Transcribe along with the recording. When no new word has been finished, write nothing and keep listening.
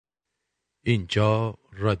اینجا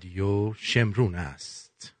رادیو شمرون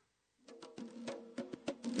است.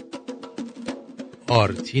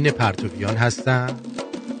 آرتین پرتویان هستم،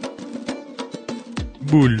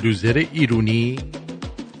 بولدوزر ایرونی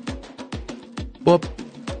با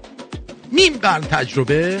نیم قرن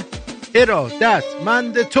تجربه،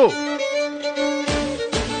 ارادتمند تو.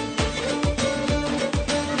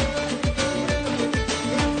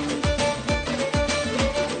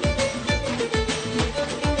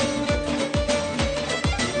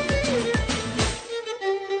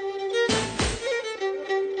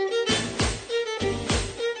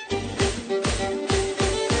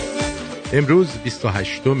 امروز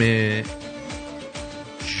 28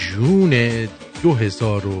 ژوئن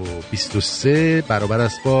 2023 برابر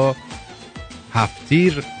است با 7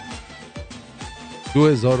 تیر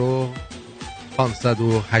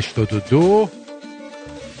 2582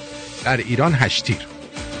 در ایران 8 تیر.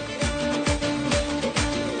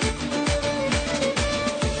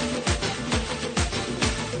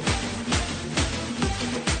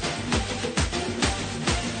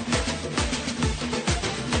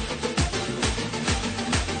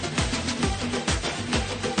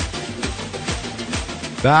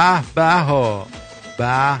 به به ها،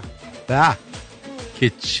 به به که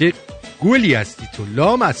چه گلی هستی تو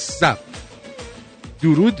لامصب.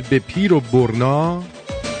 درود به پیر و برنا.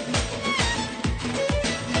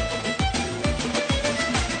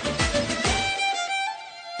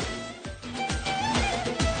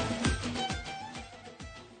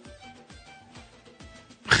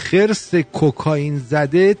 خرس کوکائین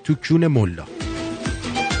زده تو کون ملا.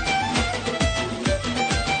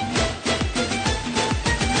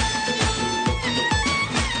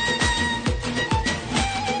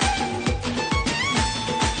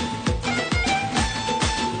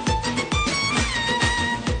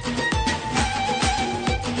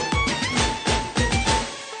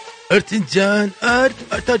 آرتین جان،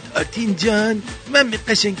 آرتین جان، ممی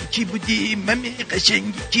قشنگی کی بودی، ممی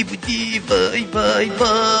قشنگی کی بودی، وای وای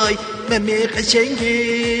وای، ممی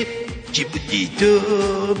قشنگی کی بودی تو،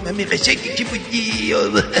 ممی قشنگی کی بودی.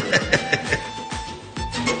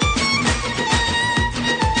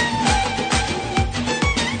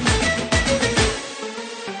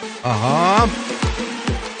 آها،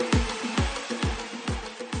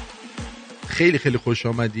 خیلی خیلی خوش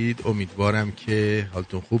آمدید. امیدوارم که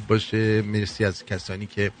حالتون خوب باشه. مرسی از کسانی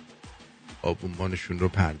که آبونبانشون رو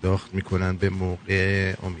پرداخت میکنن به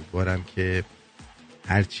موقع. امیدوارم که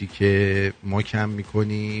هرچی که ما کم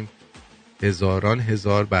میکنیم هزاران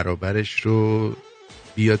هزار برابرش رو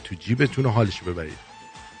بیاد تو جیبتون و حالش ببرید.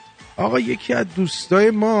 آقا یکی از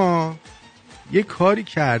دوستای ما یه کاری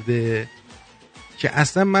کرده که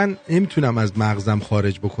اصلا من نمیتونم از مغزم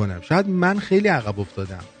خارج بکنم. شاید من خیلی عقب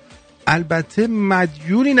افتادم. البته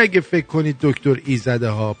مدیونین اگه فکر کنید دکتر ایزده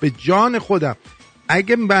ها، به جان خودم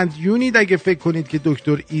اگه مدیونید اگه فکر کنید که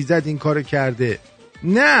دکتر ایزد این کارو کرده.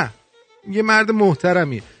 نه، یه مرد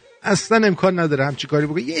محترمی، اصلا امکان نداره همچی کاری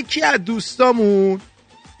بکنه. یکی از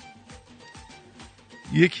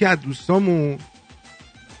دوستامون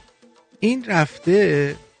این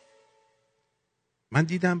رفته، من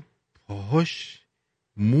دیدم پاهاش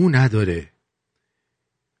مو نداره،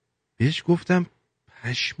 بهش گفتم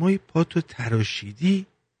پشمای پاتو تراشیدی؟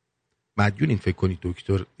 مدیون این فکر کنی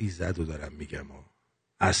دکتر ایزدو دارم میگم،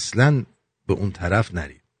 اصلا به اون طرف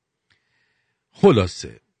نرید.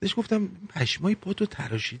 خلاصه بهش گفتم پشمای پاتو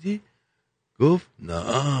تراشیدی؟ گفت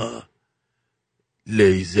نه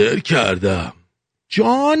لیزر کردم.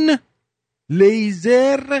 جان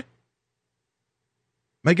لیزر؟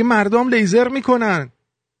 مگه مردم لیزر میکنن؟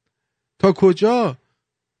 تا کجا؟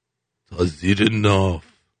 تا زیر ناف.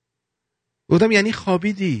 گفتم یعنی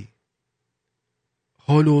خوابیدی،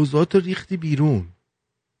 حال و اوضاعتو ریختی بیرون،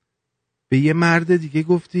 به یه مرد دیگه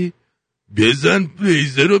گفتی بزن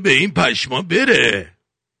لیزر رو به این پشما بره.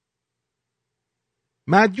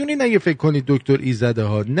 مدیونی نگه فکر کنید دکتر ایزده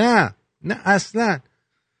ها. نه اصلا.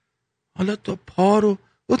 حالا تو پا رو.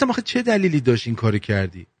 گفتم آخه چه دلیلی داشت این کار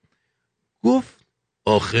کردی؟ گفت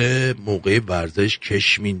آخه موقع ورزش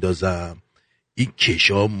کش میندازم، این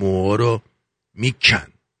کشا موها رو میکن.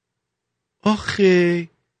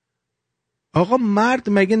 آقا مرد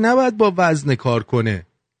مگه نباید با وزن کار کنه؟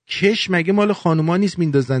 کش مگه مال خانوما نیست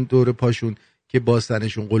میندازن دور پاشون که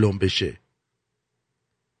باسنشون قلم بشه؟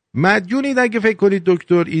 مدیونید اگه فکر کنید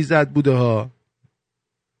دکتر ایزد بوده ها.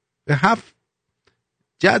 به 7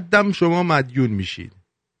 جدم شما مدیون میشید.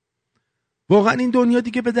 واقعا این دنیا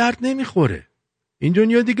دیگه به درد نمیخوره. این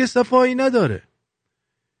دنیا دیگه صفایی نداره.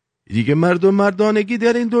 دیگه مرد و مردانگی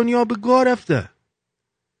در این دنیا به گاه رفته.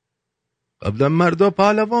 قبلا مردا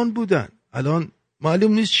پهلوان بودن، الان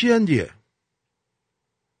معلوم نیست چی اندیه.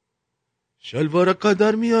 شلوار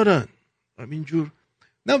قدر میارن همینجور.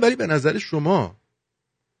 نه ولی به نظر شما،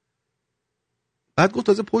 بعد گفت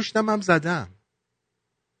تازه پشتم هم زدم.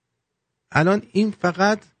 الان این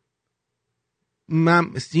فقط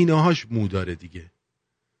سینه هاش مو داره دیگه،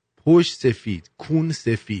 پشت سفید، کون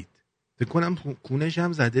سفید. فکر کنم کونش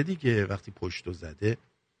هم زده دیگه، وقتی پشتو زده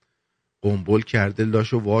قنبل کرده،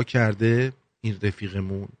 لاشو وا کرده. این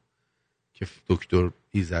رفیقمون که دکتر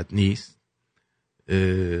ایزد نیست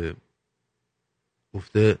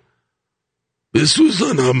گفته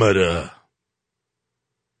بسوزن همره.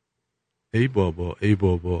 ای بابا ای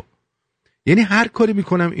بابا، یعنی هر کاری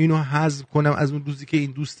میکنم اینو حذف کنم از اون روزی که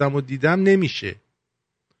این دوستم رو دیدم نمیشه.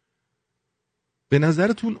 به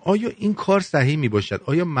نظرتون آیا این کار صحیح میباشد؟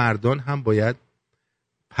 آیا مردان هم باید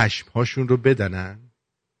پشمهاشون رو بدنن؟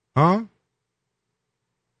 ها؟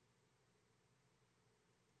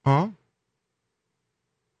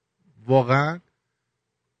 واقعا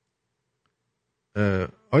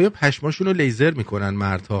آیا پشماشون رو لیزر میکنن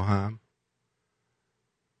مردها هم؟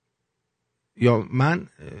 یا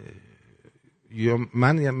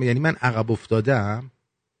من یعنی من عقب افتادم؟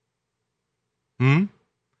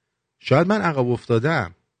 شاید من عقب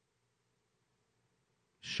افتادم،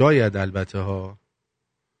 شاید، البته ها،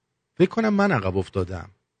 فکر کنم من عقب افتادم.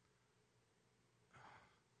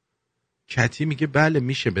 کتی میگه بله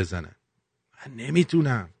میشه بزنن. من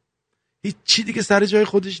نمیتونم، هیچ چی دیگه سر جای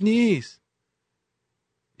خودش نیست.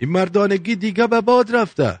 این مردانگی دیگه به باد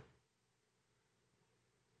رفته.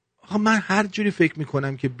 آخه من هر جوری فکر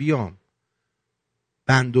میکنم که بیام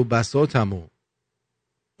بند و بساطم و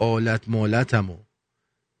آلت مالتم و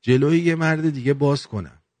جلوی یه مرد دیگه باز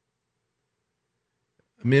کنم.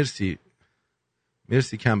 مرسی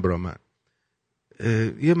کمبرامن.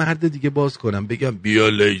 یه مرد دیگه باز کنم بگم بیا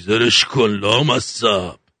لیزرش کن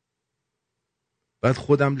لامصب، بعد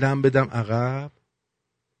خودم لم بدم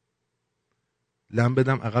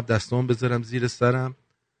عقب، دستام بذارم زیر سرم،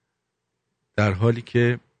 در حالی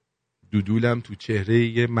که دودولم تو چهره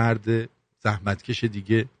یه مرد زحمتکش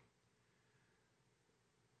دیگه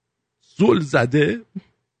زل زده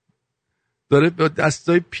داره با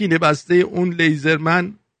دستای پینه بسته اون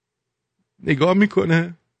لیزرمن نگاه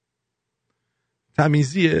میکنه.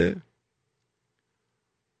 تمیزیه؟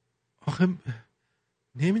 آخه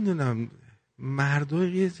نمیدونم،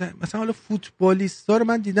 مردای مثلا حالا فوتبالیستا رو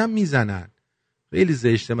من دیدم میزنن، خیلی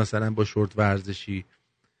زشته، مثلا با شورت ورزشی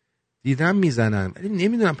دیدم میزنن، ولی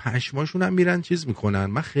نمیدونم پشماشون هم میرن چیز میکنن.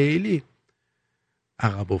 من خیلی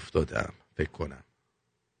عقب افتادم فکر کنم.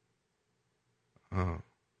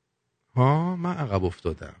 من عقب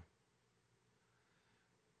افتادم.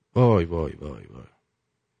 وای وای وای وای،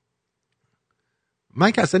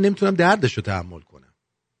 من که اصلا نمیتونم دردش رو تحمل کنم.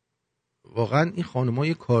 واقعا این خانم‌ها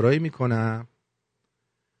یه کارایی میکنن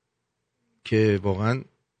که واقعا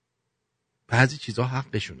بعضی چیزها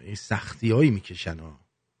حقشونه، این سختیایی میکشن ها.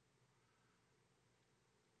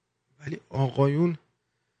 ولی آقایون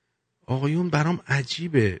برام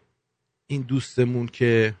عجیبه. این دوستمون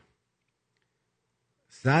که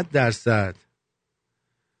 100%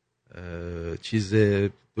 چیز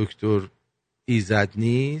دکتر ایزد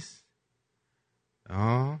نیست،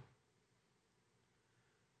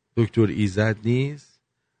 دکتر ایزد نیست،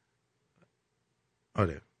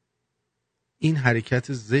 آره، این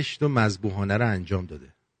حرکت زشت و مذبوحانه رو انجام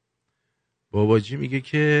داده. باباجی میگه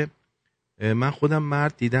که من خودم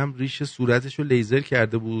مرد دیدم ریش صورتش رو لیزر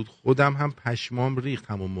کرده بود، خودم هم پشمام ریخت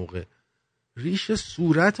همون موقع. ریش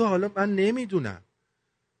صورت رو حالا من نمیدونم،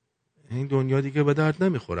 این دنیا دیگه به درد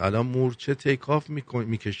نمیخوره. الان مورچه تیکاف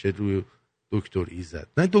میکشه روی دکتر ایزد.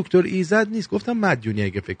 نه دکتر ایزد نیست، گفتم مدیونی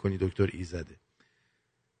اگه فکر کنی دکتر ایزده.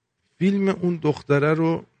 فیلم اون دختره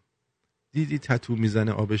رو دیدی تتو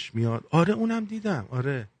میزنه آبش میاد؟ آره اونم دیدم،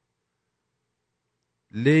 آره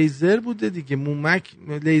لیزر بوده دیگه، مومک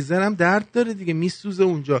لیزر هم درد داره دیگه، میسوزه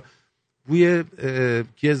اونجا، بوی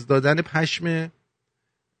گز دادن پشم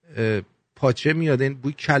پاچه میاد، این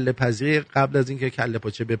بوی کله پزی قبل از اینکه کله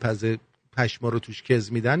پاچه بپزه پشما رو توش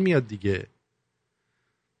کز میدن میاد دیگه.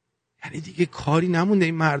 یعنی دیگه کاری نمونده.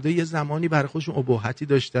 این مردا یه زمانی برای خودشون اباحتی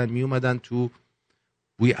داشتن، می اومدن تو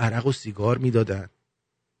بوی عرق و سیگار میدادن،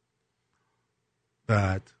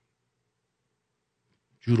 بعد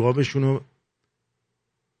جورابشون رو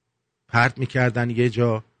پرت میکردن یه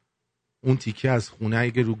جا، اون تیکه از خونه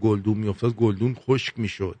اگه رو گلدون میافتاد گلدون خشک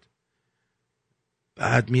میشد،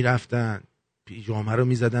 بعد میرفتن پیژامه رو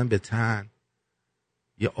میزدن به تن،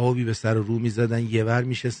 یه آبی به سر و رو میزدن، یه ور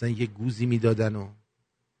میشستن یه گوزی میدادن. و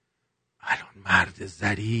الان مرد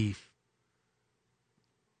ظریف،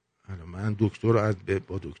 الان من دکتر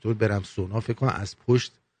با دکتر برم سونا فکر کنم از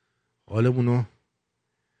پشت حالمونو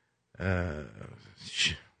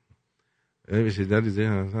به شدت ریزه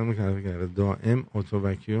هم کرد. دائم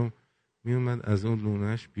اتوواکیوم می اومد از اون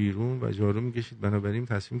لونش بیرون و جارو میکشید. بنابراین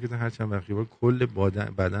تصمیم گرفتم هر چند وقتی با کل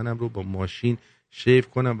بدنم رو با ماشین شیف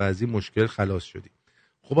کنم و از این مشکل خلاص شدیم.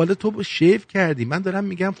 خب حالا تو شیف کردی، من دارم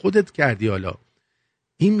میگم خودت کردی. حالا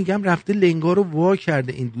این میگم رفته لنگا رو وا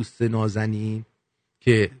کرده این دوست نازنین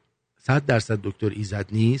که 100% دکتر ایزد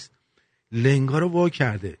نیست، لنگا رو وا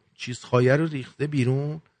کرده، چیز خایه رو ریخته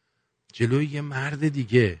بیرون جلوی یه مرد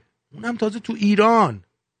دیگه، اونم تازه تو ایران.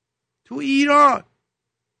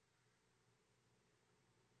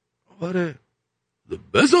 آره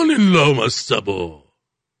بزن این لام از سبا.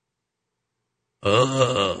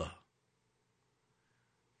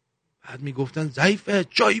 بعد میگفتن ضعیفه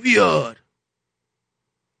چای بیار.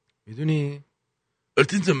 میدونی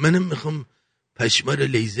آرتین منم میخوام پشما رو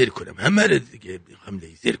لیزر کنم، همه رو دیگه میخوام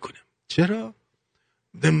لیزر کنم. چرا؟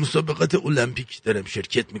 در مسابقات المپیک دارم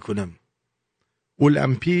شرکت میکنم.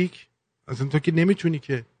 المپیک؟ اصلا تو که نمیتونی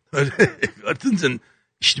که. آرتین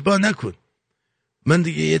اشتباه نکن، من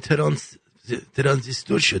دیگه یه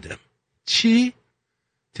ترانزیستور شدم. چی؟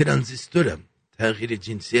 ترانزیستورم، تغییر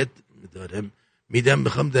جنسیت دارم، میدم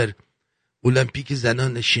بخوام در المپیک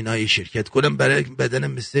زنان شینای شرکت کنم، برای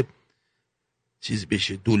بدنم مثل چیز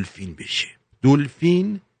بشه، دلفین بشه.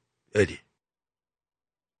 دلفین؟ آره.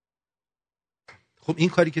 خب این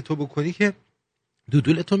کاری که تو بکنی که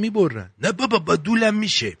دودولتو میبرن. نه بابا با دولم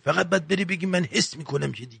میشه، فقط باید بری بگی من حس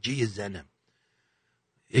میکنم که دیگه یه زنم،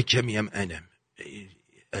 یک کمی هم انم،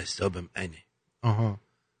 اعصابم انه. آها.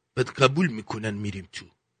 بعد قبول میکنن،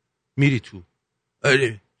 میری تو.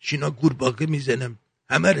 آره شینا گورباغه میزنم،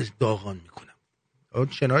 همه رو داغان میکنم. اون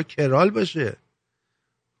شنا کرال باشه.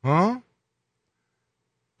 ها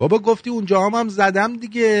بابا گفتی اونجا هم زدم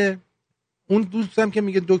دیگه. اون دوستم که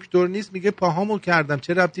میگه دکتر نیست میگه پاهامو کردم،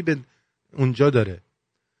 چه ربطی به اونجا داره؟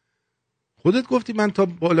 خودت گفتی من تا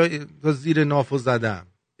بالا تا زیر نافو زدم.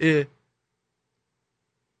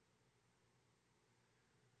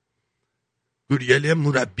 گوریالی هم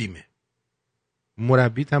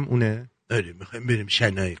مربیت هم اونه؟ آره میخوایم بریم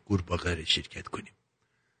شنای قورباغه رو شرکت کنیم.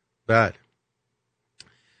 بله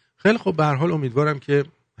خیلی خب، به هر حال امیدوارم که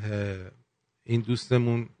این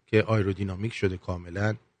دوستمون که آیرودینامیک شده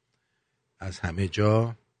کاملا از همه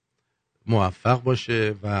جا موفق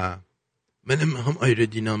باشه و منم میخوام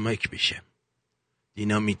آیرودینامیک بشم،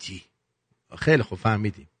 دینامیتی. خیلی خب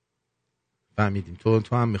فهمیدیم تو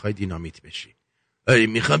هم میخوای دینامیت بشی. آره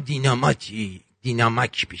میخوام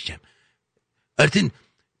دینامک بشم. آرتین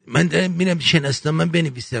من دارم میرم شناسنامه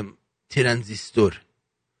بنویسم ترانزیستور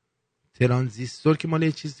که مال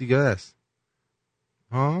یه چیز دیگه است.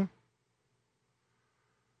 ها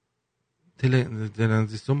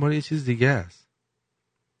ترانزیستور مال یه چیز دیگه است.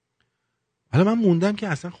 حالا من موندم که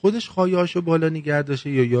اصلا خودش خایه‌اشو بالا نگه داشته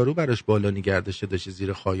یا یارو براش بالا نگه داشته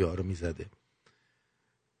زیر خایه‌ها رو میزده،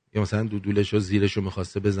 یا مثلا دودولشو زیرشو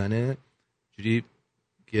میخواسته بزنه جوری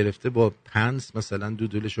گرفته با پنس مثلا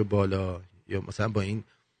دودولشو بالا، یا مثلا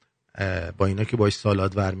با اینا که باش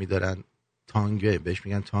سالاد ور میدارن، تانگ بهش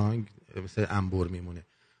میگن، تانگ مثل انبر میمونه،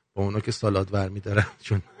 با اونا که سالاد ور میدارن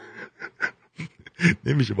چون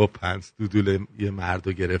نمیشه با پنس دودول یه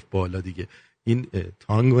مردو گرفت بالا دیگه، این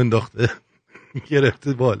تانگ انداخته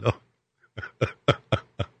گرفته بالا.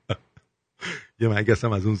 یه مگس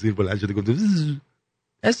هم از اون زیر بلند شده گفته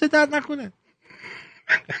دست درد نکنه.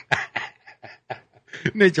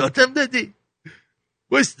 نجاتم دادی.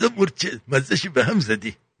 واستا مرچه مزهشی به هم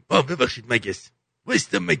زدی. ببخشید مگس.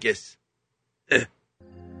 واستا مگس.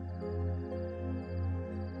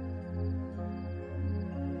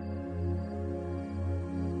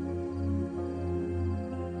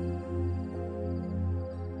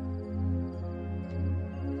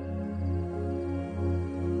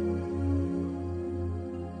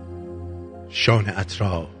 شان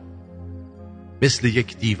عطرا مثل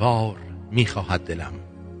یک دیوار میخواهد دلم،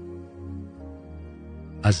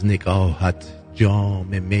 از نگاهت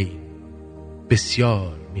جام می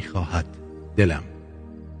بسیار میخواهد دلم،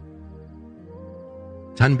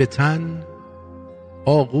 تن به تن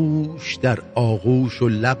آغوش در آغوش و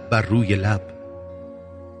لب بر روی لب،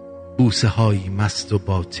 بوسه های مست و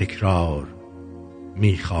با تکرار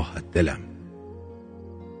میخواهد دلم،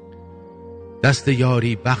 دست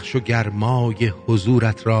یاری بخش و گرمای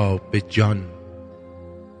حضورت را به جان،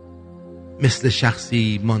 مثل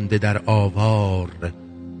شخصی مانده در آوار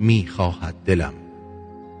میخواهد دلم،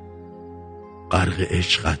 غرق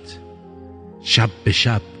عشقت شب به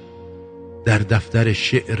شب در دفتر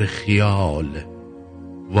شعر خیال،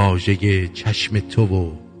 واژه چشم تو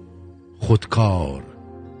و خودکار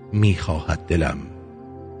میخواهد دلم،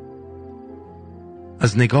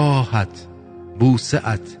 از نگاهت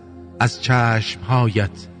بوسه‌ات، از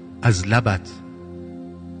چشمهایت از لبت،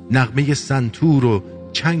 نغمه سنتور و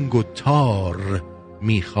چنگ و تار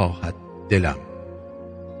میخواهد دلم.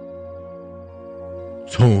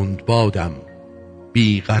 تند بادم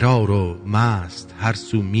بیقرار و مست هر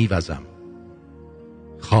سو میوزم،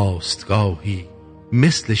 خواستگاهی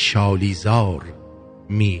مثل شالیزار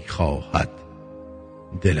میخواهد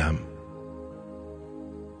دلم.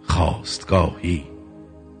 خواستگاهی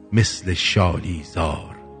مثل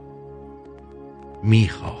شالیزار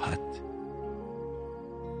میخواهد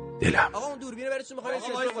دلم. آقا اون دوربینه براتون می‌خوام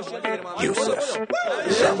یوسف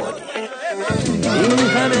زمانی. این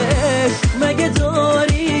همه عشق مگه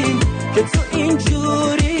داری که تو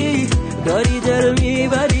اینجوری داری دل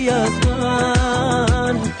میبری از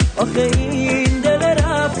من؟ آخه این دل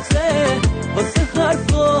رفته واسه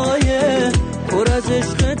حرفای پر از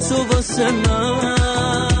عشق تو واسه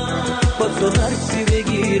من. با تو هرچی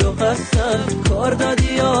بگیر و قسم کار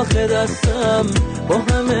دادی آخه دستم، با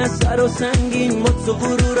همه سر و سنگین با تو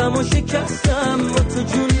غرورم و شکستم. با تو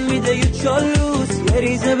جون میده یه چالوس یه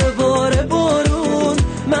ریزه به باره بارون،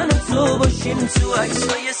 من و تو باشیم تو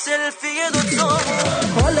عکسای سلفی دوتا.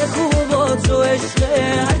 حال خوب با تو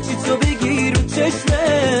عشقه، هرچی تو بگی رو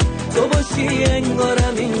چشمه، تو باشی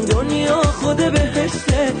انگارم این دنیا خود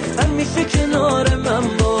بهشته. همیشه کنار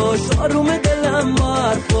من باش آروم دلم با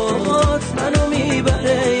حرفات، منو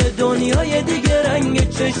میبره یه دنیای دیگه رنگ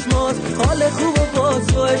چشمات. حال خوب با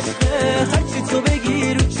تو عشقه، هرچی تو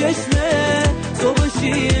بگی رو چشمه، تو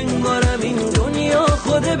باشی انگارم این دنیا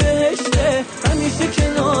خود بهشته. همیشه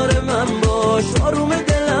کنار من باش آروم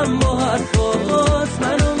دلم با حرفات،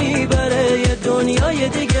 منو میبره یه دنیای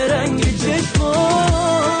دیگه رنگ چشمات.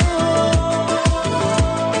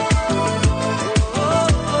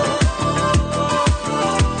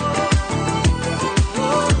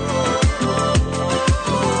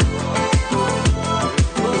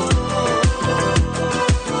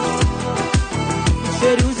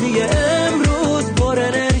 چه روزی امروز پر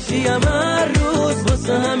انرژیم هر روز،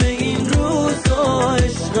 واسه همه این روزا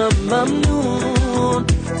عشقم ممنون.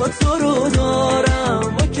 تا تو رو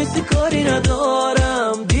دارم با کسی کاری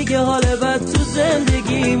ندارم، دیگه حال بد تو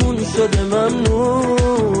زندگیمون شده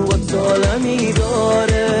ممنون. با تو عالمی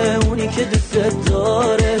داره اونی که دوست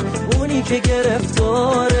داره، اونی که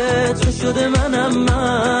گرفتاره تو شده منم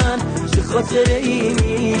من. چه خاطره ای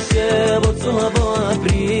میشه با تو هوا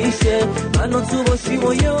ابریشه، من و تو باشیم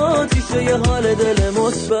و یه آتیشه یه حال دل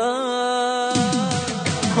مثبت.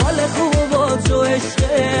 حال خوب با تو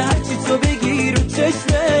عشقه، هرچی تو بگی رو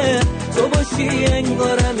چشمه، تو باشی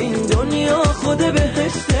انگارم این دنیا خود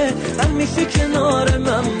بهشته. همیشه کنار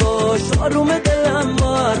من باش آروم دلم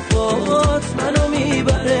با حرفات، منو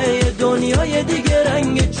میبره یه دنیای دیگه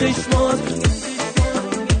رنگ چشمات.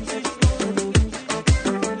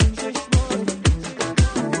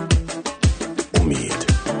 امید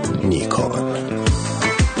نیکان.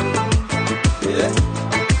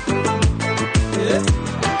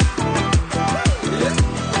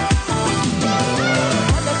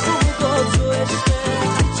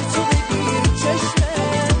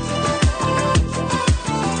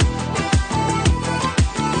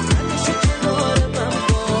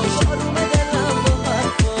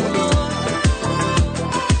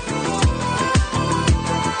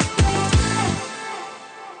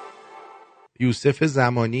 یوسف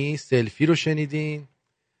زمانی. سلفی رو شنیدین؟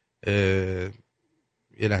 یه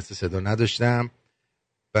لحظه صدا نداشتم.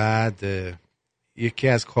 بعد یکی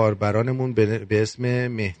از کاربرانمون به اسم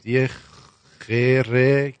مهدی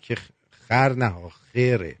خیره که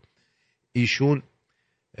خیره، ایشون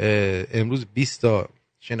امروز 20 تا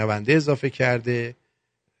شنونده اضافه کرده،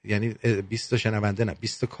 یعنی 20 تا شنونده نه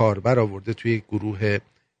 20 تا کاربر آورده توی گروه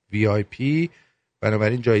VIP.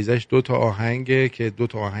 بنابراین جایزش 2 تا آهنگه که 2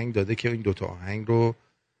 تا آهنگ داده که این 2 تا آهنگ رو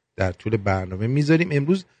در طول برنامه میذاریم.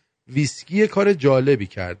 امروز ویسکی کار جالبی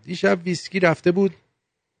کرد. دیشب ویسکی رفته بود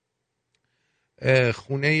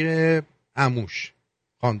خونه عموش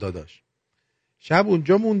خانداداش، شب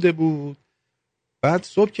اونجا مونده بود. بعد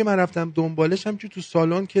صبح که من رفتم دنبالش، هم تو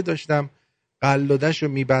سالن که داشتم قلادش رو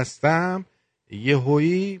میبستم،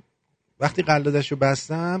 یهویی وقتی قلادش رو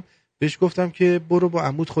بستم بهش گفتم که برو با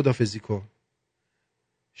عموت خدافزی کن.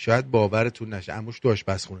 شاید باورتون نشه، عموش تو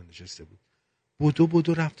آشپزخونه نشسته بود.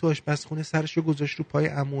 بدو رفت تو آشپزخونه، سرشو گذاشت رو پای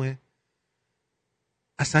عموه.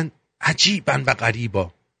 اصلا عجیبن و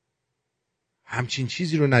غریبا، همچین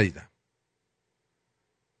چیزی رو ندیدم.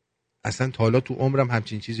 اصلا تا حالا تو عمرم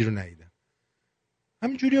همچین چیزی رو ندیدم.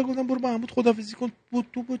 همینجوری گفتم برو با عموت خدافزی کن،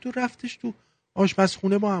 بدو رفتش تو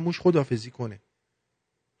آشپزخونه با عموش خدافزی کنه.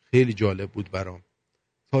 خیلی جالب بود برام.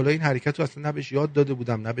 تا حالا این حرکت رو اصلا نه بهش یاد داده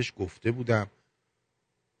بودم نه بهش گفته بودم.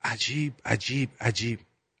 عجیب.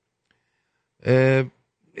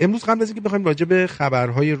 امروز قبل از اینکه بخوایم راجع به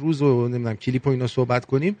خبرهای روز و نمیدونم کلیپ و اینا صحبت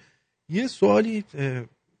کنیم، یه سوالی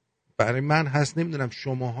برای من هست، نمیدونم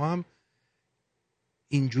شما هم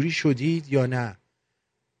اینجوری شدید یا نه.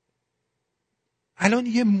 الان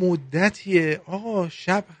یه مدتیه آقا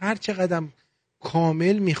شب هر چقدر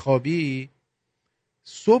کامل میخوابی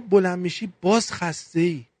صبح بلند میشی باز خسته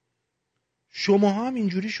ای. شما هم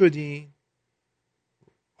اینجوری شدین؟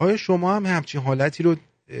 آیا شما هم همچین حالتی رو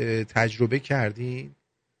تجربه کردین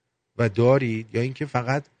و دارید یا اینکه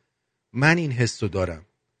فقط من این حس رو دارم؟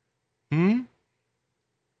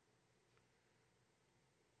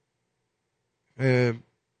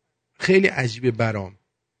 خیلی عجیبه برام.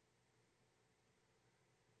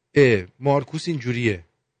 مارکوس اینجوریه.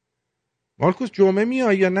 مارکوس جمعه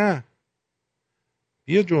میای یا نه؟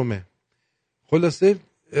 بیا جمعه. خلاصه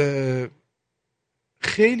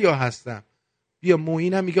خیلی ها هستم. بیا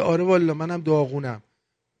موینم میگه آره والا منم داغونم.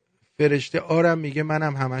 فرشته آرم میگه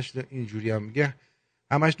منم همش اینجوری هم میگه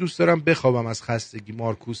همش دوست دارم بخوابم از خستگی.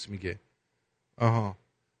 مارکوس میگه آها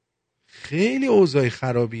خیلی اوضاع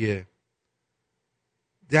خرابیه.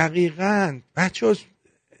 دقیقاً بچه‌ها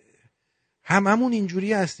هممون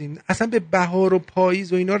اینجوری هستیم. اصلا به بهار و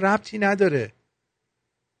پاییز و اینا ربطی نداره.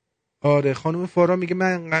 آره خانم فارا میگه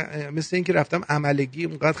من مثل این که رفتم عملگی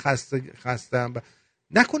اونقدر خستم.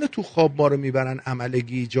 نکنه تو خواب ما رو میبرن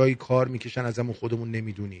عملگی جایی کار میکشن ازمون خودمون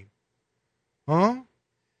نمیدونیم. ها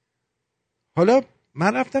حالا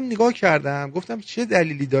من رفتم نگاه کردم گفتم چه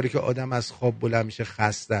دلیلی داره که آدم از خواب بلند میشه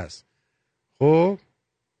خسته است. خب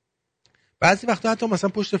بعضی وقتا حتی مثلا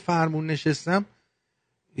پشت فرمون نشستم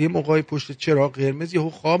یه موقعی پشت چراغ قرمز یهو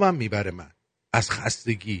خوابم میبره من از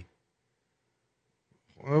خستگی.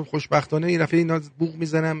 خوشبختانه این دفعه اینا بوق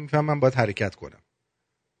میزنم میفهمم باید حرکت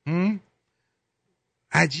کنم.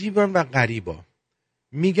 عجیبا و غریبا.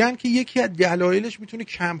 میگن که یکی از دلایلش میتونه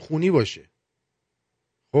کمخونی باشه.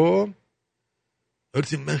 خب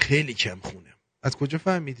آرتین من خیلی کم خونم. از کجا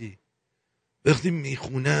فهمیدی؟ وقتی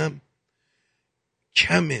میخونم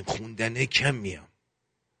کمه، خوندنه کم میام.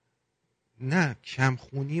 نه کم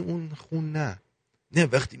خونی اون خون نه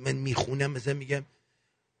وقتی من میخونم مثلا میگم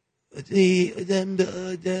آدم به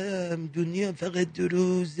آدم دنیا فقط 2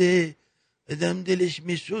 روزه، آدم دلش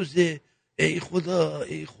میسوزه، ای خدا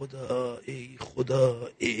ای خدا ای خدا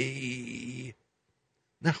ای.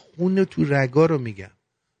 نه خون تو رگا رو میگم.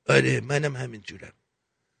 آره منم همینجورم.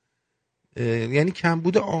 یعنی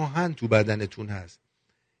کمبود آهن تو بدنتون هست.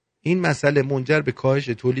 این مسئله منجر به کاهش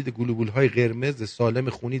تولید گلوبول‌های قرمز سالم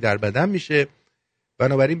خونی در بدن میشه.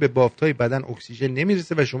 بنابراین به بافت‌های بدن اکسیژن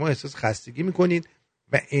نمیرسه و شما احساس خستگی میکنید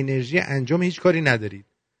و انرژی انجام هیچ کاری ندارید.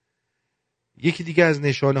 یکی دیگه از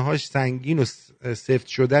نشانه‌هاش سنگین و سفت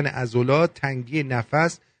شدن عضلات، تنگی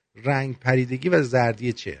نفس، رنگ پریدگی و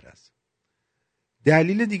زردی چهره است.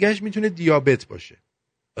 دلیل دیگه‌اش میتونه دیابت باشه.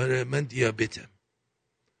 آره من دیابتم.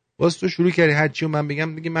 باز تو شروع کردی هرچی من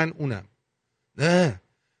بگم دیگه من اونم. نه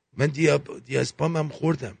من دیاسپامم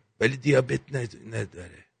خوردم ولی دیابت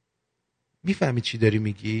نداره. میفهمی چی داری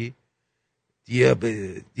میگی؟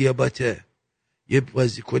 دیابته. یه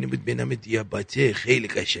بازیکنی بود به نام دیابته خیلی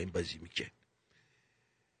قشنگ بازی میکرد.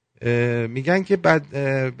 میگن که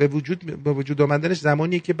به وجود آمدنش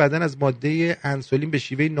زمانیه که بدن از ماده انسولین به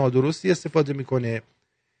شیوه نادرستی استفاده میکنه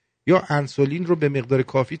یا انسولین رو به مقدار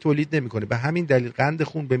کافی تولید نمیکنه. به همین دلیل قند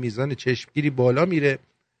خون به میزان چشمگیری بالا میره.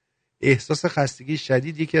 احساس خستگی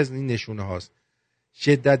شدید یکی از این نشونه هاست.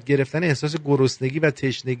 شدت گرفتن احساس گرسنگی و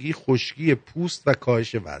تشنگی، خشکی پوست و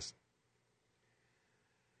کاهش وزن.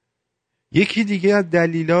 یکی دیگه از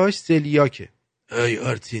دلیلاش سلیاکه. ای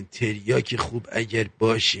آرتین تریاک خوب اگر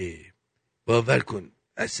باشه باور کن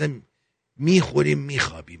اصلا میخوریم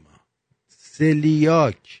میخوابیم.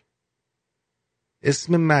 سلیاک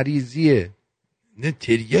اسم مریضیه. نه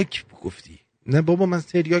تریاک گفتی؟ نه بابا من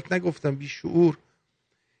تریاک نگفتم، بیشعور.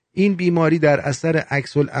 این بیماری در اثر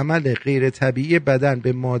عکس العمل غیر طبیعی بدن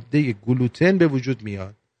به ماده گلوتن به وجود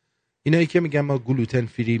میاد. اینایی که میگن ما گلوتن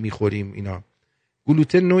فری میخوریم، اینا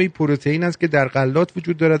گلوتن نوعی پروتئین است که در غلات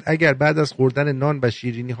وجود دارد. اگر بعد از خوردن نان و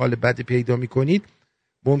شیرینی حال بدی پیدا میکنید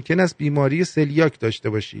ممکن است بیماری سلیاک داشته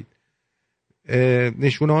باشید.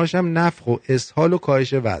 نشونه هاش هم نفخ و اسهال و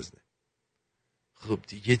کاهش وزن. خب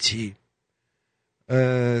دیگه چی؟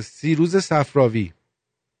 سیروز صفراوی.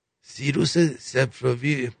 سیروس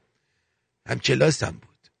صفراوی هم کلاسم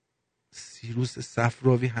بود. سیروس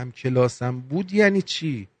صفراوی هم کلاسم بود یعنی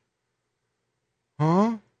چی؟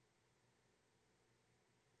 ها؟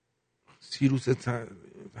 سیروس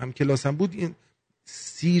هم کلاسم بود. این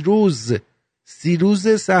سیروز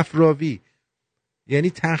صفراوی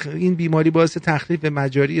یعنی این بیماری باعث تخریب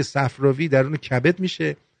مجاری صفراوی درون کبد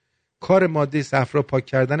میشه کار ماده صفرا پاک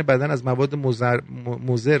کردن بدن از مواد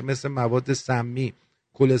مضر مثل مواد سمی،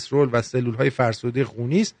 کلسترول و سلول‌های فرسوده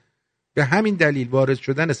خونی است. به همین دلیل وارد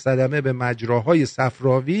شدن صدمه به مجراهای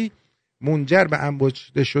صفراوی منجر به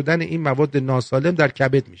انباشته شدن این مواد ناسالم در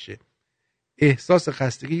کبد میشه. احساس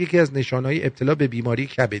خستگی یکی از نشانه‌های ابتلا به بیماری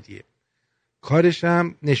کبدیه.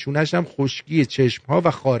 نشونش هم خشکی چشم‌ها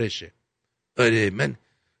و خارشه. آره من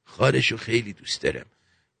خارشو خیلی دوست دارم،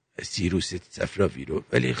 سیروس صفراوی رو،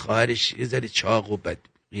 ولی خواهرش یه ذره چاق و بد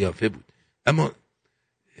قیافه بود، اما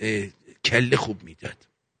کله خوب میداد.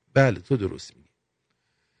 بله تو درست میگی.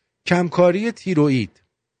 کمکاری تیروئید.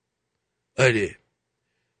 آره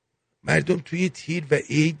مردم توی تیر و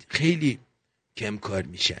عید خیلی کمکار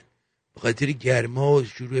میشن به خاطر گرما و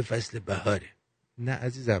شروع فصل بهاره. نه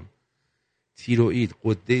عزیزم، تیروئید،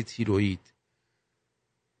 غده تیروئید.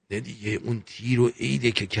 نه دیگه اون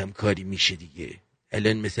تیروئیده که کمکاری میشه دیگه.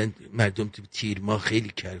 الان مثلا مردم تو تیر ماه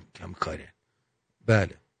خیلی کمکاره.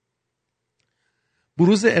 بله.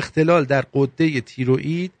 بروز اختلال در غده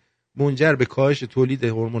تیروئید منجر به کاهش تولید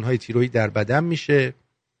هورمون‌های تیروئید در بدن میشه.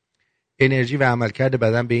 انرژی و عملکرد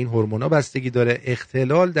بدن به این هورمون‌ها بستگی داره.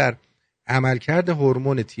 اختلال در عملکرد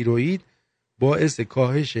هورمون تیروئید باعث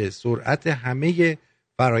کاهش سرعت همه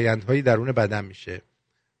فرآیندهای درون بدن میشه.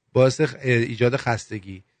 باعث ایجاد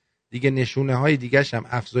خستگی. دیگه نشونه‌های دیگه‌ش هم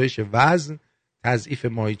افزایش وزن، تضعیف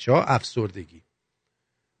ماهیچه‌ها، افسردگی.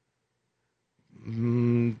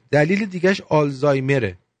 دلیل دیگه‌ش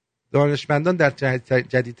آلزایمره. دانشمندان در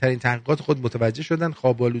جدیدترین تحقیقات خود متوجه شدن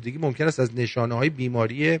خواب آلودگی ممکن است از نشانه‌های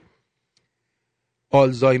بیماری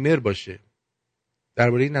آلزایمر باشه.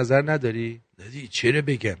 درباره این نظر نداری؟ ندی چرا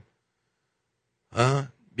بگم؟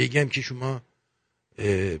 بگم که شما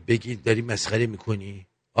بگی داری مسخره میکنی؟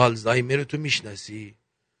 آلزایمر رو تو میشناسی؟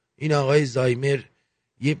 این آقای زایمر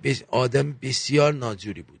یه آدم بسیار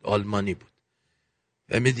ناجوری بود، آلمانی بود،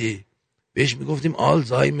 فهمیدی؟ بهش میگفتیم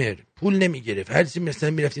آلزایمر، پول نمیگرفت. هر چی مثلا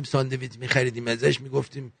میرفتیم ساندویچ میخریدیم ازش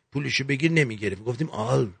میگفتیم پولشو بگیر، نمیگرفت. میگفتیم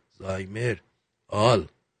آلزایمر، آل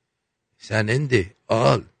سننده،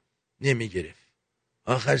 آل نمیگرفت.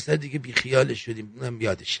 آخر سر دیگه بی خیالش شدیم، اونم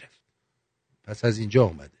یادش رفت. پس از اینجا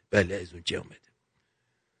اومده. بله از اونجا اومده.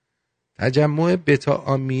 تجمع بتا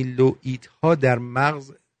آمیلوئیدها در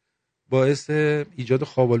مغز باعث ایجاد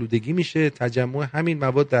خواب آلودگی میشه. تجمع همین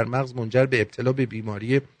مواد در مغز منجر به ابتلا به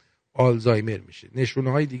بیماری آلزایمر میشه.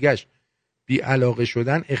 نشونه‌های دیگه‌اش بی‌علاقه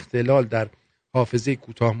شدن، اختلال در حافظه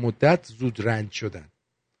کوتاه مدت، زود رنج شدن.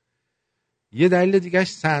 یه دلیل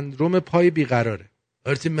دیگه‌اش سندروم پای بیقراره.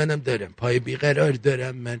 آرتین منم دارم، پای بیقرار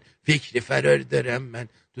دارم من، فکر فرار دارم من،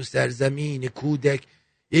 تو سرزمین کودک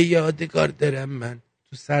یه یادگار دارم من.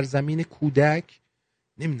 تو سرزمین کودک؟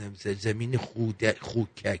 نمیدونم، سرزمین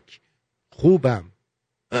خوکک. خوبم.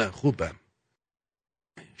 خوبم.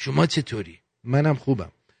 شما چطوری؟ منم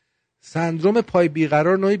خوبم. سندروم پای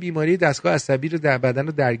بیقرار نوعی بیماری دستگاه عصبی رو در بدن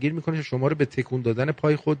رو درگیر میکنه که شما رو به تکون دادن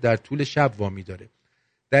پای خود در طول شب وامی داره.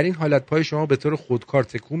 در این حالت پای شما به طور خودکار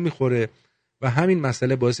تکون میخوره و همین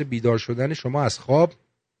مسئله باعث بیدار شدن شما از خواب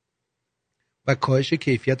و کاهش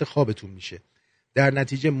کیفیت خوابتون میشه. در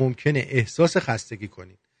نتیجه ممکنه احساس خستگی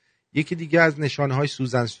کنید. یکی دیگه از نشانه‌های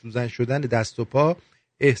سوزن شدن دست و پا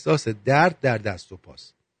احساس درد در دست و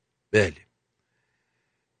پاست. بله.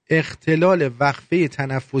 اختلال وقفه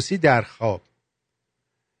تنفسی در خواب.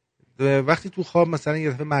 وقتی تو خواب مثلا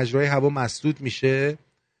یه دفعه مجرای هوا مسدود میشه،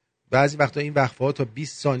 بعضی وقتا این وقفه ها تا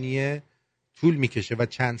 20 ثانیه طول میکشه و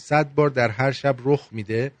چند صد بار در هر شب رخ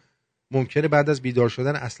میده. ممکنه بعد از بیدار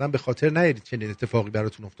شدن اصلا به خاطر نیارید چنین اتفاقی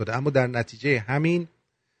براتون افتاده، اما در نتیجه همین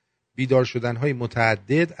بیدار شدن‌های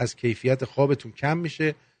متعدد از کیفیت خوابتون کم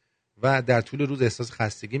میشه و در طول روز احساس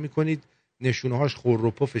خستگی میکنید. نشونه‌هاش خور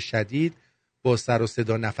و پف شدید با سر و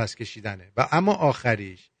صدا نفس کشیدنه. و اما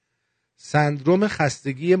آخریش سندروم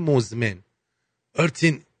خستگی مزمن.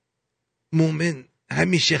 آرتین مومن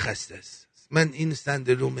همیشه خسته است. من این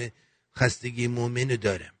سندروم خستگی مومن رو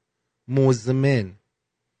دارم. مزمن.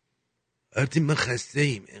 آرتین ما خسته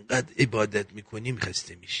ایم، اینقدر عبادت میکنیم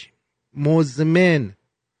خسته میشیم. مزمن.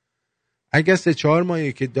 اگر 3-4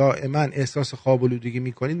 ماهی که دائما احساس خواب آلودگی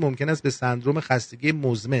میکنید ممکن است به سندروم خستگی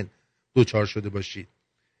مزمن دچار شده باشید.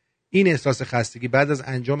 این احساس خستگی بعد از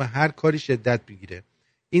انجام هر کاری شدت بگیره.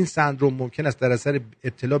 این سندروم ممکن است در اثر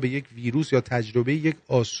ابتلا به یک ویروس یا تجربه یک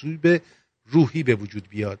آسیب روحی به وجود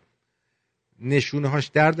بیاد. نشونه‌هاش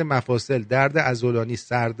درد مفاصل، درد عضلانی،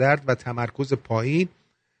 سردرد و تمرکز پایین.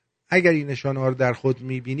 اگر این نشانه‌ها رو در خود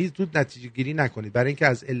می‌بینید زود نتیجه گیری نکنید. برای اینکه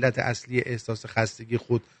از علت اصلی احساس خستگی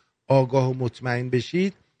خود آگاه و مطمئن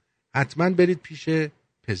بشید حتما برید پیش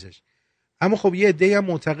پزشک. اما خب یه عده‌ای هم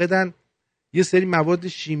معتقدن یه سری مواد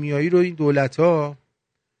شیمیایی رو این دولت‌ها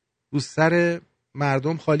رو سر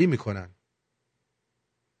مردم خالی میکنن.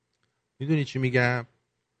 میدونی چی میگم؟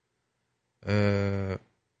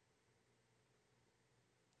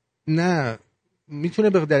 نه میتونه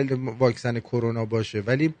به دلیل واکسن کرونا باشه،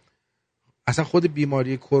 ولی اصلا خود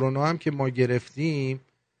بیماری کرونا هم که ما گرفتیم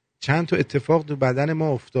چند تا اتفاق تو بدن ما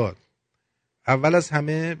افتاد. اول از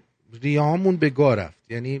همه ریه‌هامون به گا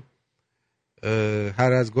رفت، یعنی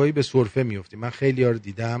هر از گاهی به سرفه میافتیم. من خیلی ها رو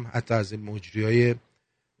دیدم، حتی از مجریای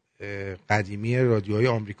قدیمی رادیوهای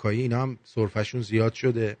آمریکایی، اینا هم سرفهشون زیاد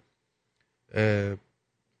شده.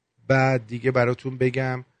 بعد دیگه براتون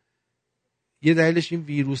بگم یه دلیلش این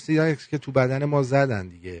ویروسی هست که تو بدن ما زدن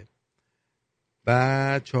دیگه.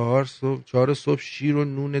 بعد 4 صبح شیر و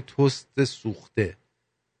نون تست سوخته،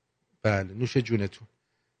 بله نوش جونتون.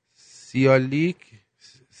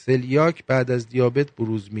 سلیاک بعد از دیابت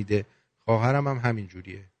بروز میده. خواهرم هم همین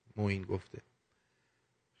جوریه، موین گفته.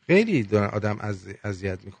 خیلی آدم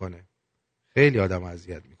اذیت میکنه، خیلی آدم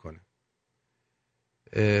اذیت میکنه.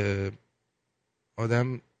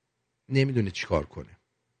 آدم نمیدونه چی کار کنه،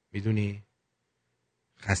 میدونی؟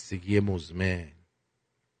 خستگی مزمن،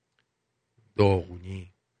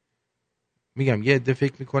 داغونی. میگم یه عده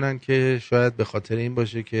فکر میکنن که شاید به خاطر این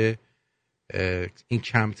باشه که این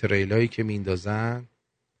کم تریلایی که میندازن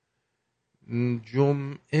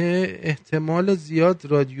جمعه احتمال زیاد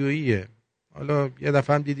رادیوییه. حالا یه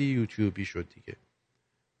دفعه هم دیدی یوتیوبی شد دیگه.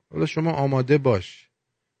 حالا شما آماده باش،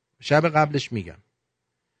 شب قبلش میگم.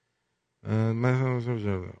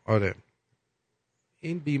 آره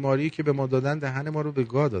این بیماری که به ما دادن دهن ما رو به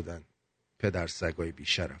گا دادن، پدر سگای بی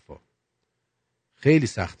شرفا. خیلی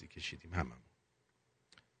سختی کشیدیم هممون.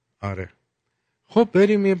 آره خب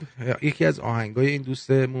بریم یکی از آهنگای این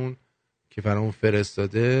دوستمون که برامون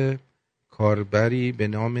فرستاده، کاربری به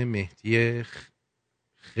نام مهدی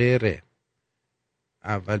خیره.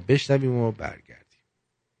 اول بشنویم و برگردیم.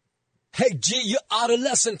 Hey G, you ought to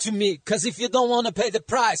listen to me, cause if you don't want to pay the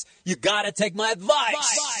price, you gotta take my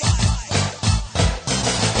advice.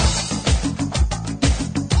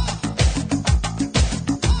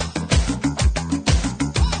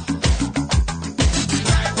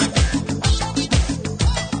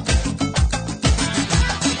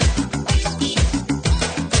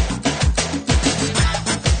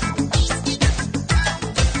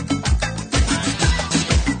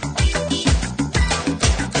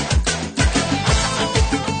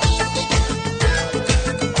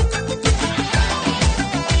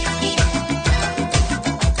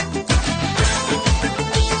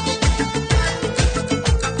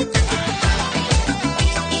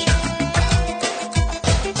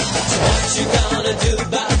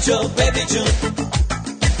 Your baby June,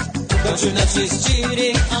 don't you know she's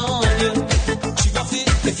cheating on you? She got it.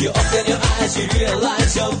 If you open your eyes, you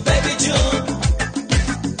realize your baby June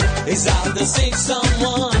is out to see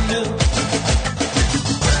someone new.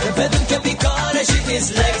 بدون که بیکاره she is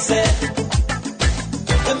lazy.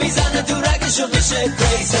 میزنه تو رگشو میشه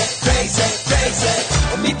crazy, crazy, crazy.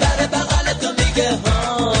 میبره بغل تو میگه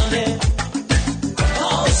honey.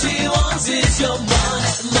 All she wants is your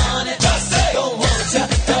money, money. Just say don't want ya.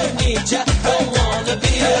 Don't need ya, don't wanna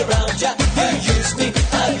be around ya. You use me,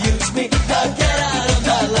 abuse me, now get out of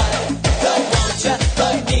my life. Don't want ya,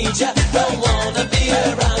 don't need ya, don't wanna be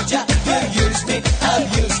around ya. You use me,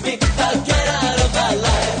 abuse me, now get out of my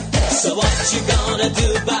life. So what you gonna do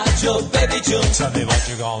about your baby June? Tell me what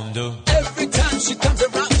you gonna do. Every time she comes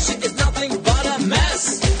around, she is nothing but a mess.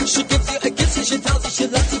 She gives you a kiss and she tells you she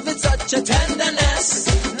loves you with such a tenderness.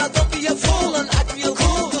 Now don't be a fool and act real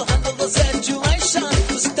cool to handle the situation.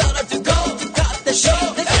 Show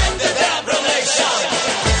the end the damn relation.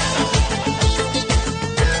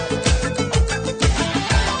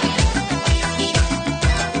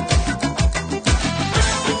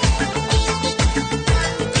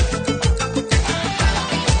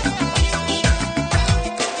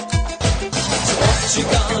 So what you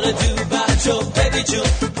gonna do about your baby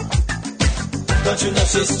June? Don't you know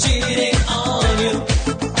she's cheating on you?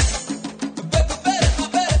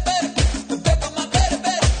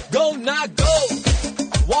 Go now, go.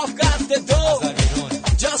 Walk out the door.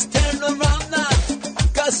 Just turn around now,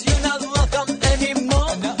 cause you're not welcome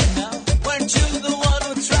anymore. No, no. Weren't you the one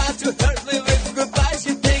who tried to hurt me with goodbyes?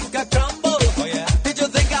 You think I crumble? Oh yeah. Did you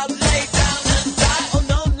think I'd lay down and die? Oh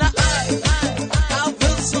no, not I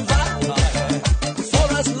will survive. Oh, yeah. For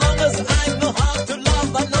as long as I know how to love,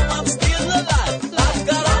 I know I'm still alive. I've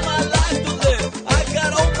got all my life to live. I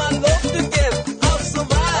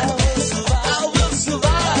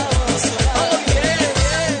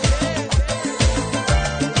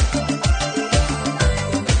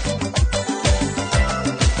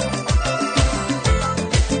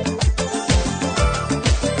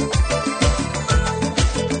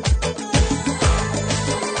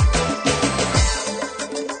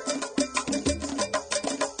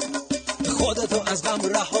خودتو از غم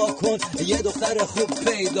رها کن، یه دختر خوب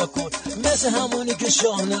پیدا کن مثل همونی که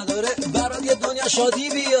شاه نداره برات یه دنیا شادی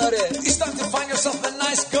بیاره. It's time to find yourself a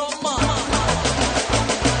nice girl mama.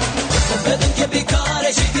 بدون که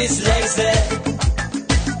بیکاره she is lazy،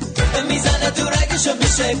 میزنه تو رگشو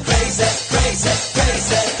میشه crazy crazy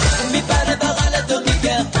crazy، میپره بغلتو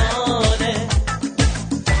میگه آنه.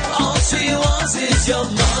 All she wants is your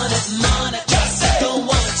money money. Don't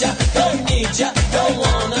want ya, don't need ya, don't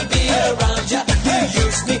wanna be around ya. You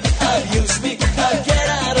use me, abuse me, get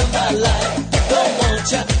out of my life. Don't want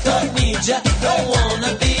ya, don't need ya, don't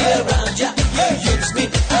wanna be around ya. You use me,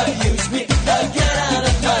 abuse me, get out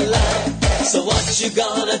of my life. So what you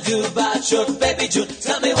gonna do about your baby June?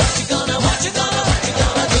 Tell me what you gonna do.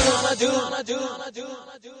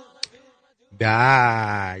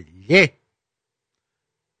 بله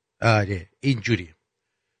آره اینجوری.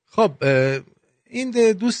 خب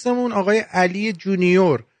این دوستمون آقای علی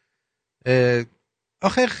جونیور،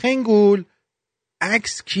 آخه خنگول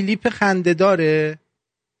عکس کلیپ خنده داره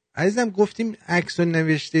عزیزم. گفتیم عکس و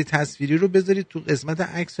نوشته تصویری رو بذارید تو قسمت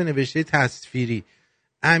عکس و نوشته تصویری.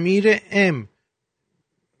 امیر ام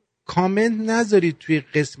کامنت نذارید توی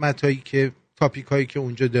قسمت هایی که تاپیک هایی که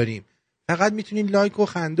اونجا داریم، فقط میتونید لایک و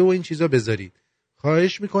خنده و این چیزا بذارید.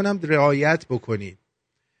 خواهش میکنم رعایت بکنید.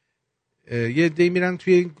 یه دی میرن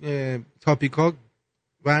توی تاپیک ها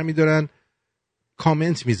برمیدارن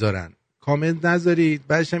کامنت میذارن، کامنت نذارید.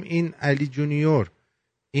 بعدشم این علی جونیور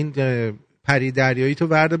این پری دریایی تو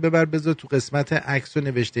ورده ببر بذار تو قسمت عکس و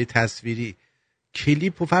نوشته تصویری.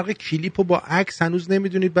 کلیپ و فرق کلیپ و با عکس هنوز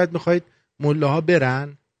نمیدونید، بعد میخواید ملاها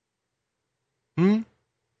برن.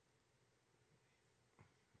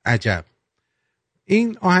 عجب.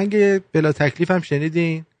 این آهنگ بلا تکلیف هم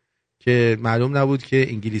شنیدین که معلوم نبود که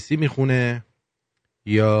انگلیسی میخونه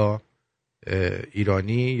یا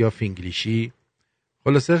ایرانی یا فینگلیشی.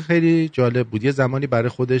 خلاصه خیلی جالب بود، یه زمانی برای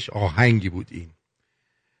خودش آهنگی بود این.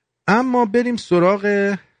 اما بریم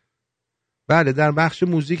سراغ بله در بخش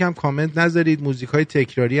موزیک هم کامنت نذارید، موزیک های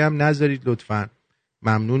تکراری هم نذارید لطفاً،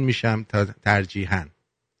 ممنون میشم ترجیحاً.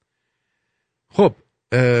 خب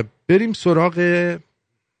بریم سراغ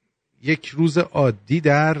یک روز عادی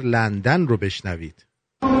در لندن رو بشنوید.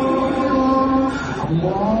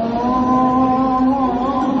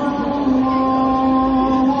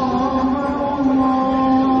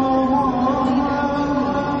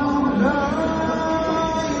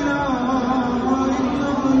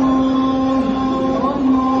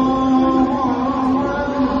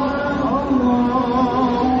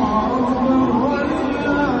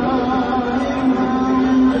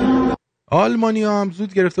 آلمانی ها هم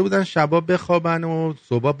زود گرفته بودن شبا بخوابن و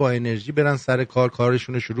صبح با انرژی برن سر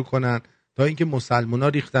کارشون رو شروع کنن، تا اینکه مسلمان ها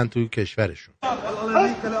ریختن توی کشورشون.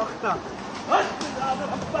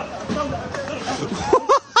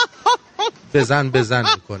 بزن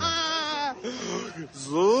میکنن.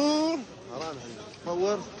 زور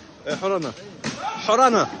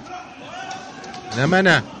حرانه نه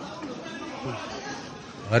منه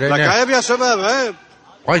آره نه لکایب یا شباب هیب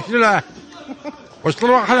قاشله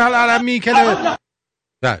قاشله العالمی کنه.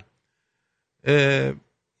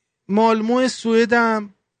 مالمو سوئدم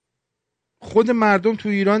خود مردم تو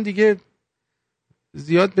ایران دیگه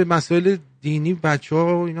زیاد به مسائل دینی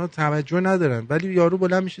بچه‌ها و اینا توجه ندارن، ولی یارو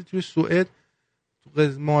بلند میشه توی سوئد تو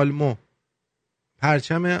مالمو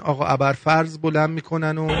پرچم آقا ابرفرز بلند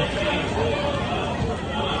میکنن و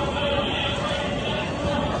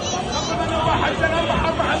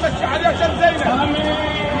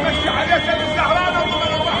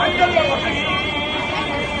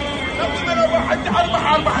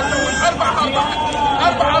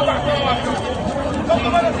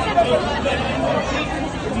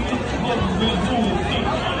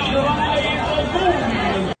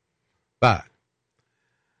بعد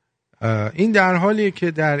این در حالیه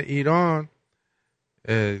که در ایران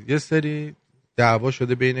یه سری دعوا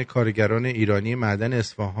شده بین کارگران ایرانی معدن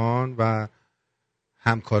اصفهان و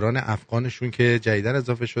همکاران افغانشون که جدیدن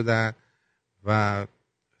اضافه شدن و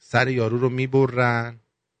سر یارو رو میبرن.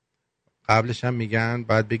 قبلش هم میگن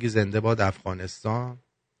باید بگی زنده باد افغانستان،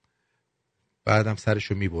 بعدم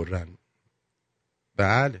سرشو میبرن.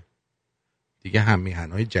 بله دیگه هم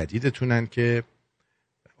میهنهای جدیدتونن که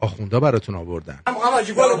آخوندا براتون آوردن.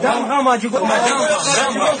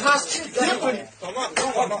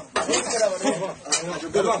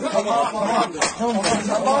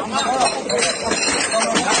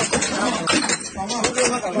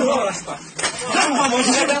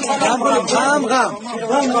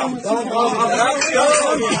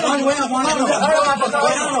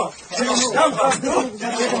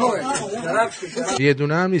 یه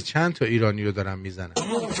دونه هم نیست، چند تا ایرانی رو دارم میزنن.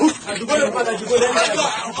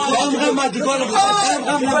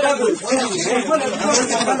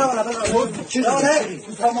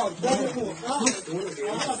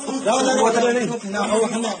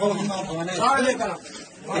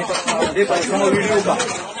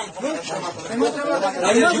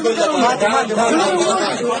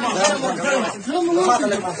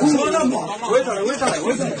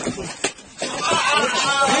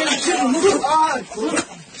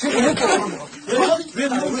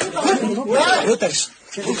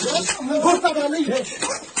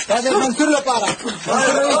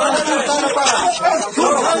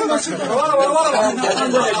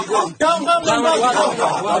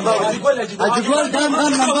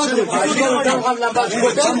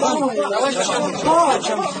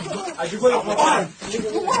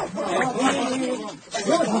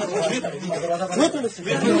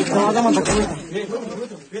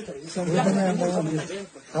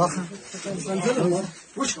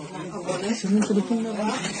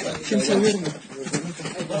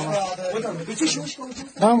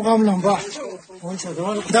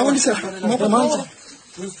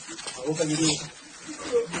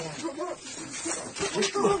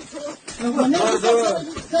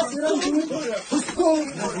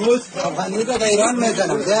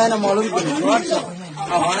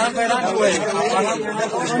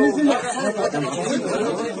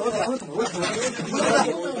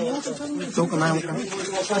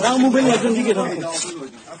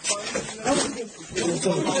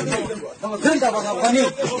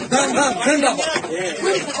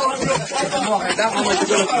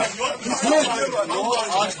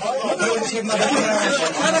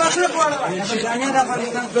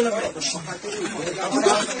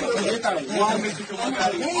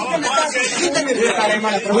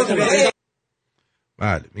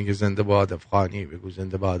 بله میگه زنده باد افغانی، بگو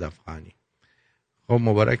زنده باد افغانی. خب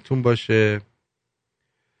مبارکتون باشه.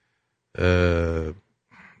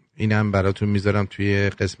 اینم براتون میذارم توی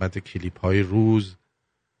قسمت کلیپ های روز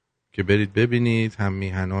که برید ببینید هم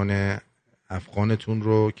میهنان افغانتون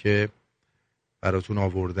رو که براتون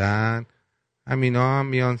آوردن، همینا هم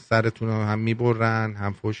میان سرتون رو هم میبرن،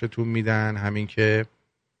 هم فوشتون میدن، همین که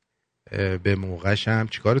به موقعش هم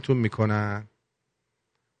چیکارتون میکنن.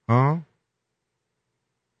 ها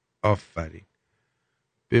آفرین،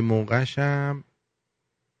 به موقعش هم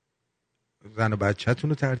زن و بچه‌تون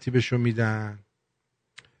رو ترتیبشو میدن.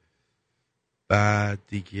 بعد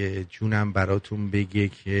دیگه جونم براتون بگه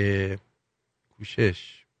که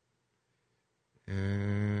کوشش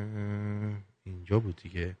اینجا بود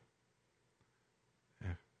دیگه.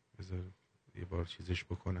 بذار یه بار چیزش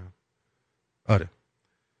بکنم. آره،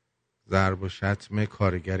 ضرب و شتم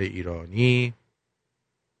کارگر ایرانی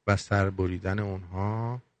و سربریدن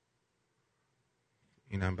اونها.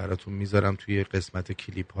 اینم براتون میذارم توی قسمت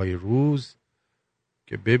کلیپ های روز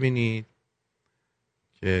که ببینید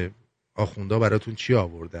که آخوندا براتون چی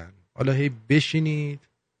آوردن. حالا هی بشینید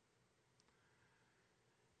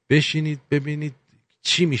ببینید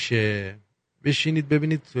چی میشه. بشینید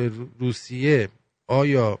ببینید روسیه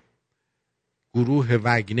آیا گروه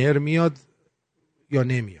وگنر میاد یا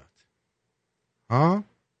نمیاد. ها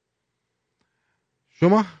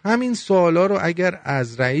شما همین سوالا رو اگر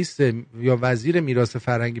از رئیس یا وزیر میراث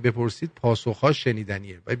فرهنگی بپرسید پاسخ‌ها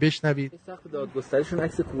شنیدنیه. و بشنوید. سقف دادگستریشون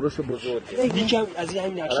عکس کوروش بزرگ. یکم از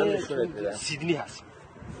این نقشه سیدنی هست.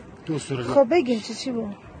 خب بگین چی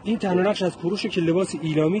بود؟ این تنها نقش از کوروش که لباس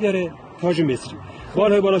ایلامی داره، تاج مصری.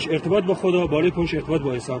 بالای بالاش ارتباط با خدا، بالای پشت ارتباط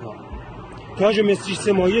با انسان‌ها. تاج مصری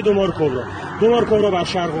 3 ماهی 2 ماه کبرا. 2 ماه کبرا بر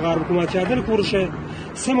شرق و غرب حکومت کردن کوروشه.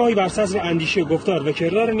 3 ماهی بر سطح اندیشه، گفتار و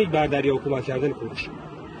کردار نیک بر دریا حکومت کردن کوروشه.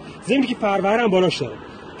 زمینی که پرور هم بالاش داره.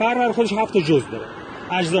 پرور خودش 7 جزء داره.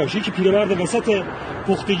 اجزاش یکی پیرمرد وسط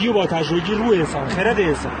پختگی و با تجربگی روح انسان، خرد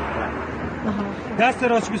انسان. دست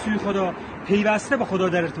راست به سوی خدا، پیوسته با خدا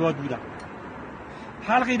در ارتباط بودن.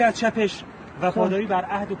 حلقه در چپش وفاداری بر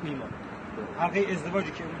عهد و پیمان. حلقه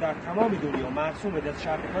ازدواجی که اون در تمام دنیا مرسوم به دست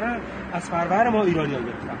شرق می‌کنن از پرور ما ایرانیان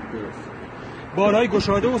گرفتن. بالای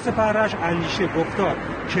گشاده و سپرش اندیشه، گفتار،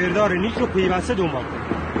 کردار نیک رو پیوسته دنبال کنید.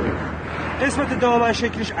 قسمت دامن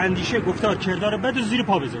شکلش اندیشه، گفتار، کردار بد و زیر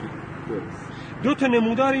پا بذارید. 2 تا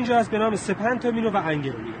نمودار اینجا هست به نام سپنتامینو و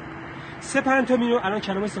انگرونی. سپنتامینو الان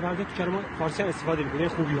کلمه سپنتا تو کلمه فارسی استفاده می‌کنه،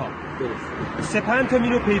 خوبی‌ها.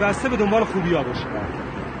 سپنتامینو پیوسته به دنبال خوبی‌ها باشه.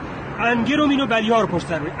 انگرونی بدی‌ها رو پشت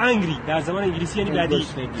سر بره. انگری در زبان انگلیسی یعنی بدی،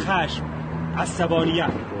 خشم،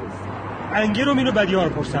 عصبانیت. انگرونی بدی‌ها رو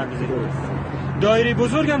پشت سر بذارید. دایره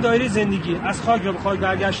بزرگ هم دایره زندگی، از خاک به خاک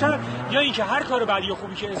برگشتن، یا اینکه هر کار بدی یا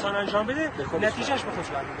خوبی که انسان انجام بده نتیجهش به خودش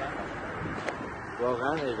برمیگرده.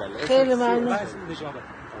 واقعا ایول. خیلی ممنون.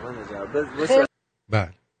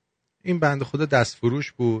 بله این بنده خدا دست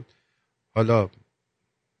فروش بود. حالا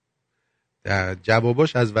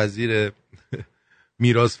جواباش از وزیر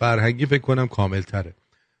میراث فرهنگی فکر کنم کامل تره.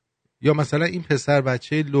 یا مثلا این پسر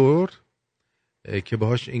بچه لور که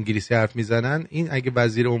باهاش انگلیسی حرف میزنن، این اگه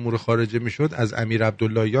وزیر امور خارجه میشد از امیر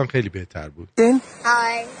عبداللهیان خیلی بهتر بود.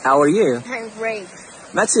 Hi. How are you? I'm great.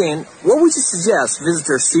 Martin, what would you suggest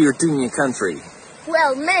visitors see or do in your country?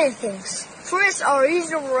 Well, many things. Tourists are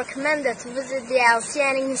usually recommended to visit the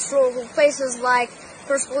outstanding historical places like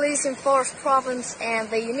Persepolis in Fars province and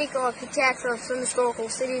the unique architecture of some historical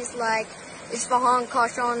cities like Isfahan,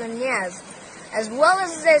 Kashan, and Yazd. As well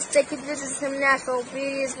as this, they could visit some natural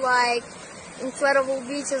beauties like incredible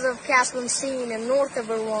beaches of Caspian Sea in north of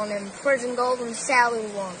Iran and Persian Gulf and south of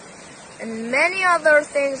Iran. And many other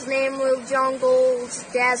things, namely jungles,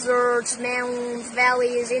 deserts, mountains,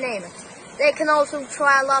 valleys, you name it. They can also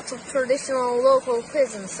try lots of traditional local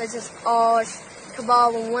cuisines such as ash,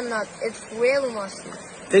 kebab, and whatnot. It's really must-see.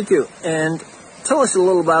 Thank you. And tell us a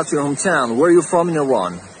little about your hometown. Where are you from in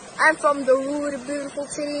Iran? I'm from Darud, a beautiful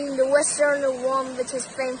city in the western Iran, which is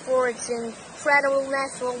famed for its incredible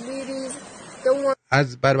natural beauties.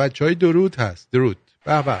 از بر بچهای درود هست. درود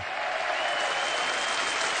به به،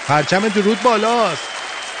 پرچم درود بالاست.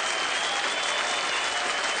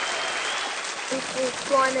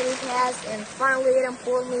 Climate it has, and finally and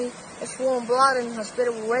importantly, its warm blood and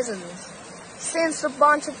hospitable residents. Since a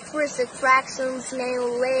bunch of tourist attractions,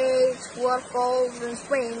 namely lakes, waterfalls, and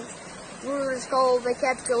springs, Darud is called the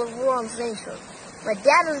capital of Iran's nature. My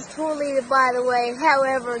dad is a tour leader, by the way.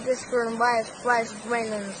 However, this current bias price of rain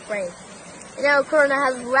and spray. You know, Corona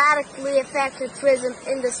has radically affected tourism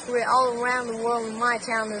industry all around the world, and my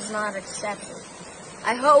town is not exception.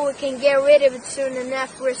 I hope we can get rid of it soon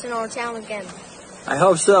enough for us in our town again. I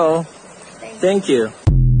hope so. Thank you.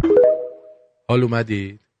 حال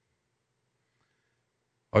اومدید؟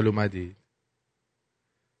 حال اومدید؟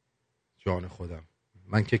 جان خودم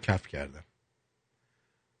من که کف کردم.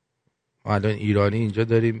 ما الان ایرانی اینجا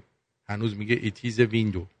داریم هنوز میگه ایتیز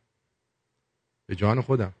ویندو. به جان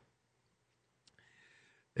خودم.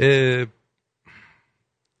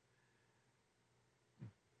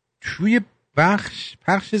 توی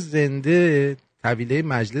پخش زنده طویله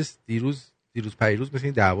مجلس دیروز پیروز مثل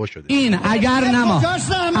این دعوا شده. این اگر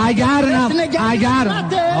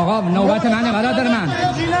آقا نوبت منه برادر من.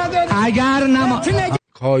 اگر نما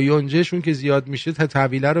کایونجهشون که زیاد میشه تا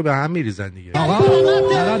طویله رو به هم میریزن دیگه. آقا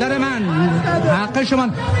برادر من حق شما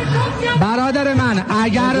برادر من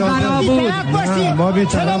اگر بنا بود ما به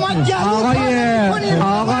طرف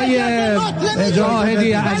آقای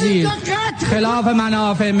جاهدی عزیز خلاف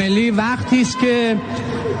منافع ملی وقتی است که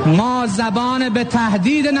ما زبان به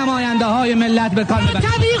تهدید نماینده های ملت به کار میبریم.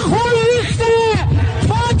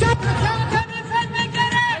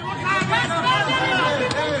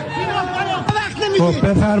 خب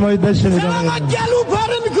بفرمایید بشینید. ما گلو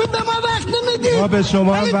پاره میکنید، ما وقت نمیدید. ما به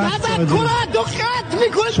شما هم وقت دادیم.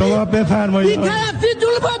 شما بفرمایید. بی طرفی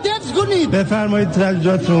دول باید حفظ کنید. بفرمایید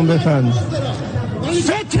جاتون بفرمایید.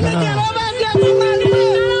 فتنه گراوندیتون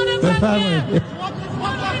معلومه. بفرمایید.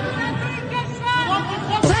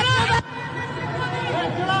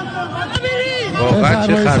 واقعا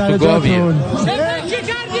چه خرط و گاویه.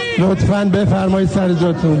 لطفاً بفرمایید سر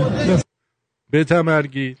جاتون.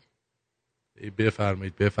 بتمرگید.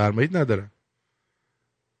 بفرمایید ندارم.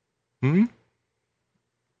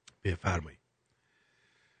 بفرمایید.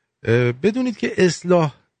 بدونید که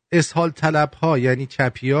اسهال طلب ها یعنی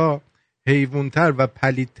چپی ها حیوان‌تر و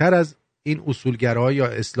پلیدتر از این اصولگراها یا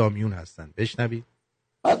اسلامیون هستن. بشنوید.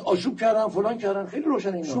 بعد آشوب کردن فلان کردن، خیلی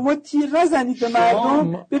روشن اینا. شما تیر نزنید به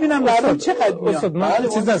مردم ببینم مردم چقدر میاد. بله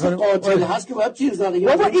چیز نزنید. قاتل هست که باید تیر زنه.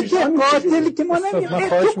 بابا این که قاتلی که ما نمیگیم،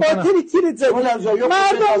 تو قاتلی تیر زنید.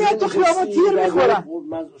 مردم میاد تو خیابون تیر میخورن.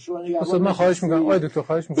 استاد من خواهش میکنم، آقای دکتر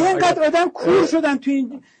خواهش میکنم. اینقدر آدم کور شدن تو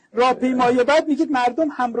این راهپیمایی، بعد میگید مردم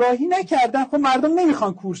همراهی نکردن. خب مردم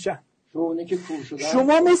نمیخوان کور شن.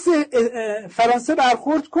 شما مثل فرانسه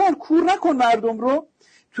برخورد کن، کور نکن مردم رو.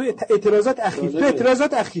 تو اعتراضات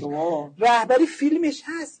اخیر رهبری فیلمش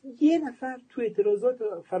هست، یه نفر تو اعتراضات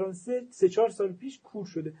فرانسه 3-4 سال پیش کور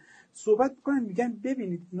شده، صحبت میکنن میگن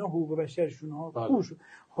ببینید اینا حقوق بشرشون ها کور شد.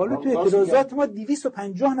 حالا تو اعتراضات ما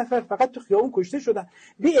 250 نفر فقط تو خیابون کشته شدن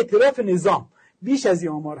به اعتراف نظام، بیش از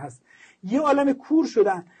این آمار هست. یه عالم کور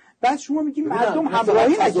شدن. بعد شما میگی مردم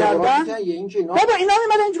همراهی نکردن. بابا اینا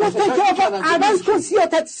میمدن اینجا گفتن که آقا عوض کن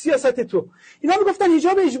سیاست تو. اینا میگفتن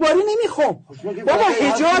حجاب اجباری نمیخوام. بابا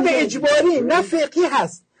حجاب اجباری نه فقهی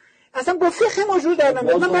هست، اصلا با فقه موجود در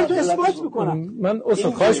نمیاد. من براتون اثبات میکنم. من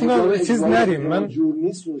استاد خواهش میکنم چیز نریم. من جور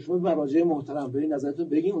نیست. شما مراجع محترم برید نظرتون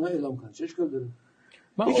بگین، اونا اعلام کنن. چه اشکال داره؟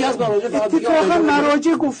 یکی از مراجع اتفاقا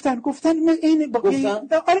مراجع گفتن این باقی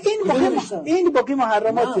این باقی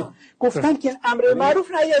محرماته. گفتن که امر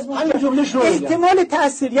معروف نهی از منکر احتمال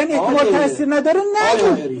تاثیر، یعنی احتمال تاثیر نداره نگو،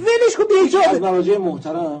 ولش کن بیجا. از مراجع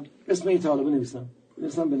محترم اسم این طالب نویسم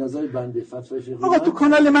به نظر بنده فتوای شیخ. آقا تو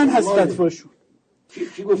کانال من هست فتواشون.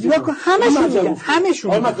 کی گفت؟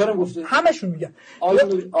 همشون میگن.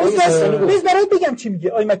 بس برای بگم چی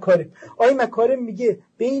میگه آقای مکارم میگه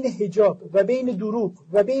بین حجاب و بین دروغ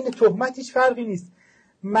و بین تهمت هیچ فرقی نیست.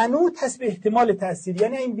 منوط هست به احتمال تاثیر،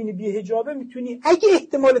 یعنی این بینی بی حجابه میتونی اگه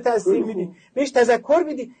احتمال تاثیر میدی بهش تذکر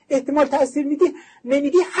میدی، احتمال تاثیر میدی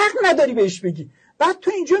نمیدی حق نداری بهش بگی. بعد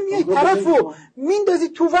تو اینجا میای طرفو میندازی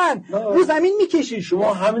تو ون رو زمین میکشی.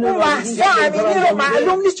 شما همین رو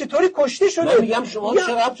معلوم نیست چطوری کشته شده. من میگم شما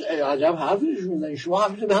چرا عجب حرفیشون میزنید. شما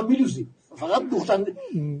همین به هم میلوزید، فقط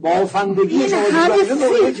بافندگی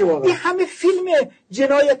شما. این همه فیلم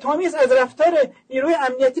جنایت‌آمیز از رفتار نیروی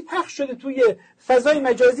امنیتی پخش شده توی فضای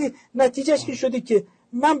مجازی، نتیجهش این شده که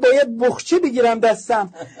من باید بخچه بگیرم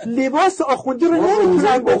دستم، لباس آخوندی رو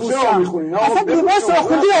نمیتونم بپوشم. اصلا لباس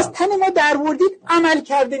آخوندی از تن ما دروردید عمل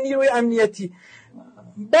کرده نیروی امنیتی.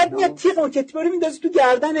 بعد میاد تیغ کتیبه رو میندازی تو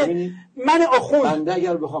گردن من آخوند،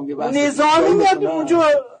 نظامی میاد اونجا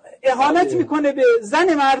اهانت میکنه به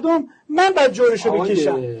زن مردم، من بعد جورشو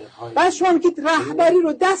بکشم. بعد شما میگید رهبری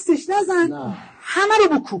رو دستش نزن، همه رو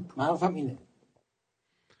بکوب. معرفم اینه.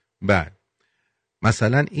 بعد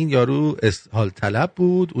مثلا این یارو حال طلب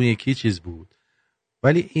بود، اون یکی چیز بود،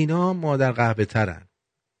 ولی اینا مادر قهوه ترن.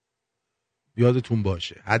 یادتون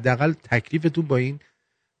باشه حداقل تکلیفتون با این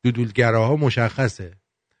دودولگراها مشخصه.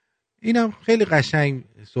 اینم خیلی قشنگ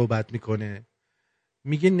صحبت میکنه،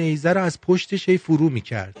 میگه نیزه رو از پشتش هی فرو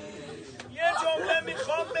میکرد. یه جمله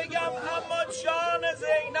میخوام بگم اما جان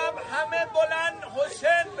زینب همه بلند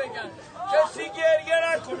حسین بگن، کسی گریه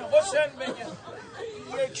نکنه، حسین بگن.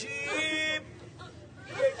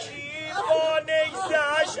 یکی با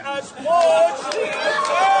نیزه‌اش از پشت،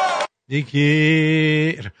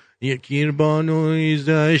 یکی با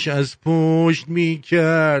نیزه‌اش از پشت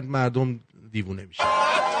میکرد. مردم دیوونه میشه.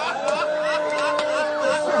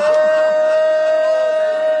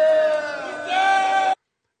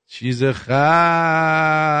 چیز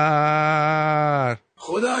خر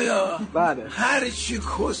خدایا بله هر چی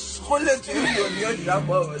کسخل توی دنیا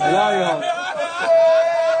شبا بده.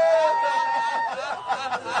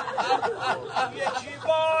 یکی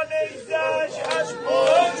با نیزش از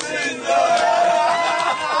پشت،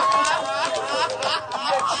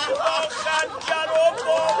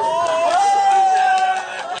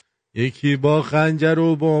 یکی با خنجر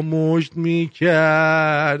و با مشت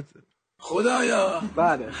میکرد. خدایا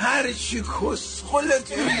بله هر چی کسخل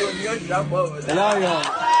توی دنیا شبا بده.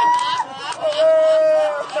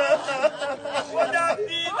 خودم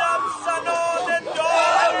دیدم سنان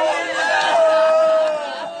دار.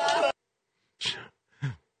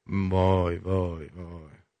 وای وای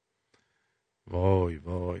وای وای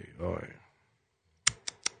وای وای.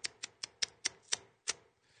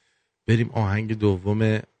 بریم آهنگ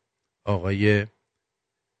دوم آقای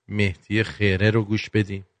مهدی خیره رو گوش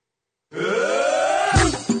بدیم.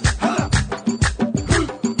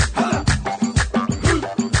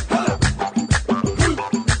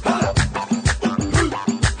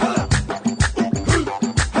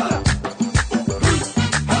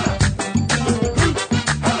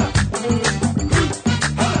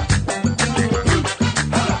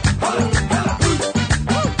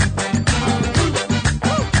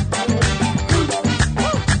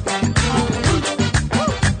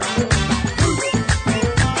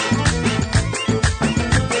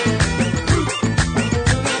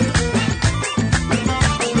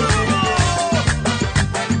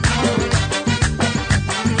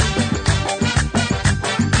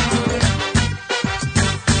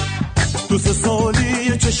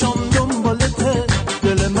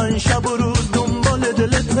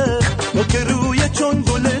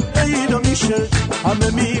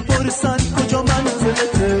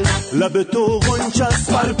 لب تو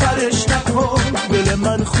غنچست پرپرش نکن، دل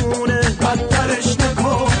من خونه بدترش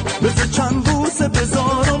نکن، بذار چند بوسه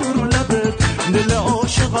بذارم رو لبت، دل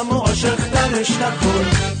عاشقم و عاشق ترش نکن.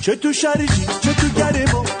 چه تو شرجی چه تو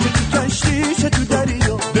گرمو، چه تو کشتی چه تو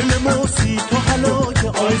دریا، دل موسی تو حلاکه.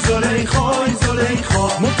 آی زلیخا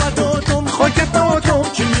مفتاتم خاکتاتم،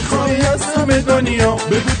 چی میخوای از همه دنیا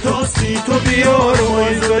بگو تاستی تو بیارم.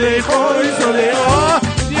 آی زلیخا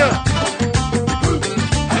بیا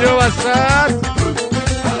وسط.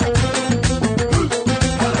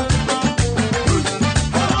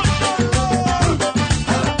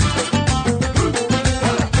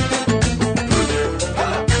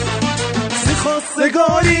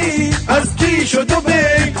 خواستگاری از کی شد و به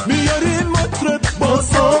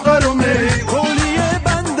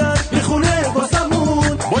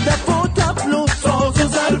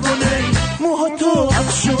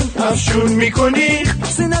افشون میکنی،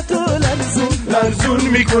 سینتو لرزون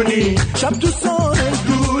میکنی، شب تو ساحل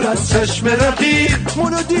دور از چشم رقیب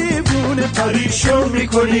منو دیوونه پریشون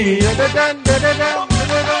میکنی.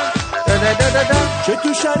 چه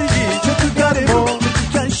تو شرقی چه تو گرما، چه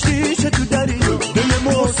تو کشتی چه تو دریا، دل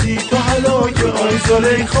موسی تو هلاک. آی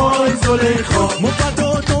زلیخا آی زلیخا،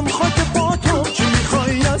 مفداتم خاک پاتم، چی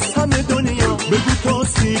میخوای از همه دنیا بگو تا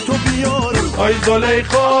سی تو بیارم. آی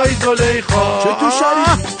زلیخا آی زلیخا، چه تو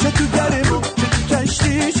شرقی چه تو گرما، چه تو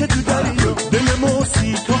کشتی چه تو دریا، دل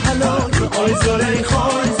موسی تو هلاک. آی زلیخا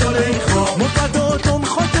آی زلیخا، مفداتم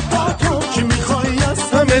خاک پاتم، چی میخوای از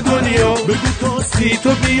همه دنیا بگو تا سی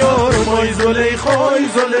تو بیارم. آی زلیخا آی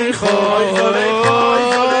زلیخا آی زلیخا آی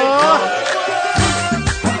زلیخا.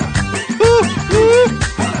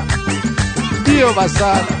 بیا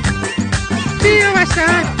وسط بیا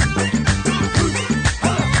وسط.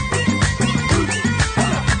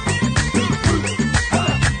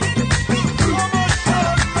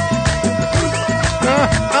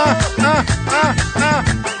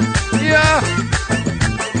 بیا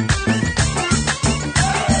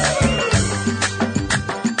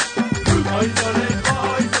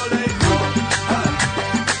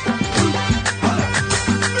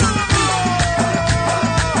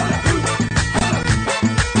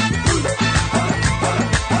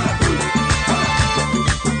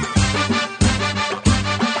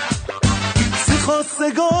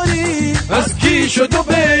خواستگاری از کی شد و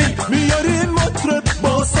بی میاریم مطرب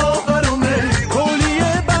با ساغر و می،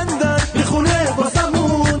 کولیه بندر میخونه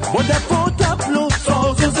واسمون با دف و تبل و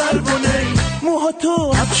ساز و ضرب و نی.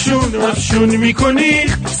 موهاتو افشون میکنی،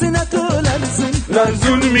 سینتو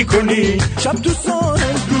لرزون میکنی، شب تو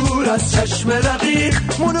ساحل دور از چشم رقیب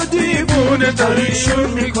منو دیوونه پریشون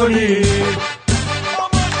میکنی.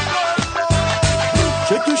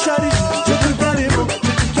 چه تو شریف چه تو گرما، چه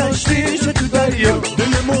تو کشتی چه تو دریا،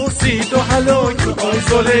 دل موسی تو هلاک. آی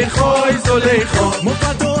زلیخا آی زلیخا،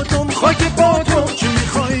 مفداتم خاک پاتم، چی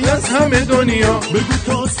میخوای از همه دنیا بگو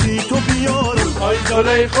تا سی تو بیارم. آی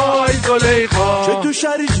زلیخا آی زلیخا، چه تو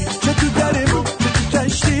شریف چه تو گرما، چه تو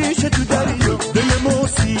کشتی چه تو دریا، دل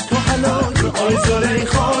موسی تو هلاک. آی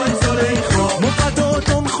زلیخا آی زلیخا،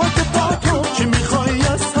 مفداتم خاک پاتم، چی میخوای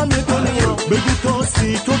از همه دنیا بگو تا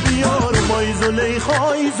سی تو بیارم. آی زلیخا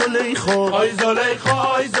آی زلیخا آی زلیخا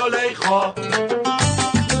آی زلیخا.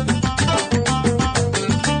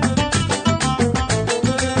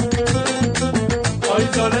 آی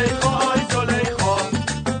زلیخا آی زلیخا.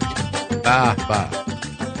 به به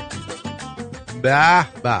به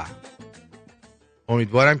به.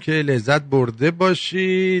 امیدوارم که لذت برده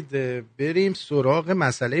باشید. بریم سراغ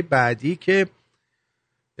مسئله بعدی که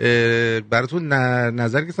براتون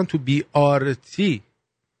نظر گرفتم. تو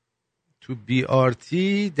بی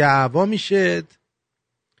آرتی دعوا میشه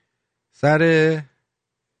سر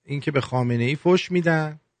اینکه به خامنه ای فحش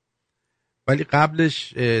میدن، ولی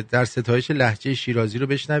قبلش در ستایش لهجه شیرازی رو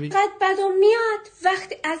بشنوید. قد بدم میاد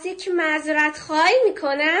وقتی از یکی معذرت خواهی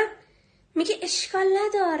میکنم میگه اشکال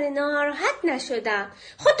نداره ناراحت نشدم.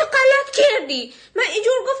 خود تو غلط کردی، من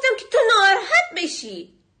اینجور گفتم که تو ناراحت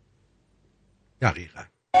بشی. دقیقا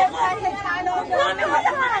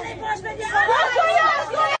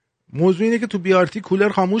موضوع اینه که تو بیارتی کولر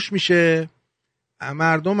خاموش میشه،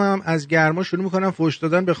 مردم هم از گرما شروع میکنن فحش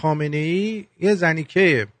دادن به خامنه ای. یه زنی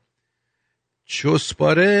که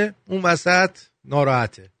چسپاره اون وسط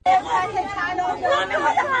ناراحته.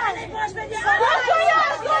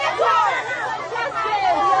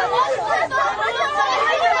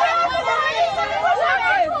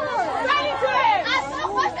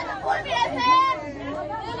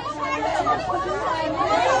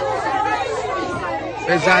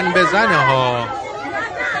 بزنه ها.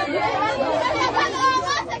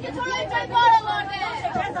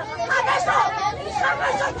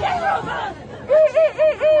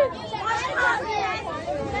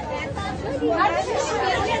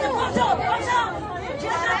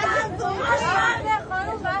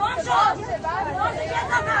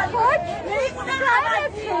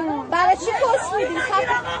 برای چی فحش میدی؟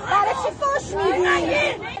 برای چی فحش میدی؟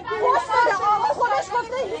 فحش بده آقا خودش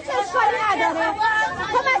گفته هیچ اشکالی نداره.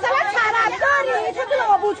 تو مثلا طرفداری تو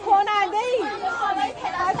نابود کننده ای،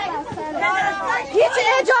 هیچ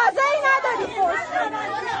اجازه ای نداری فحش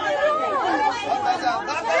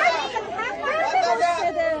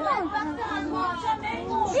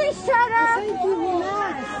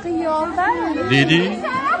بدی. دیدی؟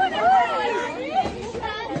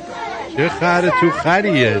 چه خر تو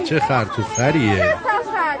خریه، چه خر تو خریه.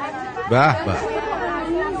 به به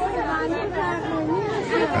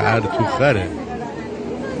خر تو خره.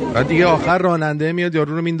 بعد دیگه آخر راننده میاد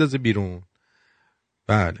یارو رو میندازه بیرون.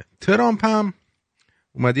 بله. ترامپ هم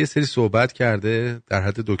اومده یه سری صحبت کرده در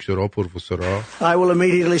حد دکترا پروفسورا. I will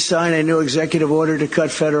immediately sign a new executive order to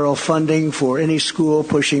cut federal funding for any school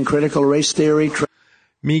pushing critical race theory.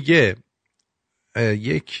 میگه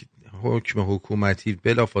یک حکم حکومتی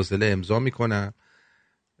بلافاصله امضا میکنم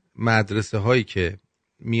مدرسه هایی که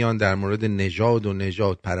میان در مورد نژاد و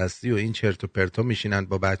نژاد پرستی و این چرت و پرتا میشینن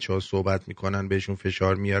با بچه ها صحبت میکنن بهشون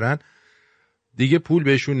فشار میارن دیگه پول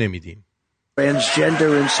بهشون نمیدیم.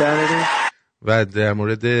 و در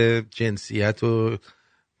مورد جنسیت و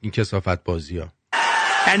این کثافت بازی ها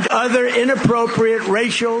and other inappropriate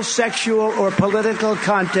racial, sexual or political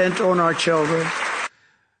content on our children.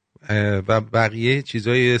 و بقیه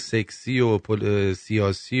چیزای سکسی و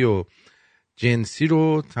سیاسی و جنسی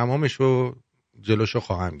رو تمامشو جلوشو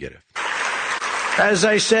خواهم گرفت. As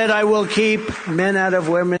I said, I will keep men out of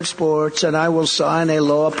women's sports and I will sign a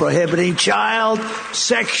law prohibiting child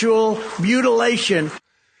sexual mutilation.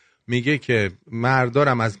 میگه که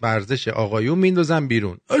مردارم از ورزش آقایون میندازم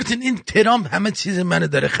بیرون. آرتین این ترامپ همه چیز منو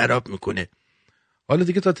داره خراب میکنه. حالا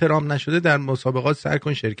دیگه تا ترامپ نشده در مسابقات سر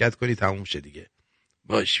کن شرکت کنی تموم شه دیگه.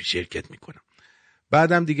 باش شرکت میکنم.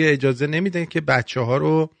 بعدم دیگه اجازه نمیدن که بچه ها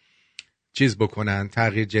رو چیز بکنن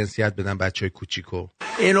تغییر جنسیت بدن بچه های کوچیکو.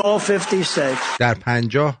 In all 50 states. در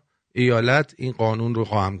 50 ایالت این قانون رو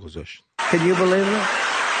خواهم گذاشت. Can you believe that?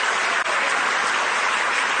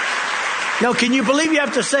 No, can you believe you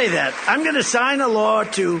have to say that? I'm going to sign a law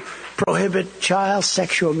to prohibit child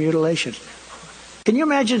sexual mutilation. Can you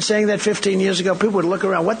imagine saying that 15 years ago? People would look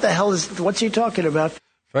around. What the hell is, what's he talking about?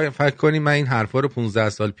 فکر کنیم من این حرفا رو 15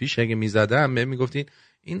 سال پیش اگه میزدم بهم میگفتین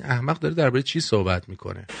این احمق داره درباره چی صحبت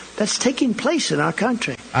میکنه. That's taking place in our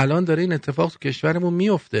country. الان داره این اتفاق تو کشورمون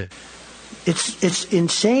میفته. It's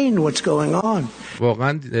insane what's going on.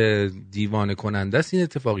 واقعا دیوانه کننده است این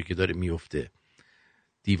اتفاقی که داره میفته.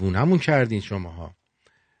 دیوونمون کردین شماها.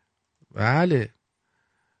 بله.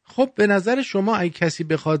 خب به نظر شما اگه کسی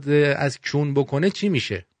بخواد از چون بکنه چی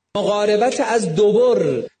میشه؟ مقاربت از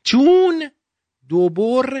دوبر. چون؟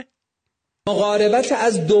 دوبر؟ مقاربت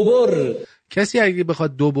از دوبر. کسی اگه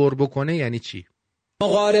بخواد دوبر بکنه یعنی چی؟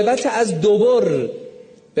 مقاربت از دوبر.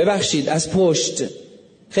 ببخشید از پشت.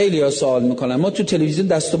 خیلی ها سوال میکنن ما تو تلویزیون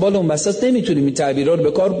دست و بال اون بساط نمیتونیم این تعبیرها رو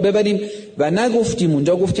به کار ببریم و نگفتیم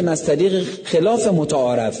اونجا گفتیم از طریق خلاف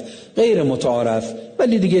متعارف غیر متعارف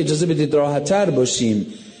ولی دیگه اجازه بدید راحت تر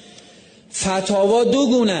باشیم. فتاوا دو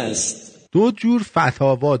گونه است. دو جور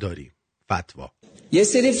فتاوا داریم. فتوا یه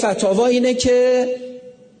سری فتاوا اینه که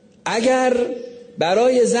اگر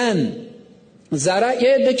برای زن ضرر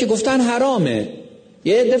یه عده که گفتن حرامه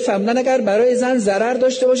یه عده فهمیدن اگر برای زن ضرر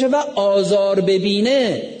داشته باشه و آزار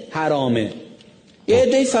ببینه حرامه یه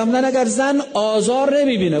عده فهمیدن اگر زن آزار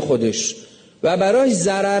نمیبینه خودش و برای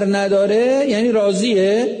ضرر نداره یعنی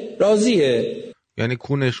راضیه یعنی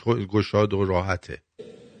کونش گشاد و راحته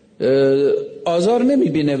آزار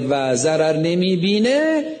نمیبینه و ضرر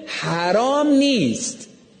نمیبینه حرام نیست.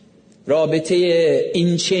 رابطه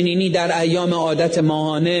این چنینی در ایام عادت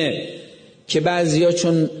ماهانه که بعضیا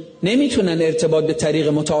چون نمیتونن ارتباط به طریق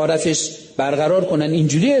متعارفش برقرار کنن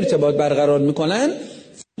اینجوری ارتباط برقرار میکنن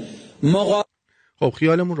خب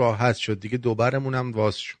خیالمون راحت شد دیگه دوبارمون هم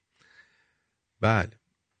واس شد. بله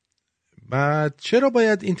بعد چرا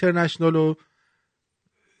باید اینترنشنال رو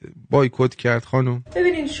بایکوت کرد خانم؟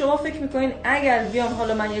 ببینید شما فکر میکنین اگر بیام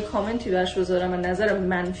حالا من یه کامنتی برش بذارم و نظر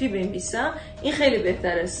منفی بنویسم این خیلی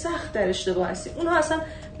بهتره. سخت در اشتباه هستیم. اونها اصلا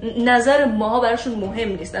نظر ماها براشون مهم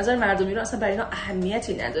نیست. نظر مردم ایران اصلا برای اینا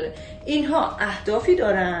اهمیتی نداره. اینها اهدافی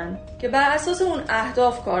دارن که بر اساس اون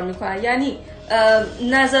اهداف کار میکنن. یعنی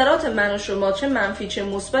نظرات من و شما چه منفی چه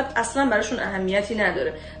مثبت اصلا براشون اهمیتی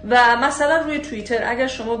نداره. و مثلا روی توییتر اگر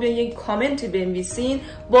شما بیاین یک کامنتی بنویسین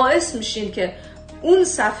باعث میشین که اون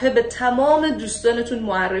صفحه به تمام دوستانتون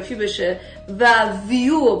معرفی بشه و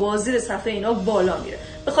ویو و بازدید صفحه اینا بالا میره.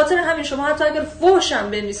 به خاطر همین شما حتی اگر فحش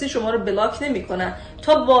هم بنویسین شما رو بلاک نمیکنن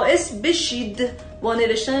تا باعث بشید با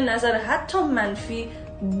نوشتن نظر حتی منفی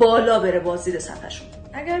بالا بره بازدید صفحهشون.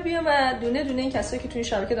 اگر بیام و دونه دونه این کسایی که تو این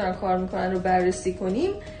شبکه دارن کار میکنن رو بررسی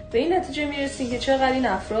کنیم به این نتیجه میرسیم که چقدر این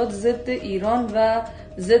افراد ضد ایران و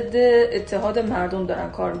ضد اتحاد مردم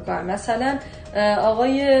دارن کار میکنن. مثلا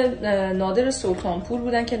آقای نادر سلطانپور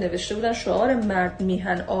بودن که نوشته بودن شعار مرد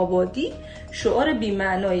میهن آبادی شعار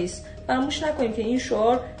بی‌معنایی است. فراموش نکنیم که این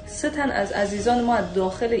شعار 3 تن از عزیزان ما از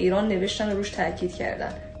داخل ایران نوشتن و روش تاکید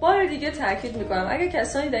کردن. بار دیگه تاکید میکنم اگه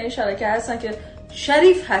کسانی در این شبکه هستن که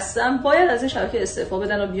شریف هستن باید از این شبکه استعفا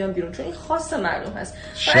بدن و بیان بیرون، چون این خاص مردم هست.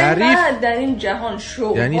 شریف در این جهان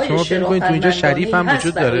یعنی شما فکر کنید تو اینجا شریف هم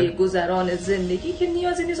وجود داره برای گذران زندگی که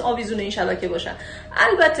نیازی نیست آویزون این شبکه باشن.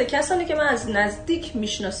 البته کسانی که من از نزدیک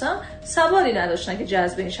میشناسم سوادی نداشتن که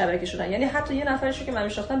جذب این شبکه شدن. یعنی حتی یه نفرشو که من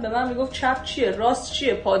میشناختم به من میگفت چپ چیه، راست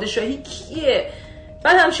چیه، پادشاهی کیه.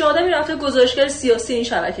 بعد همچین آدمی رفته گزارشگر سیاسی این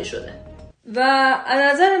شبکه شده. و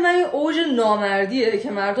از نظر من این اوج نامردیه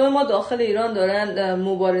که مردم ما داخل ایران دارن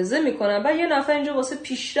مبارزه میکنن و یه نفر اینجا واسه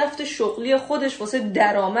پیشرفت شغلی خودش، واسه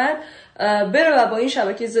درآمد بره و با این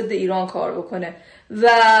شبکه ضد ایران کار بکنه. و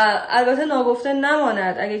البته ناگفته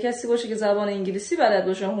نماند اگه کسی باشه که زبان انگلیسی بلد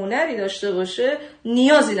باشه، هنری داشته باشه،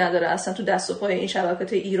 نیازی نداره اصلا تو دست و پای این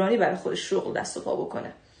شبکات ایرانی برای خودش شغل دست و پا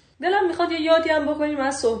بکنه. دلم میخواد یه یادی هم بکنیم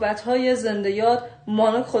از صحبت‌های زنده یاد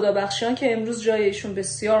مانک خدابخشیان که امروز جای ایشون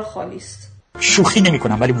بسیار خالی است. شوخی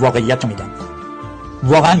نمی‌کنم ولی واقعیت رو میگم.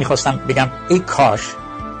 واقعا میخواستم بگم ای کاش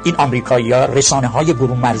این آمریکایی‌ها رسانه‌های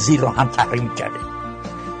برون مرزی رو هم تحریم کرده.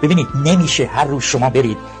 ببینید نمیشه هر روز شما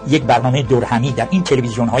برید یک برنامه دورهمی در این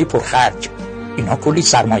تلویزیون‌های پرخرج، اینا کلی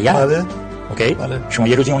سرمایه. بله. اوکی؟ بله. شما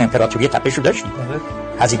یه روزی اون امپراتوری تپش رو داشتید. بله.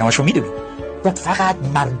 هزینه‌هاشو میدونید. باید فقط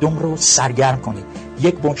مردم رو سرگرم کنید.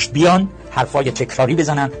 یک مشت بیان حرفای تکراری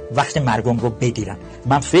بزنن، وقت مردم رو بگیرن.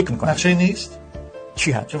 من فکر میکنم نقشه نیست؟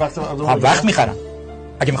 چی هست؟ چه وقت مردم وقت میخرن.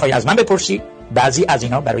 اگه میخوای از من بپرسی بعضی از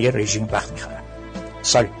اینا برای رژیم وقت میخرن.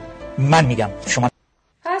 ساری من میگم شما.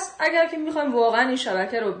 پس اگر که میخوایم واقعا این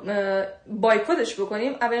شبکه رو بایکوتش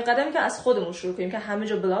بکنیم، اولین قدمی که از خودمون شروع کنیم که همه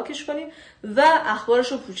جا بلاکش کنیم و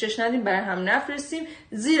اخبارش رو پوشش ندیم، برای هم نفرستیم،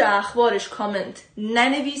 زیر اخبارش کامنت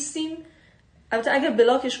ننویسیم. البته اگر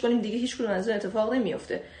بلاکش کنیم دیگه هیچ کدوم از این اتفاق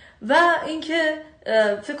نمیفته. و اینکه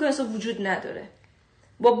فکر کنم اصلا وجود نداره.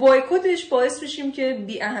 با بایکوتش باعث میشیم که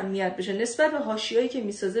بی اهمیت بشه، نسبت به حاشیه‌ای که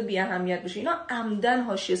میسازه بی اهمیت بشه. اینا عمدن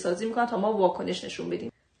حاشیه سازی میکنن تا ما واکنش نشون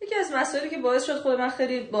بدیم. یکی از مسائلی که باعث شد خود من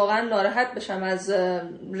خیلی واقعا ناراحت بشم از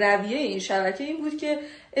رویه این شبکه این بود که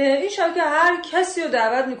این شبکه هر کسی رو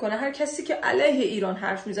دعوت میکنه، هر کسی که علیه ایران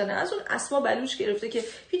حرف میزنه، از اون اسما بلوچ گرفته که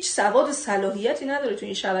هیچ سواد و صلاحیتی نداره تو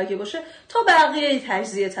این شبکه باشه، تا بقیه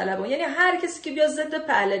تجزیه طلبان. یعنی هر کسی که بیاد ضد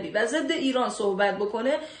پهلوی و ضد ایران صحبت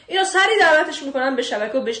بکنه، اینا سری دعوتش میکنن به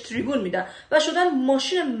شبکه و بهش تریبون میدن و شدن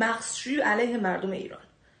ماشین مغزشویی علیه مردم ایران.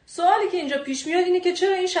 سوالی که اینجا پیش میاد اینه که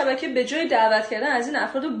چرا این شبکه به جای دعوت کردن از این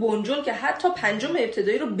افراد بنجل که حتی پنجم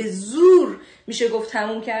ابتدایی رو به زور میشه گفت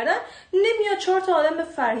تموم کردن، نمیاد 4 تا آدم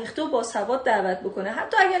فرهیخته و باسواد دعوت بکنه؟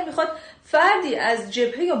 حتی اگر میخواد فردی از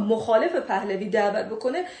جبهه مخالف پهلوی دعوت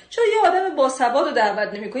بکنه، چرا یه آدم باسواد رو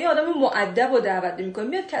دعوت نمیکنه، یه آدم مؤدب رو دعوت نمیکنه؟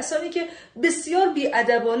 میاد کسانی که بسیار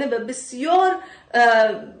بی‌ادبانه و بسیار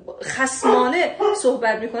خصمانه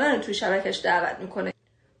صحبت میکنن رو توی شبکهش دعوت میکنه.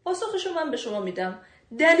 پاسخشو من به شما میدم.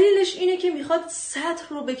 دلیلش اینه که میخواد سطح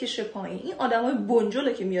رو بکشه پایین. این آدمای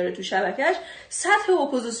بنجله که میاره تو شبکهش سطح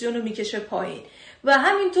اپوزیسیون رو میکشه پایین و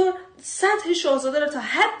همینطور سطح شاهزاده رو تا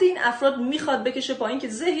حد این افراد میخواد بکشه پایین که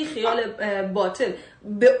ذهی خیال باطل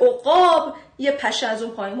به عقاب یه پشه از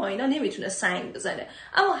اون پایین ما اینا نمیتونه سنگ بزنه.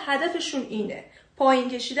 اما هدفشون اینه، پایین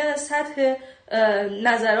کشیدن از سطح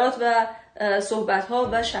نظرات و صحبت‌ها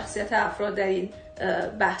و شخصیت افراد در این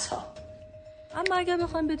بحث‌ها. اما اگر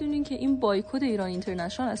بخوایم بدونین که این بایکوت ایران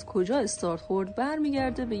اینترنشنال از کجا استارت خورد،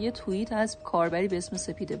 برمیگرده به یه توییت از کاربری به اسم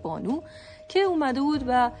سپید بانو که اومده بود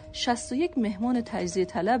و 61 مهمان تجزیه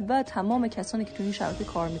طلب و تمام کسانی که تو این شبکه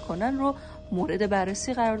کار میکنن رو مورد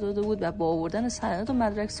بررسی قرار داده بود و با آوردن سند و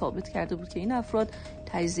مدرک ثابت کرده بود که این افراد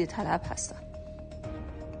تجزیه طلب هستن.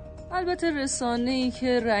 البته رسانه‌ای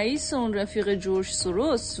که رئیس اون رفیق جورج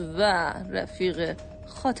سوروس و رفیق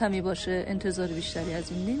خاتمی باشه انتظار بیشتری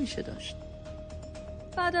از این نمیشه داشت.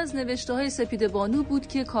 بعد از نوشته‌های سپید بانو بود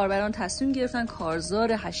که کاربران تصمیم گرفتن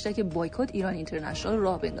کارزار هشتگ بایکوت ایران اینترنشنال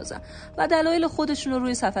راه بندازن و دلایل خودشون رو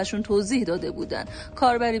روی صفحه‌شون توضیح داده بودن.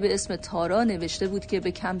 کاربری به اسم تارا نوشته بود که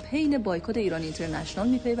به کمپین بایکوت ایران اینترنشنال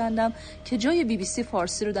میپیوندم که جای BBC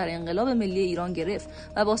فارسی رو در انقلاب ملی ایران گرفت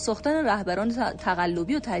و با ساختن رهبران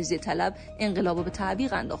تقلبی و تجزیه طلب انقلابو به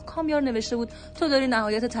تعویق انداخت. کامیار نوشته بود تو داری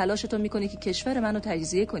نهایت تلاشتو میکنی که کشور منو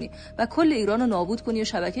تجزیه کنی و کل ایرانو نابود کنی و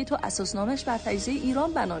شبکه تو اساسنامه‌اش بر تجزیه ایران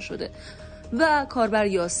بنا شده. و کاربر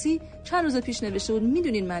یاسی چند روز پیش نوشته بود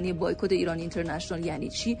میدونین معنی بایکوت ایران اینترنشنال یعنی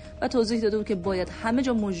چی و توضیح داده بود که باید همه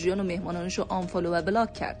جا مجریان و مهمانانش رو آنفالو و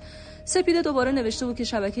بلاک کرد. سپیده دوباره نوشته بود که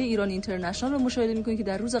شبکه ایران اینترنشنال رو مشاهده میکنه که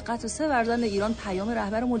در روز قتل 3 فرزند ایران پیام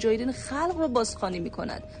رهبر مجاهدین خلق رو بازخوانی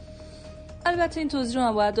میکند. البته این توضیح رو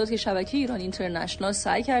هم باید داد که شبکه ایران اینترنشنال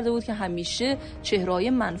سعی کرده بود که همیشه چهره‌های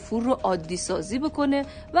منفور رو عادی سازی بکنه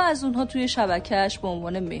و از اونها توی شبکهش به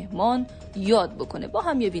عنوان مهمان یاد بکنه. با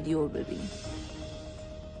هم یه ویدیو رو ببینیم.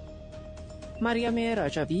 مریم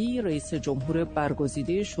رجوی رئیس جمهور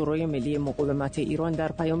برگزیده شورای ملی مقاومت ایران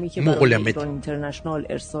در پیامی که برای ایران اینترنشنال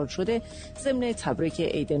ارسال شده ضمن تبریک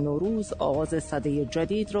عید نوروز آغاز سده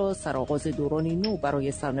جدید را سرآغاز دورانی نو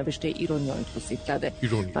برای سرنوشت ایرانیان توصیف کرده.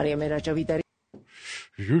 مریم رجوی در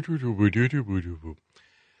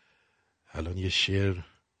الان یه شعر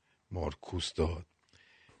مارکوس داد.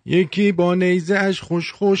 یکی با نیزه اش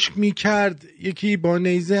خوش خشک می کرد، یکی با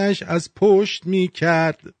نیزه اش از پشت می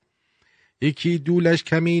کرد، یکی دولش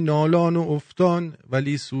کمی نالان و افتان،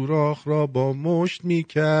 ولی سوراخ را با مشت می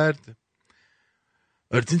کرد.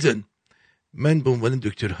 آرتین جان، من به عنوان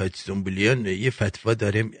دکتر هاتسونبولیان یه فتوا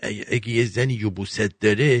دارم. اگه یه زنی یبوست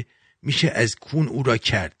داره میشه از کون او را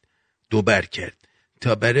کرد، دوبر کرد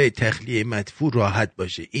تا برای تخلیه مدفوع راحت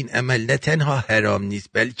باشه. این عمل نه تنها حرام نیست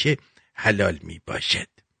بلکه حلال می باشد.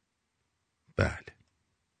 بله.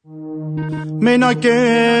 Menake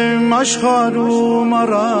mashkharum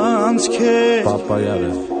aranske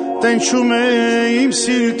Tenchume im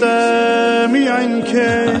sirte mi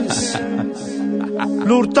ankes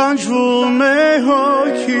Lurtanjume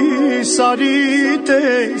hoki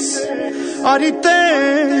sarites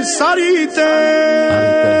Arites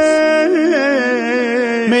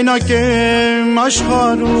Menake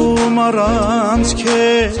mashkharum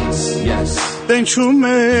aranskes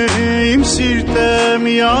Tenchume im sirte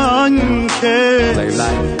mi ankes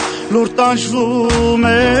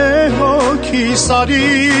Lurtanjume hoki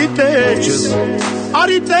sarites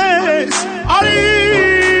Arites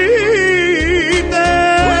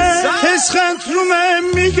Eschentrume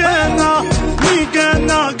migena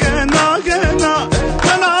gena gena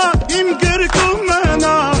im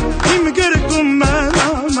gerkumena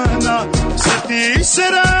mena Serti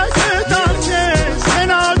seraketake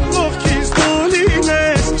senat bukhis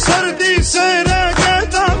dolines Serti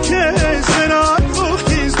seraketake senat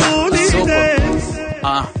bukhis dolines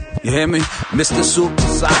You hear me? Mr. Super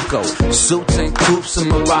Psycho, suits and coops in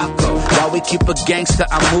Morocco. While we keep a gangster,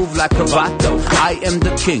 I move like a vato. I am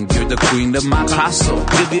the king, you're the queen of my castle.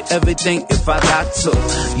 Give you everything if I got to.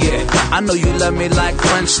 Yeah, I know you love me like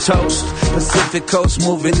French toast. Pacific coast,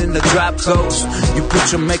 moving in the drop coast. You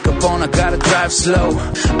put your makeup on, I gotta drive slow.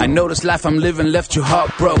 I know this life I'm living left you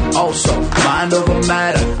heartbroken. Also, mind over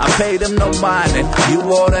matter. I paid them no mind, and you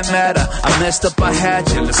all that matter. I messed up, I had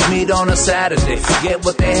you. Let's meet on a Saturday. Forget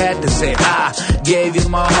what they had to say. I gave you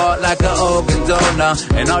my heart like an organ donor,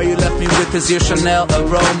 and all you left me with is your Chanel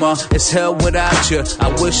aroma. It's hell without you. I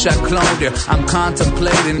wish I cloned you. I'm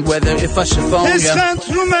contemplating whether if I should phone you.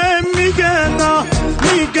 Migena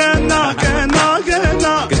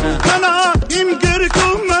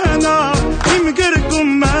im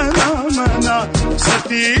gerkumena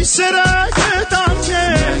Serti seraketake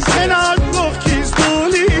senat bukhis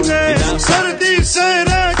dolines Serti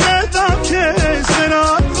seraketake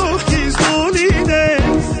senat bukhis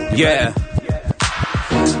dolines Yeah.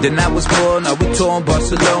 Then I was born, now we touring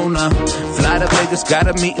Barcelona. Fly to Vegas, got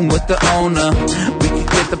a meeting with the owner. We can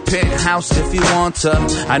get the penthouse if you want to.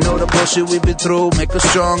 I know the bullshit we've been through make us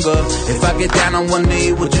stronger. If I get down on one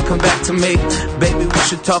knee, would you come back to me? Baby, we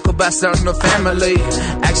should talk about starting a family.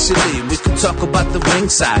 Actually, we could talk about the ring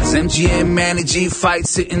size. MGM, Manny G fight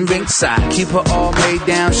sitting ringside. Keep her all made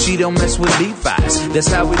down, she don't mess with Levi's. That's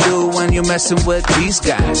how we do when you're messing with these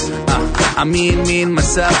guys. I mean me and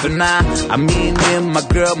myself and I mean me and my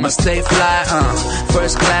girl must stay fly.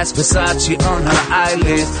 First class Versace on her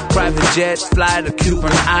eyelids. Private jet fly to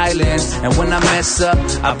Cuban islands. And when I mess up,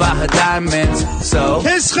 I buy her diamonds. So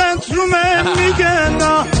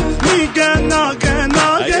migena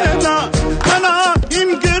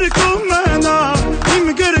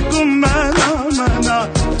im gerkumena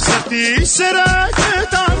Serti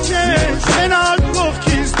seraketake senat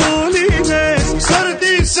bukhis dolines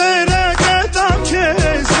Serti seraketake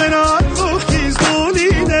senat bukhis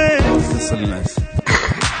dolines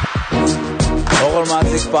Oğul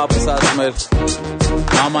mazik papus azmır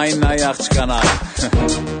Mamayın nayak çıkanar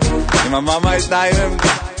İma mamayın nayim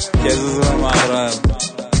Gezuzum ağrım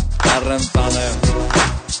Karım tanım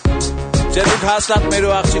Çeduk haslat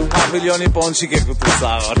meru akşik pavilyoni ponçi ke kutu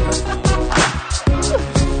sağır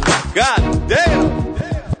God damn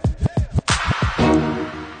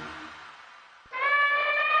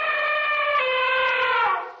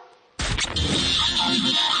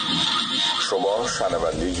شما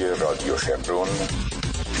شنونده رادیو شمرون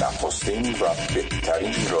نخستین و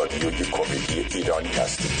بهترین رادیوی کمدی ایرانی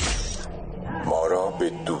هستید. ما را به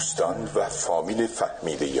دوستان و فامیل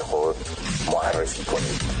فهمیده خود معرفی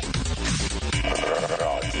کنید.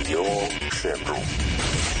 رادیو شمرون.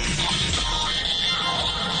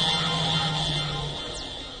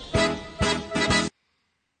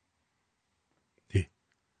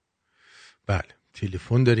 بله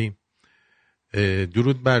تلفن داریم.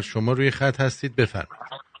 درود بر شما، روی خط هستید،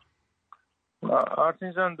 بفرمایید.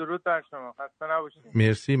 آرتین جان درود بر شما، خسته نباشید.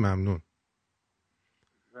 مرسی، ممنون.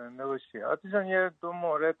 زنده باشی. آرتین جان یه دو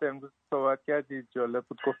مورد امروز صحبت کردید جالب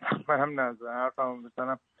بود، گفتم منم نظر حرفمو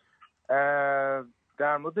بزنم.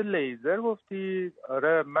 در مورد لیزر گفتید.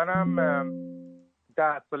 آره منم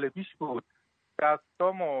 10 سال پیش بود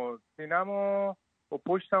دستام و سینم و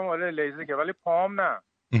پشتم آره لیزر که، ولی پام نه.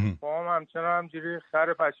 پام همچنان همجوری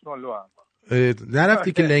خر پشمالو هم.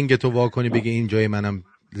 نرفتی که لنگتو وا کنی بگی این جای منم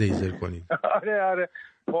لیزر کنید؟ آره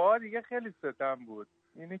پا دیگه خیلی ستم بود.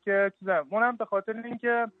 اینی که چیزم اونم به خاطر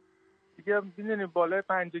اینکه دیگه میدونی بالای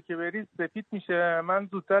پنجه که بری سفید میشه. من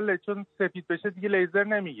زودتر چون سفید بشه دیگه لیزر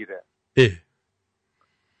نمیگیره.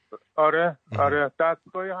 آره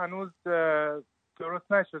دستگاهی هنوز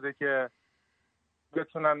درست نشده که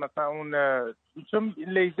بتونن مثلا اون، چون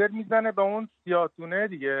لیزر میزنه به اون سیاه‌تونه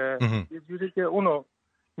دیگه، یه جوری که اونو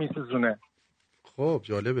میسوزونه. خب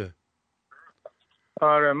جالبه.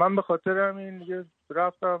 آره من به خاطر همین دیگه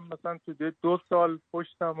رفتم مثلا تو 2 سال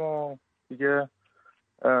پشتم و دیگه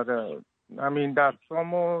همین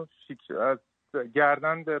دستامو از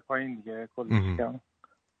گردن به پایین دیگه کلش کردم.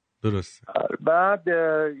 درست. بعد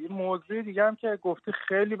یه موضوع دیگه هم که گفتی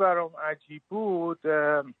خیلی برام عجیب بود.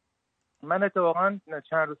 من اتفاقا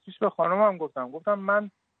چند روز پیش به خانمم گفتم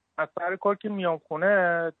من از سر کار که میام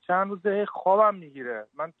خونه چند روزه خوابم میگیره.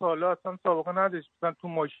 من تا حالا اصلا سابقه نداشت، مثلا تو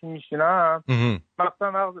ماشین میشینم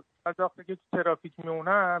مثلا وقتی که تو ترافیک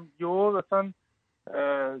میمونم یهو مثلا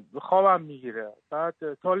خوابم میگیره. بعد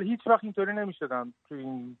تا حالا هیچ وقت اینطوری نمیشدم تو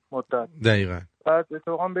این مدت. دقیقاً. بعد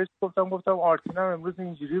اتفاقا بهش گفتم آرتینم امروز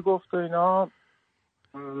اینجوری گفت و اینا.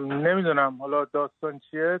 نمیدونم حالا داستان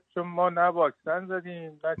چیه، چون ما نه واکسن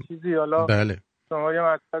زدیم نه چیزی. حالا بله شما یه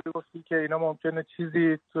مطلبی گفتی که اینا ممکنه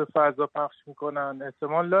چیزی تو فضا پخش میکنن،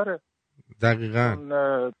 احتمال داره.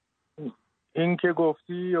 دقیقاً. این که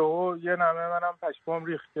گفتی یه نمه منم پشمام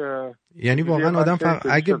ریخت. یعنی واقعا آدم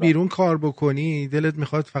اگه بیرون کار بکنی دلت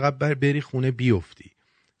میخواد فقط بری خونه بیفتی.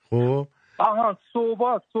 خب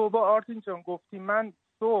صبح آرتین جان گفتی من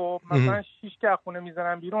صبح مثلا 6 که خونه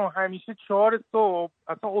میزنم بیرون، همیشه 4 صبح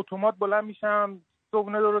اصلا اتومات بلند میشم،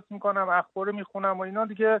 صبحونه درست میکنم، اخبار میخونم و اینا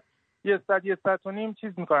دیگه. یه ساعت و نیم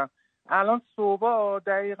چیز میکنم. الان صبح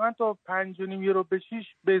دقیقاً تا 5:30 رو به 6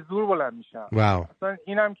 به زور بلند میشم. واو. اصلا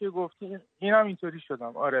اینم که گفتی اینم اینطوری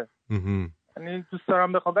شدم. آره یعنی دوست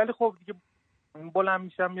دارم بخوام، ولی خب دیگه بلند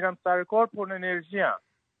میشم میرم سر کار، پر انرژی ام،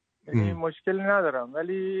 یعنی مشکلی ندارم.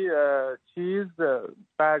 ولی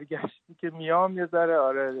برگشتی که میام یه ذره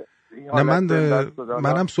آره نه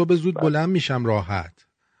منم صبح زود بلند میشم راحت،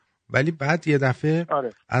 ولی بعد یه دفعه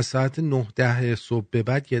از ساعت 9-10 صبح به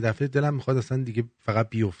بعد یه دفعه دلم میخواد اصلا دیگه فقط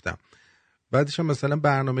بیفتم. بعدش هم مثلا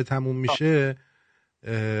برنامه تموم میشه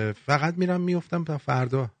فقط میرم میفتم تا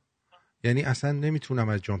فردا. یعنی اصلا نمیتونم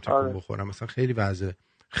از جام تکون بخورم، مثلا خیلی وضع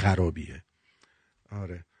خرابیه.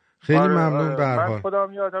 آره خیلی ممنون. به هر حال من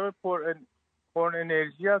خودم یه آدم پر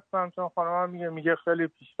انرژی هستم، چون خانمم میگه خیلی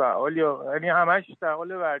پیش فعالی، یعنی همش در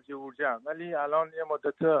حال ورجه ورجم، ولی الان یه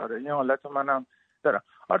مدت این حالت منم دارم.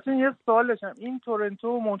 آرتین یه سوال داشتم. این تورنتو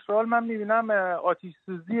و مونترال من میبینم آتش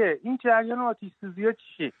سوزیه. این جریان آتش سوزی‌ها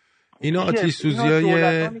چیه؟ اینا آتش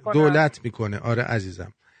سوزی‌های دولت میکنه. آره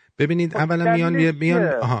عزیزم ببینید اولا میان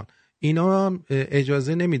اینا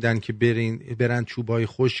اجازه نمیدن که برن چوبای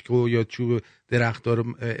خشک و یا چوب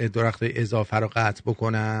درختای اضافه رو قطع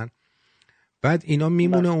بکنن. بعد اینا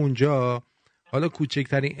میمونه اونجا. حالا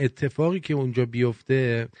کوچکترین اتفاقی که اونجا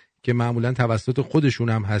بیفته که معمولا توسط خودشون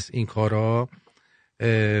هم هست این کارا،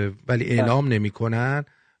 ولی اعلام نمیکنن،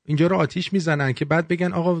 اینجا رو آتیش میزنن که بعد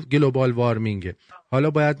بگن آقا گلوبال وارمینگه.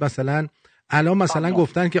 حالا باید الان مثلا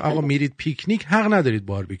گفتن که آقا میرید پیکنیک حق ندارید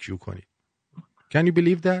باربیکیو کنید. Can you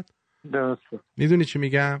believe that؟ میدونی چی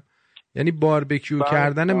میگم؟ یعنی باربیکیو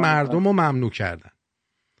کردن مردم رو ممنوع کردن.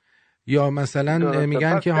 یا مثلا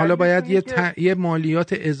میگن که حالا باید یه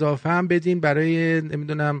مالیات اضافه هم بدین برای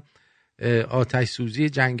نمیدونم آتش سوزی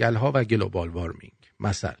جنگل ها و گلوبال وارمینگ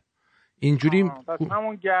مثلا. اینجوری پس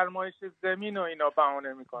همون گرمایش زمین و اینا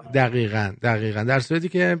بهانه میکنن. دقیقاً در صورتی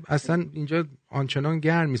که اصلا اینجا آنچنان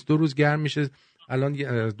گرم نیست. 2 روز گرم میشه. الان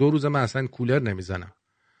 2 روز من اصلا کولر نمیزنم.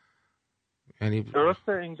 یعنی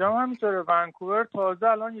درسته اینجا هم همینطوره. ونکوور تازه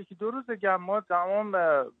الان 1-2 روز گرم، ما تمام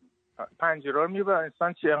پنجره رو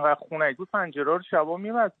میبستن. چی انقدر خنک بود پنجره رو شبا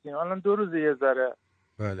میبستیم. الان 2 روز یه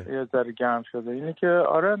ذره گرم شده. اینه که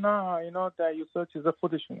آره نه اینا دیوسا چیز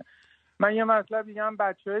خودشونه. من یه مطلب دیگه هم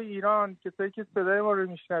بچهای ایران کسایی که صدای ما رو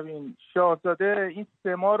میشنوین، شاهزاده این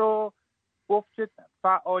 3 ماه رو گفت که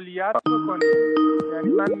فعالیت بکنید. یعنی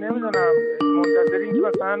من نمیدونم منتظرین که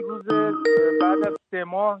مثلا روز بعد از 3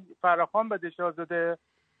 ماه فراخوان بده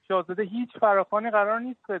شاهزاده هیچ فراخوانی قرار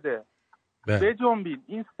نیست بده. بجنبید.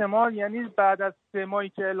 این 3 ماه یعنی بعد از 3 ماهی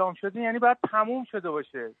که اعلام شده یعنی باید تموم شده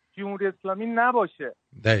باشه، جمهوری اسلامی نباشه.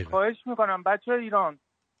 خواهش میکنم بچه ایران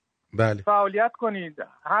بله فعالیت کنید،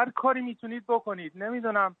 هر کاری میتونید بکنید.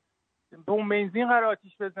 نمیدونم بمب بنزین قرار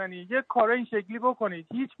آتیش بزنید، یه کارا این شکلی بکنید،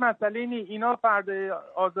 هیچ مسئله نی. اینا فردا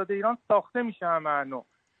آزاد ایران ساخته میشه همه.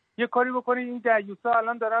 یه کاری بکنید. این دیوسا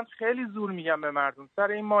الان دارن خیلی زور میگن به مردم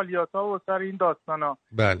سر این مالیات‌ها و سر این داستانا.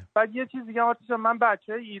 بله. بعد یه چیز دیگه آرتیش، من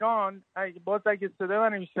بچهای ایران باز اگه صدا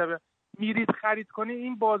من نمیشه میرید خرید کنید،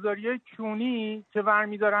 این بازاریای چونی که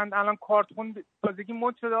برمی‌دارن الان کارتون تازگی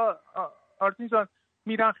مد شده آرتین جان،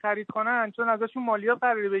 میرن خرید کنن چون ازشون مالیات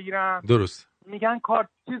قراره بگیرن. درست. میگن کارت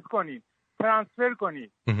چیز کنید، ترانسفر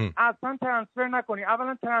کنید. اصلا ترانسفر نکنید.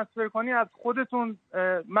 اولا ترانسفر کنید از خودتون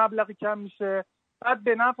مبلغی کم میشه، بعد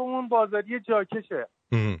به نفع اون بازاری جاکشه.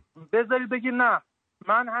 بذارید بگید نه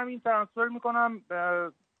من همین ترانسفر میکنم،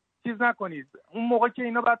 چیز نکنید. اون موقع که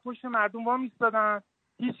اینا بعد پشت مردم وا میستادن،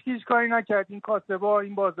 هیچ کاری نکرد این کاسبا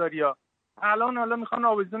این بازاریا. الان میخوان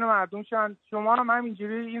آویزون مردم شن. شما هم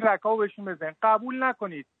همینجوری این رکابو بهشون بزنید، قبول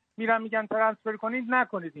نکنید. میرن میگن ترانسفر کنید،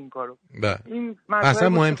 نکنید این کارو. این اصلا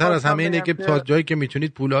مهمتر از همه اینه که تا جایی که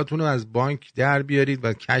میتونید پولاتون رو از بانک در بیارید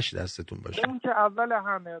و کش دستتون باشه. اون که اول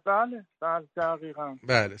همه. بله دقیقاً.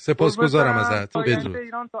 بله سپاسگزارم ازت. بدرود.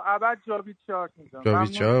 ایران تا ابد جاوید شاه میذارم.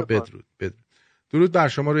 جاوید شاه. بدرود. درود بر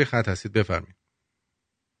شما. روی خط هستید بفرمایید.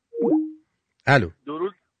 الو.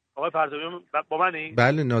 درود آقای پرتویان با منی؟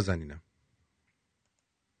 بله نازنینم.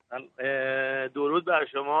 درود بر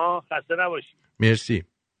شما، خسته نباشید. مرسی.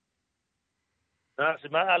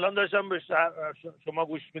 من الان داشتم به شما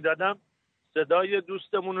گوش میدادم، صدای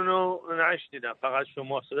دوستمون رو نشنیدم، فقط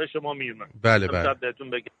صدای شما میومد. بله بهتون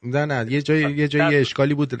بگم. نه یه جایی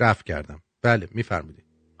اشکالی بود رفع کردم. بله میفرمایید.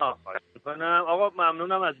 خواهش میکنم آقا،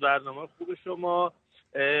 ممنونم از برنامه خوب شما.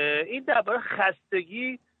 این درباره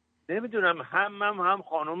خستگی نمیدونم هم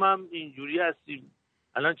خانومم اینجوری هستیم.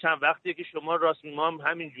 الان چند وقتیه که شما راست ما هم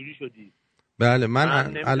همینجوری شدی. بله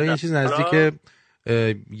من الان یه چیز نزدیک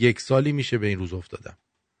 1 سالی میشه به این روز افتادم.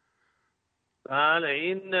 بله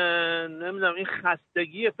این نمیدونم این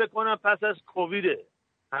خستگی فکر کنم پس از کوویده،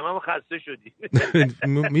 همه خسته شدی.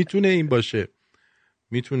 میتونه این باشه،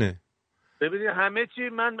 میتونه. ببینید همه چی،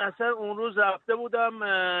 من مثلا اون روز رفته بودم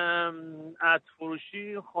عطر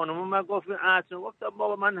فروشی، خانم من گفت عطر، گفتم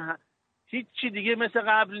بابا من هیچی دیگه مثل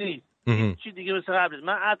قبل نیست، هیچی دیگه مثل قبل نیست.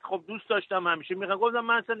 من عطر خب دوست داشتم همیشه میخرم، گفتم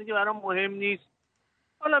من اصلا دیگه برام مهم نیست،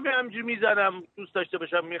 حالا من همینجوری میذارم دوست داشته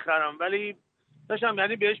باشم میخرم، ولی داشتم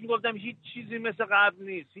یعنی بهش میگفتم هیچ چیزی مثل قبل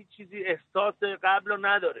نیست، هیچ چیزی احساس قبل رو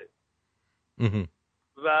نداره.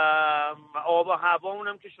 و آب و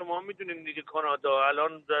هوامونم که شما میدونین دیگه کانادا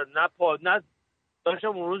الان نه داشتم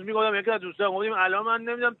اون روز میگفتم یکی از دوستان گفتیم الان من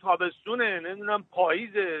نمیدونم تابستونه، نمیدونم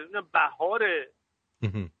پاییزه، نمیدونم بهاره،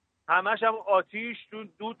 همش هم آتیش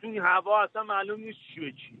تو این هوا، اصلا معلوم نیست چی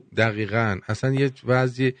به چی. دقیقاً اصلا یه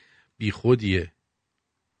وضع بیخودیه.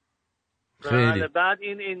 بله بعد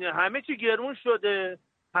این همه چی گرون شده،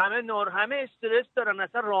 همه استرس دارن.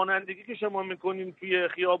 اصلا رانندگی که شما میکنین توی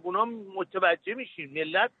خیابونا متوجه میشین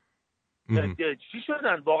ملت چی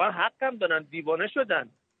شدن، واقعا حقم دارن، دیوانه شدن.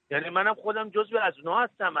 یعنی منم خودم جزو از اونها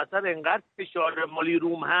هستم. اصلا انقدر فشار مالی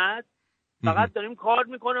روم هست، فقط داریم کار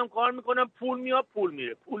میکنم پول میاد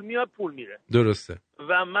پول میره. درسته.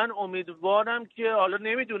 و من امیدوارم که حالا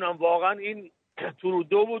نمیدونم واقعا این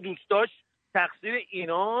ترودو و دوستاش تقصیر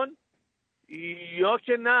اینان یا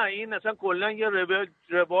که نه این اصلا کلا یه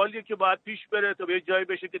روالیه که باید پیش بره تا به یه جایی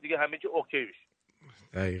بشه که دیگه همه چی اوکی بشه.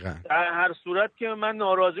 دقیقاً. در هر صورت که من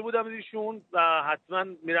ناراضی بودم از ایشون و حتما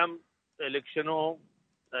میرم الکشن رو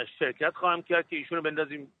شرکت خواهم کرد که ایشون رو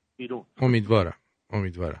بندازیم بیرون. امیدوارم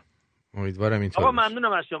اینطور. آقا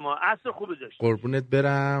ممنونم از شما، عصر خوبی داشت. قربونت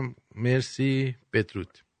برم، مرسی.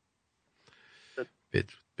 بدرود.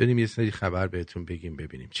 بریم یه سری خبر بهتون بگیم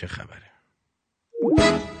ببینیم چه خبره.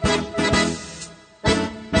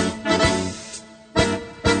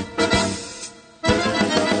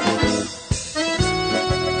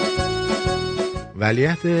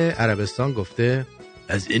 ولیعهد عربستان گفته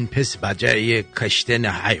از این پس بجای کشتن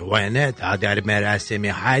حیوانات در مراسم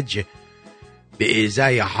حج به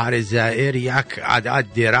ازای هر زائر 1 عدد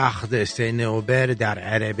درخت صنوبر در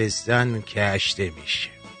عربستان کشته میشه.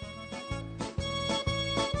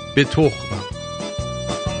 به تخمم.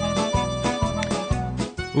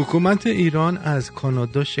 حکومت ایران از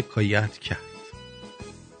کانادا شکایت کرد،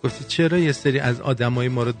 گفت چرا یه سری از آدمای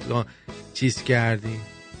ما رو چیز کردی،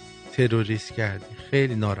 تروریست کردی،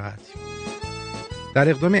 خیلی ناراحتیم. در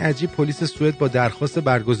اقدام عجیب پلیس سوئد با درخواست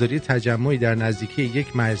برگزاری تجمعی در نزدیکی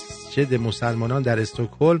یک مسجد مسلمانان در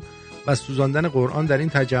استکهلم و سوزاندن قرآن در این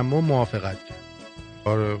تجمع موافقت کرد.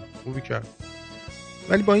 کار خوبی کرد.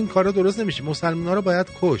 ولی با این کارا درست نمیشه. مسلمان‌ها رو باید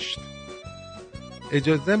کشت.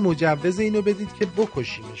 اجازه مجوز اینو بدید که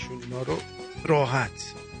بکشیمشون اینا رو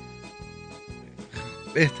راحت.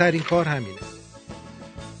 بهترین کار همینه.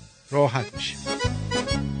 راحت میشه.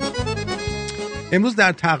 امروز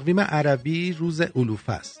در تقویم عربی روز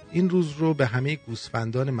علوفه است. این روز رو به همه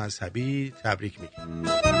گوسفندان مذهبی تبریک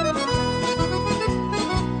میگیم.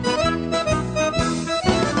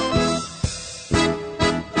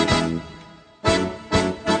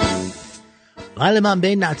 حالا من به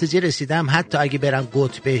این نتیجه رسیدم حتی اگه برم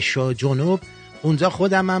قطب جنوب اونجا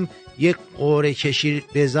خودمم یک قرعه کشی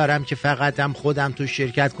بذارم که فقط هم خودم تو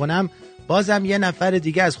شرکت کنم، بازم یه نفر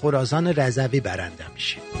دیگه از خراسان رضوی برنده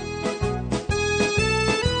میشه.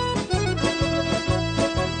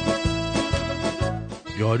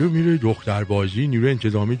 یارو میره دختربازی، نیرو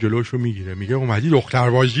انتظامی جلوشو میگیره، میگه اومدی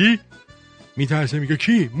دختربازی؟ میترسه، میگه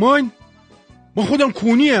کی؟ من خودم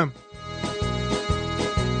کونیم.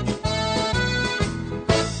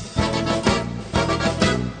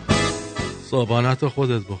 صبحانت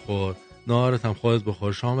خودت بخور، نهارت هم خودت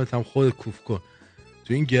بخور، شامت هم خودت کوف کن.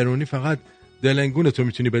 تو این گرونی فقط دلنگون تو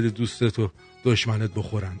میتونی بده دوستت و دشمنت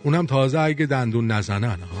بخورن، اونم تازه اگه دندون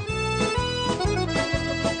نزنن ها.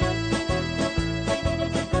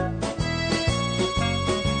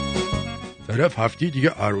 طرف هفته دیگه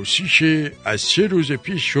عروسیشه، از 3 روز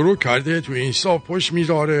پیش شروع کرده تو اینستا پشت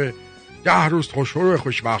میذاره 10 روز شروع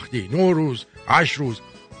خوشبختی، 9 روز، 8 روز.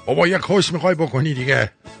 بابا یک خوش میخوای بکنی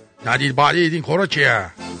دیگه، ندید بعدید این کارا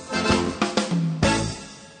چیه؟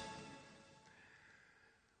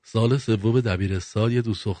 سال 3 دبیرستان یه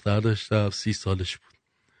دوست دختر داشتم، 30 سالش بود.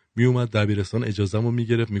 میومد دبیرستان اجازهمو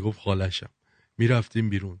میگرفت، میگفت خالشم. میرفتیم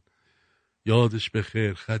بیرون. یادش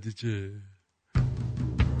بخیر خدیجه.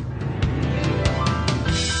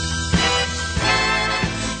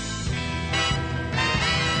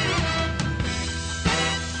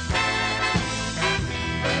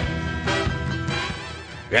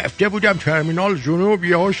 رفته بودم ترمینال جنوب،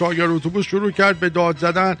 یهو شاگرد اتوبوس شروع کرد به داد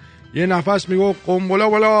زدن، یه نفس میگفت قنبله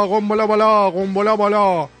بالا قنبله بالا قنبله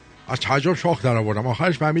بالا. از تعجب شاخ در آوردم،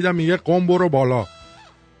 آخرش فهمیدم میگه قم برو بالا.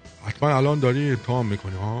 حتما الان داری امتحان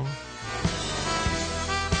میکنی ها.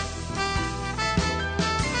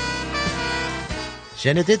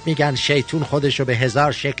 شنیدید میگن شیطون خودشو به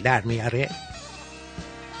 1000 شکل در میاره؟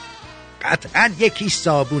 قطعا یکی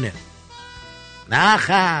صابونه.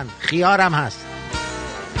 نخند، خیارم هست.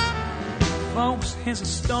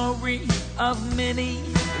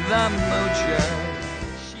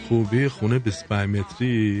 خوبی خونه 25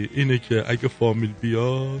 متری اینه که اگه فامیل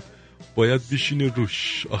بیاد باید بشینه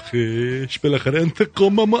روش. آخیش بالاخره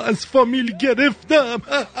انتقاممو از فامیل گرفتم.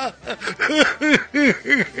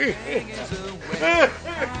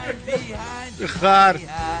 خر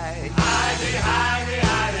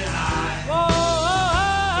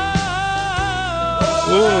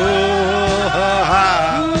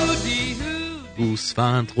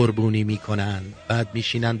گوسفند قربونی میکنن، بعد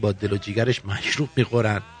میشینن با دل و جیگرش مشروب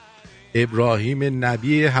میخورن. ابراهیم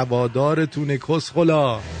نبی هوادارتونه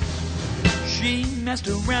کسخلا.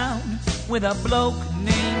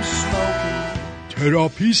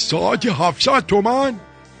 تراپی ساعت 700 تومن؟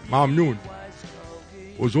 ممنون.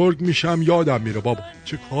 بزرگ میشم یادم میره بابا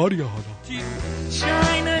چه کاریه حالا.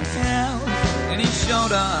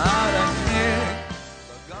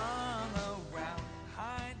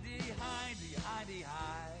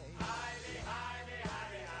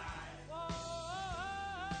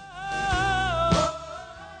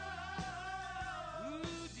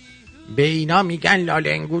 به اینا میگن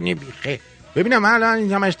لالنگونی بیخه. ببینم من الان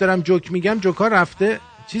این همش دارم جوک میگم، جوکا رفته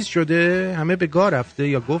چیز شده، همه به گاه رفته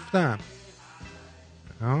یا گفتم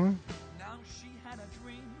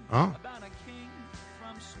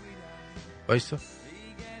بایستا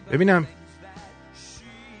ببینم.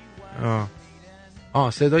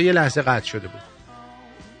 صدا یه لحظه قطع شده بود.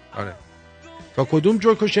 آره تا کدوم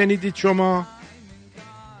جوکو شنیدید شما؟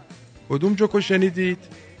 کدوم جوکو شنیدید؟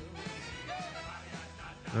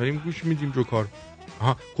 داریم گوش میدیم جوکار.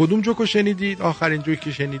 کدوم جوکو شنیدید؟ آخرین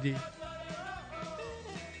جوکی شنیدید؟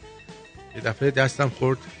 یه دفعه دستم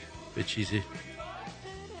خورد به چیزی.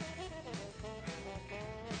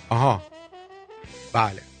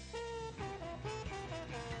 بله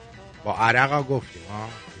با عرقا گفتیم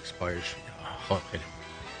اکسپایر شده. خب خیلی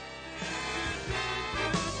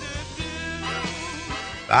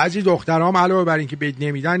بعضی دخترام علاوه بر این که بید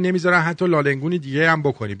نمیدن نمیذارن حتی لالنگونی دیگه هم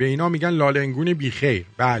بکنی. به اینا میگن لالنگونی بیخیر.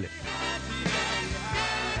 بله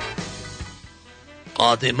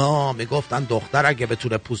قادما میگفتن دختر اگه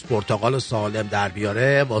بتونه پوست پرتقال سالم در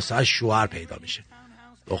بیاره واسه شوهر پیدا میشه.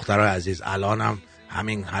 دخترای عزیز الانم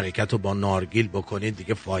همین حرکت رو با نارگیل بکنید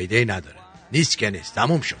دیگه فایده نداره. نیست که نیست،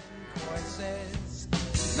 تموم شد.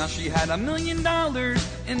 Now she had $1 million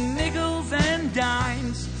in nickels and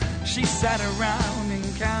dimes. She sat around and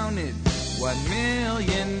counted 1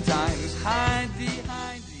 million times.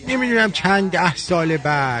 نمیدونم چند 10 سال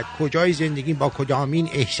بعد کجای زندگی با کدامین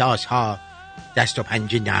احساس ها دست و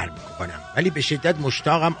پنجه نرم کنم، ولی به شدت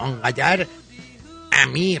مشتاقم آنقدر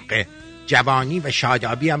عمیق جوانی و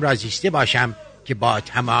شادابیم را زیسته باشم که با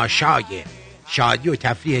تماشای شادی و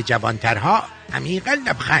تفریح جوانترها عمیقا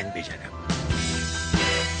لبخند بزنم.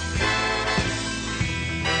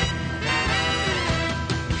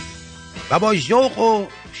 و با ذوق و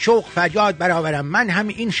شوق فریاد برآورم من هم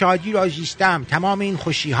این شادی را زیستم، تمام این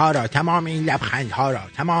خوشی ها را، تمام این لبخند ها را،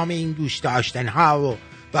 تمام این دوست داشتن ها و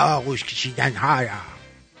به آغوش کشیدن ها را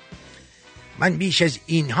من بیش از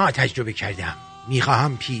اینها تجربه کردم.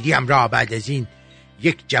 میخواهم پیریم را بعد از این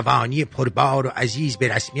یک جوانی پربار و عزیز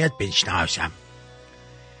به رسمیت بشناسم.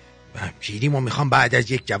 پیریمو میخوام بعد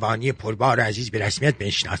از یک جوانی پربار و عزیز به رسمیت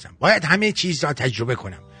بشناسم. باید همه چیز را تجربه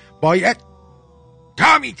کنم. باید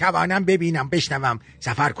تا میتوانم ببینم، بشنوم،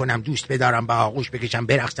 سفر کنم، دوست بدارم، به آغوش بکشم،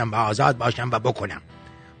 برقصم و آزاد باشم و بکنم.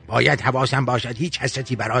 باید حواسم باشد هیچ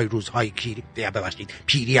حسرتی برای روزهای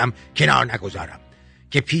پیریم کنار نگذارم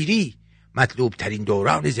که پیری مطلوب ترین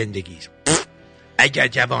دوران زندگی است. اگر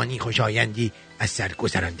جوانی خوشایندی از سر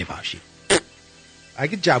گذرانده باشی،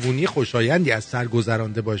 اگه جوانی خوشایندی از سر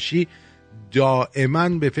گذرانده باشی، دائما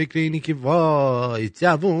به فکر اینی که وای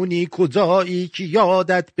جوانی کجایی که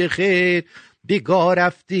یادت بخیر بگاه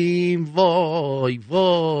رفتیم، وای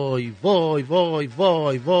وای وای وای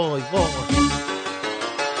وای وای وای.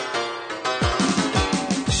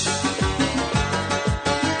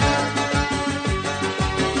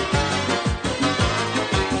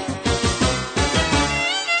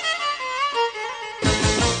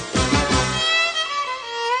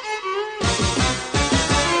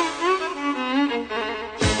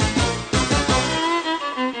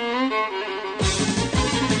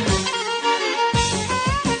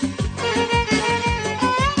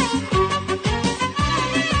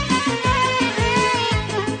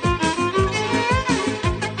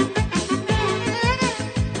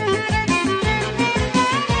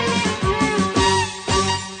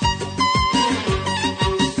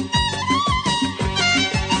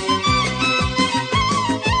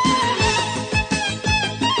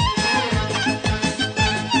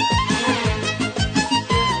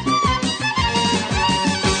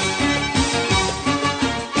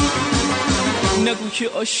 که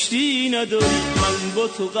آشتی نداری، من با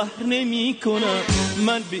تو قهر نمی کنم،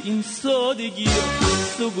 من به این سادگی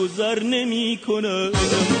تو گذر نمی کنم.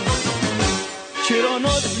 چرا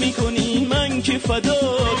ناز می کنی من که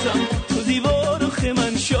فداتم، تو دیوار و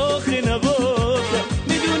من شاخ نباتم.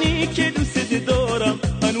 میدونی که دوست دارم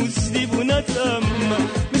هنوز دیوونتم،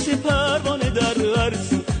 مثل پروانه در هر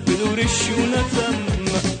سو به دور شونتم.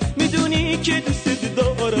 میدونی که دوست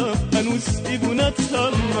دارم هنوز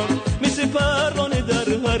دیوونتم، مثل پروانه در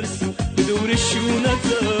هر سو به دور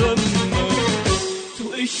شونتم. تو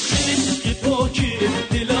عشق پاکی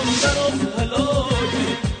دلم برات حلاکه،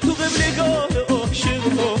 تو قبلگاه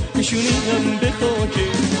عاشق ها میشونیم به خاکه.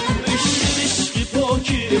 تو عشق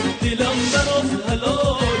پاکی دلم برات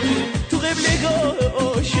حلاکه، تو قبلگاه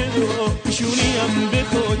عاشق ها میشونیم به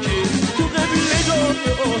خاکه. تو قبلگاه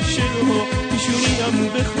عاشق ها میشونیم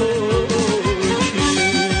به خاکه.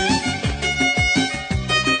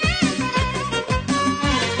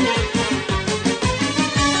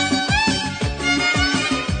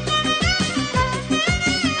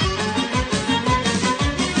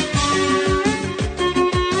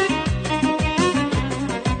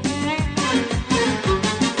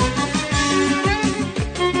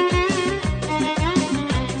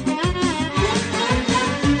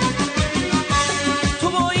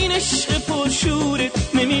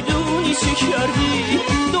 کردی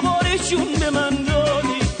دوباره جون به من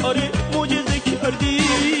دادی، آره معجزه کردی.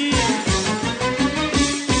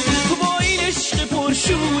 تو با این عشق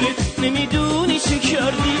پرشورت نمیدونی چه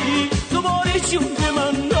کردی، دوباره جون به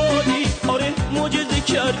من دادی، آره معجزه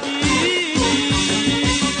کردی.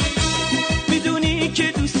 میدونی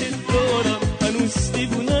که دوست دارم هنوز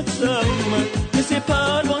دیوونتم، من مثل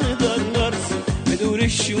پروانه در غرص به دور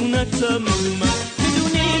شونتم.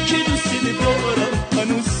 میدونی که دوست دارم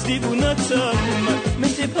هنوز دیوونتم، من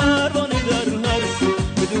مثل پروانه در هر سو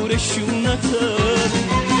به دور شونتم.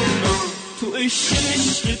 تو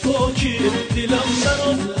عشق پاکی دلم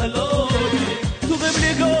برات حلاکه، تو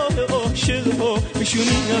قبلگاه عاشق ها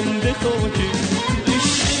بشونیم به خاکه. تو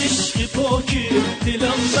عشق پاکی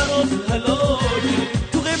دلم برات هلاکی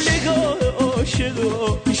تو قبلگاه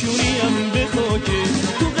عاشقا پیشونیم به خاکی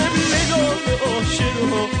تو قبلگاه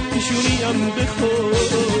عاشقا پیشونیم به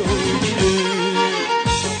خاکی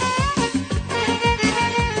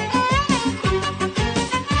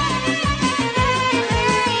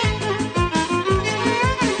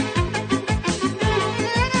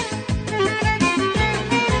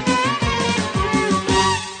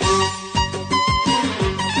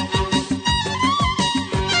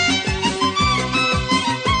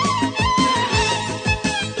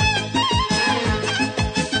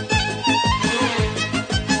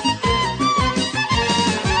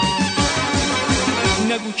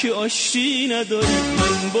که آشتی نداری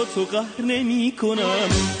من با تو قهر نمی کنم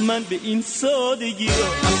من به این سادگی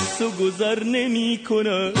را از تو گذر نمی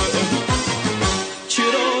کنم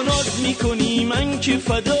چرا ناز می کنی من که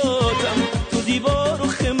فداتم تو دیوار و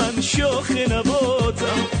خمن شاخ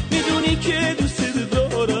نباتم میدونی که دوست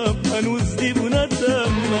دارم هنوز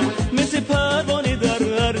دیوونتم مثل پروانه در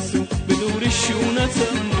هر سو به دور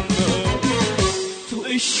شونتم تو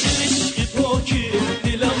عشق پاکی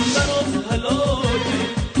دلم برات هلاکی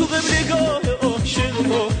تو قبلگاه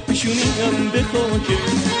عاشقا پیشونیم به خاکی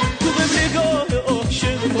تو قبلگاه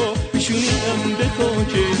عاشقا پیشونیم به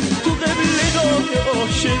خاکی تو قبلگاه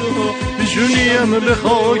عاشقا پیشونیم به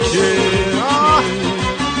خاکی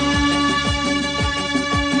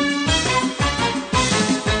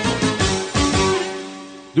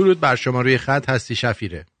درود بر شما روی خط هستی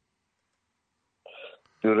شفیره.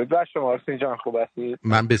 درود بر شما آرتین جان، خوب هستید؟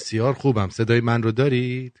 من بسیار خوبم. صدای من رو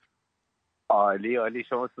دارید؟ عالی عالی.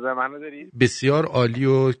 شما صدای من رو دارید؟ بسیار عالی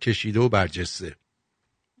و کشیده و برجسته.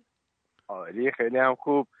 عالی، خیلی هم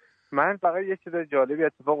خوب. من فقط یه چیز جالبی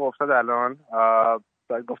اتفاق افتاد الان،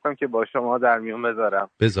 گفتم که با شما در میون بذارم.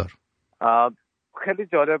 بذار. خیلی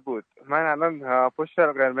جالب بود. من الان پشت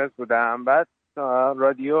قرمز بودم، بعد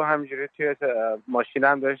رادیو همینجوری توی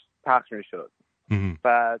ماشینم داشت پخش میشد.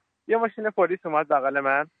 بعد یه ماشین پلیس اومد بغل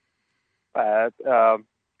من. بعد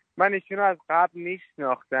من ایشون رو از قبل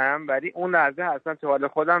میشناختم، ولی اون لحظه اصلا تو حال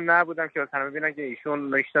خودم نبودم که مثلا ببینم که ایشون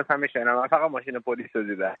میشناسمش. من فقط ماشین پلیس رو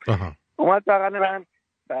دیدم. اومد بغل من.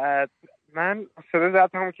 بعد من صدا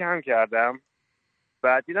ضبطمو کم کردم.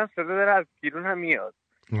 بعد دیدم صدا داره از بیرون هم میاد.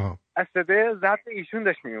 از صدای ضبط ایشون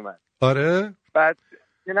داشت میومد. آره. بعد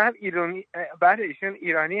جناب ایرانی، بله ایشون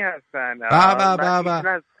ایرانی هستن. من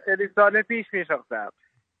از خیلی سال پیش میشناختم.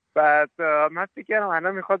 بعد من فکر کردم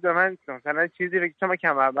الان میخواد به من مثلا چیزی بگه، چون من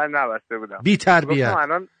کمربند نبسته بودم. بی تربیت.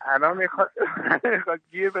 الان میخواد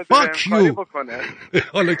گیر بده کاری بکنه.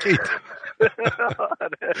 حالا کی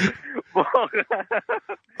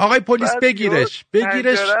آقای پلیس بگیرش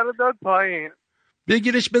رو داد پایین.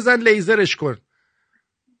 بگیرش بزن لیزرش کن.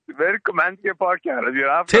 من دیگه پارک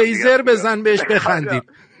کردم. تیزر بزن بهش بخندیم.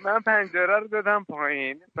 من پنجره رو دادم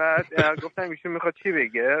پایین. بعد گفتم ایشون میخواد چی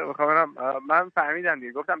بگه. من فهمیدم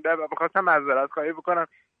دیگه. گفتم بخواستم معذرت خواهی بکنم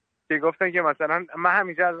که گفتن که مثلا من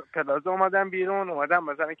همینجا از پلازا اومدم بیرون، اومدم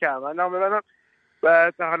مثلا کرمندم ببرم.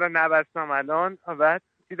 بعد حالا نبستم الان. بعد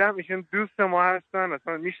دیدم ایشون دوست ما هستن،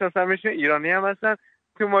 مثلا میشناسمشون، ایرانی هم هستن.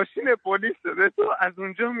 تو ماشین پلیس شده تو از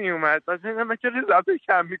اونجا میومد. بعد من چرا ضبط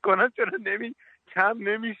کم میکنم، چرا کم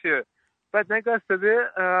نمیشه. بعد نگاه صدای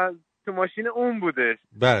تو ماشین اون بودش.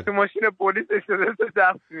 تو ماشین پلیس شده تو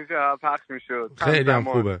ضبط میشه، پخش میشد. خیلی هم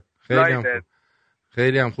خوبه.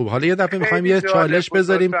 خیلی هم خوب. حالا یه دفعه میخوایم یه چالش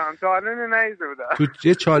بذاریم. تو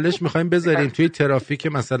یه چالش میخوایم بذاریم توی ترافیک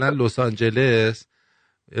مثلا لس آنجلس،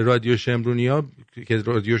 رادیو شمرونیا که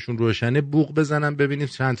رادیوشون روشنه بوق بزنم ببینیم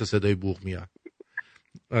چند تا صدای بوق میاد.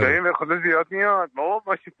 ببین به خدا زیاد میاد. بابا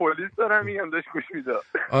ماشین پلیس دارم میگم داشت گوش میداد.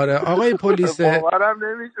 آره آقای پلیس. باورم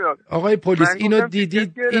نمیشد. آقای پلیس اینو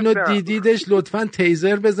دیدیدش لطفاً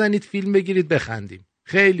تیزر بزنید، فیلم بگیرید بخندیم.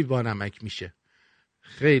 خیلی بانمک میشه.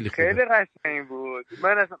 خیلی خوبه. خیلی قشنگ بود.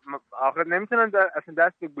 من اصلا آخر نمیتونم اصلا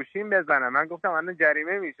دست به گوشیم بزنم. من گفتم الان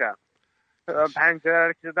جریمه میشم. پنجره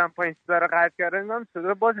رو که دادم پایین صدا رو قطع کردم،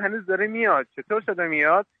 صدا باز هنوز داره میاد. چطور صدا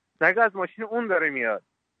میاد؟ نگه از ماشین اون داره میاد.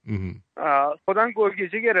 خودم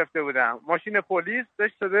گرگیجه گرفته بودم. ماشین پلیس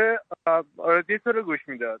داشت صدا رادیاتور رو گوش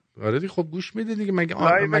میداد. رادی خب گوش میده دیگه.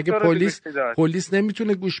 مگه پلیس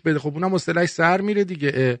نمیتونه گوش بده؟ خب اونم اصطلاحش سر میره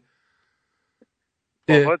دیگه.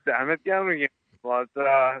 بابا دمت گرم میگم.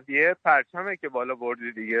 یه پرچمه که بالا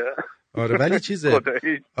بردی دیگه. آره ولی چیزه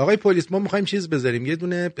آقای پلیس، ما میخوایم چیز بذاریم، یه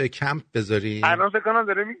دونه کمپ بذاریم. الان فکر کنم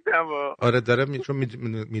داره میشنوه. آره داره چون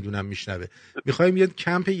میدونم میشنوه. میخوایم یه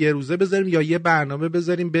کمپ یه روزه بذاریم یا یه برنامه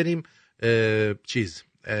بذاریم بریم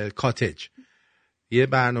کاتج. یه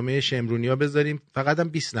برنامه شمرونیا بذاریم، فقط هم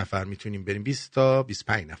 20 نفر میتونیم بریم، 20 تا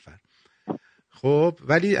 25 نفر. خب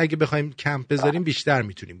ولی اگه بخوایم کمپ بذاریم بیشتر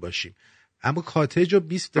میتونیم باشیم، اما کاتج رو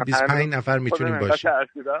 20 تا 25 نفر میتونیم باشیم.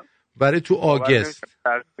 برای تو آگست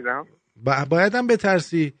باید هم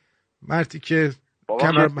بترسی مرتی که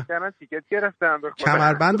تیکت گرفتم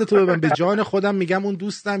کمربند تو ببین. به جان خودم میگم اون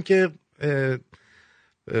دوستم که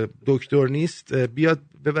دکتر نیست بیاد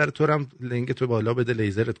ببره تو هم لنگ تو بالا بده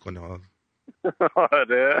لیزرت کنه.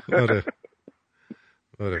 آره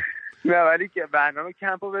نه ولی که برنامه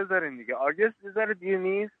کمپو بذارین دیگه. آگست بذاره دیر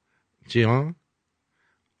نیست. چی ها؟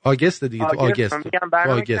 آگست دیگه. تو آگست میگم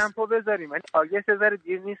برنامه کمپو بذاریم ولی آگست بذاره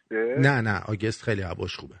دیر نیسته. نه آگست خیلی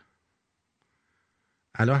هواش خوبه.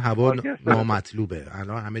 الان هوا نامطلوبه،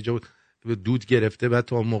 الان همه جا دود گرفته. بعد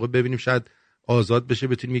تا اون موقع ببینیم شاید آزاد بشه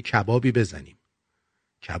بتونیم یه کبابی بزنیم.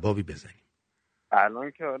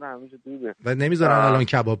 الان که آره همه جا دوده و نمیذارن الان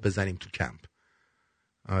کباب بزنیم تو کمپ.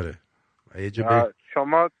 آره و یه جا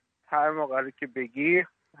شما هر موقعی که بگی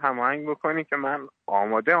هماهنگ بکنی که من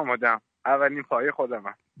آمادم. اولین پای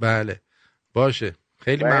خودمم. بله باشه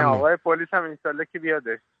خیلی ممنون. آقای پلیس هم انشالله که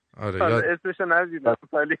بیادش. آره اسمشو نذیدم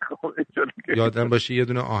ولی خب انشالله که یادم باشه یه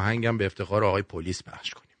دونه آهنگم به افتخار آقای پلیس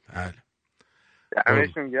پخش کنیم. بله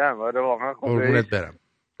همشون گرم. آره واقعا قربونت برم.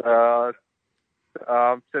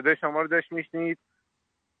 صدای شما رو داشت میشنید.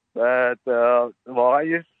 بعد واقعا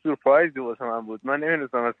یه سورپرایزی واسه من بود. من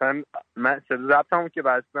نمیدونستم مثلا من صدا ضبطمو که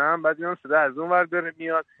بستم بعد دیدم صدا از اون ور داره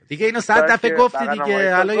میاد دیگه. اینو 100 دفعه گفتی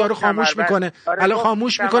دیگه. حالا یارو خاموش میکنه. حالا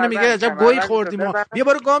خاموش میکنه میگه عجب گوی خوردیم. یه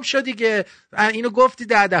بار گام شد دیگه. اینو گفتی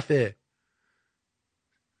 10 دفعه.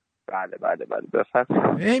 بله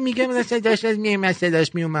بفرمایید. میگه مثلا داشت از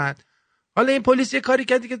مسئلهش میومد. حالا این پلیس یه کاری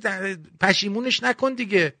کرد دیگه پشیمونش نکن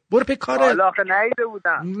دیگه. برو به کارت. حالا آخه ندیده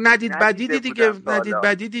بودم. ندید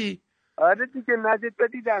بدیدی. آره دیگه ندید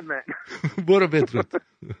بدیدم من. برو بدرود.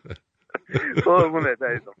 قربونت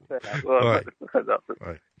عزیزم.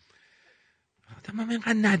 آدم هم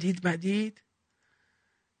اینقدر ندید بدید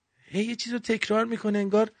یه چیز رو تکرار میکنه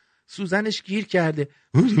انگار سوزنش گیر کرده.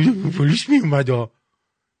 پلیس میومد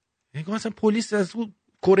انگار مثلا پلیس از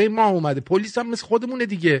کره ما اومده. پلیس هم مثل خودمونه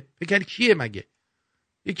دیگه. فکر کیه مگه؟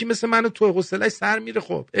 یکی مثل من و تو حوصله‌اش سر میره.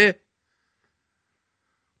 خب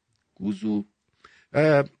گوزو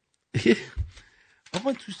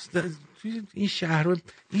آقا تو این شهر رو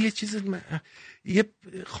یه چیز یه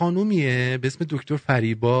خانومیه به اسم دکتر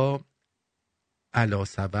فریبا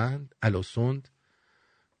علاسوند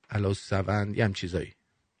یه هم چیزایی،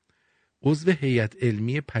 عضو هیئت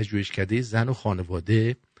علمی پژوهشکده زن و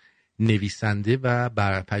خانواده، نویسنده و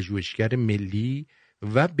پژوهشگر ملی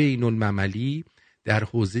و بین المللی در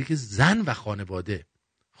حوزه زن و خانواده.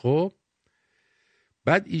 خب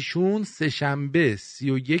بعد ایشون سه‌شنبه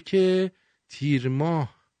 31 تیر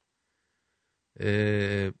ماه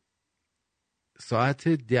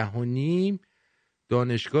ساعت 10:30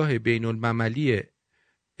 دانشگاه بین المللی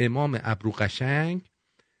امام ابروقشنگ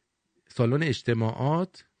سالن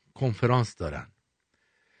اجتماعات کنفرانس دارن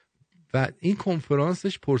و این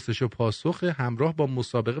کنفرانسش پرسش و پاسخ همراه با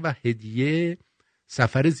مسابقه و هدیه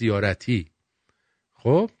سفر زیارتی.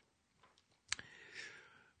 خب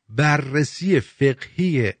بررسی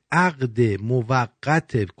فقهی عقد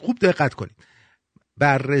موقت، خوب دقت کنید،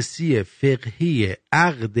 بررسی فقهی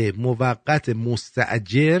عقد موقت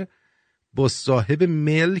مستاجر با صاحب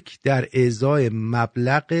ملک در ازای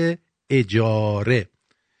مبلغ اجاره.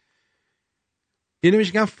 اینو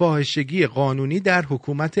میگن فاحشگی قانونی در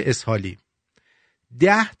حکومت اسحالی.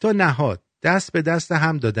 10 تا نهاد دست به دست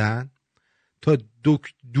هم دادن تا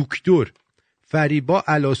دکتر فریبا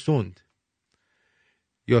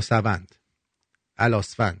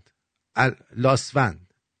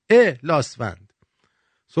لاسفند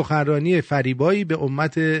سخنرانی فریبایی به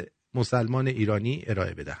امت مسلمان ایرانی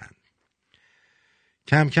ارائه بدهند.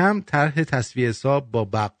 کم کم طرح تسویه حساب با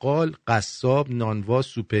بقال، قصاب، نانوا،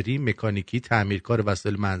 سوپری، مکانیکی، تعمیرکار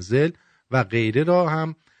وسایل منزل و غیره را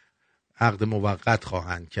هم عقد موقت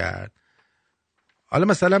خواهند کرد. حالا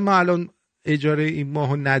مثلا ما الان اجاره این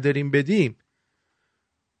ماهو نداریم بدیم،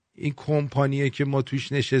 این کمپانیه که ما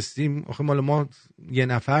توش نشستیم آخه مال ما یه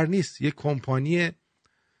نفر نیست، یه کمپانی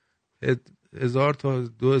 1000 تا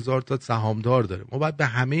 2000 تا سهامدار داره، ما باید به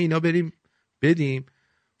همه اینا بریم بدیم.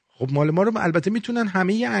 خب مال ما رو البته میتونن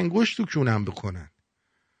همه یه انگشت تو کونم بکنن،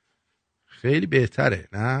 خیلی بهتره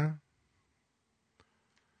نه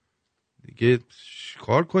دیگه؟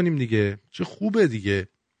 کار کنیم دیگه، چه خوبه دیگه.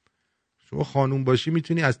 شما خانوم باشی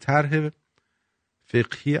میتونی از طرح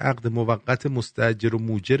فقهی عقد موقت مستاجر و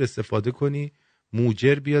موجر استفاده کنی،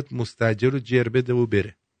 موجر بیاد مستاجر رو جر بده و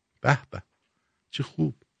بره. به به چه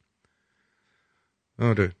خوب.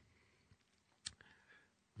 آره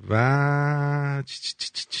و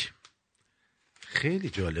خیلی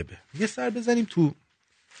جالبه. یه سر بزنیم تو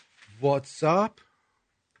واتساپ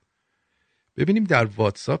ببینیم در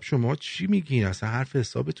واتساپ شما چی میگین، اصلا حرف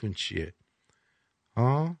حسابتون چیه؟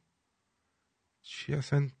 چی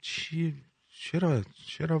اصلا چی؟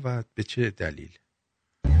 چرا و به چه دلیل؟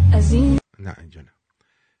 از این نه اینجا نه.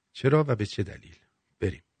 چرا و به چه دلیل؟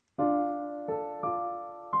 بریم.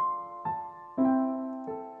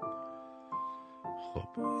 خب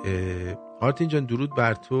آرتین جان درود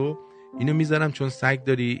بر تو. اینو میذارم چون سگ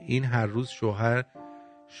داری. این هر روز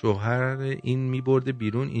شوهر این میبرده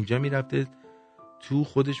بیرون، اینجا میرفته تو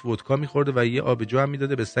خودش ودکا میخورده و یه آبجو هم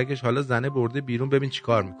میداده به سگش. حالا زنه برده بیرون، ببین چی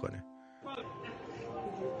کار میکنه.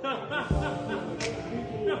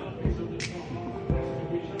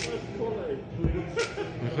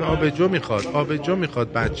 آبجو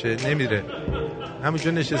میخواد بچه نمیره،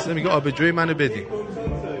 همونجا نشسته میگه آبجوی منو بدین.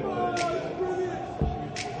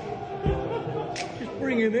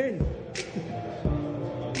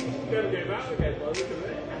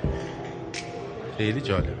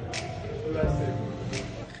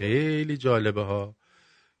 خیلی جالبه ها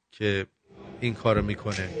که این کارو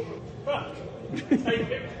میکنه.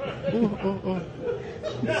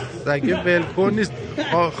 سگه ولکن نیست،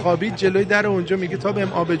 خوابید جلوی در اونجا میگه تا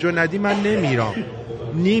بهم آبجو ندی من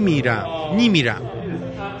نمیرم،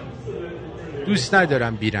 دوست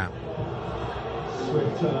ندارم بیرم.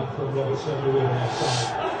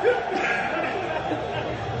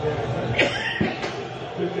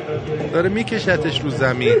 داره میکشتش رو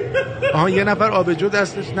زمین. یه نفر آبجو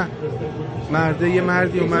دستش، نه یه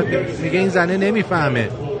مردی اومد میگه این زنه نمیفهمه،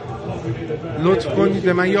 لطف کنید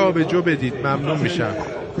به من یه آبجو بدید ممنون میشم.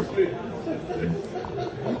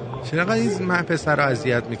 چرا این پسر رو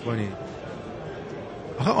اذیت میکنی؟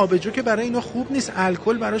 آبجو که برای اینا خوب نیست،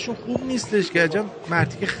 الکل براشون خوب نیستش که عجب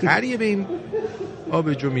مردی که خریه به این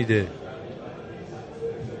آبجو میده.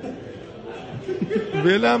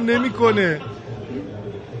 ولم نمیکنه.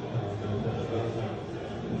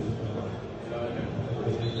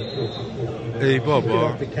 ای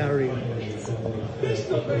بابا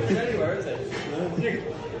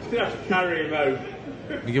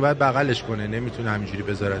میگه باید بغلش کنه، نمیتونه همینجوری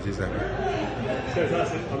بذاره عزیزم.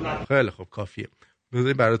 خیلی خب کافیه.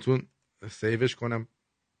 بذارید براتون سیوش کنم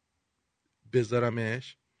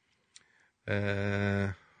بذارمش.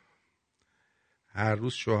 هر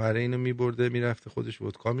روز شوهر اینو میبرده میرفته خودش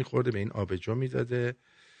ودکا میخورده به این آبجو میداده.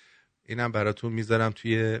 اینم براتون میذارم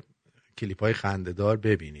توی کلیپ های خنده‌دار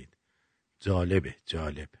ببینید. جالب.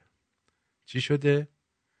 چی شده؟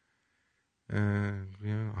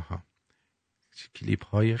 کلیپ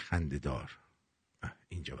های خنده‌دار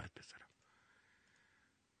اینجا باید بذارم.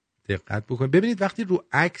 دقت بکنید ببینید وقتی رو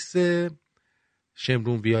عکس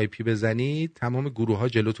شمرون وی آی پی بزنید تمام گروه ها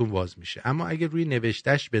جلوتون واز میشه، اما اگر روی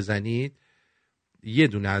نوشتهش بزنید یه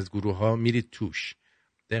دونه از گروه ها میرید توش.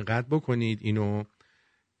 دقت بکنید اینو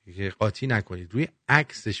قاطی نکنید، روی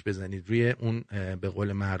عکسش بزنید، روی اون به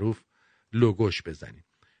قول معروف لوگوش بزنید.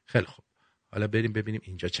 خیلی خوب، حالا بریم ببینیم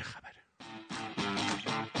اینجا چه خبره.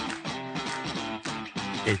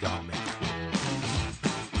 ادامه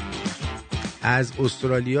از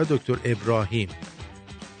استرالیا. دکتر ابراهیم: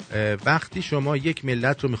 وقتی شما یک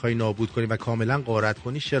ملت رو میخوای نابود کنی و کاملا غارت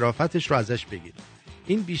کنی شرافتش رو ازش بگیر.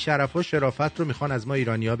 این بیشرفا شرافت رو میخوان از ما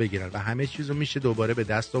ایرانی‌ها بگیرن و همه چیزو میشه دوباره به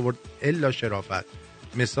دست آورد الا شرافت.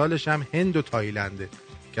 مثالش هم هند و تایلنده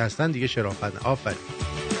که اصلا دیگه شرافت. آفرین.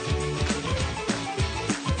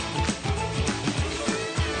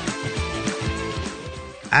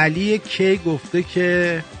 علی کی گفته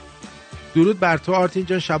که درود بر تو آرتین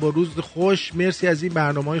جان، شب و روز خوش، مرسی از این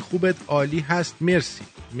برنامه‌های خوبت، عالی هست. مرسی.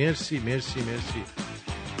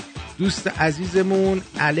 دوست عزیزمون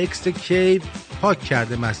الکس کی پاک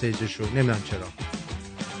کرده مسیجشو، نمیدونم چرا.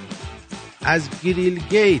 از گریل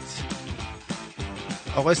گیت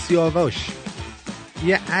آقا سیاوش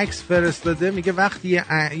یه عکس فرستاده، میگه وقتی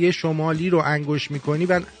یه شمالی رو انگوش میکنی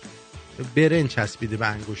و برنج چسبیده به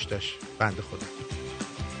انگشتاش. بنده خدا.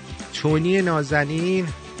 چونی نازنین: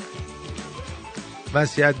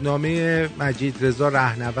 وصیت‌نامه مجید رضا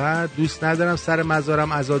رهنورد: دوست ندارم سر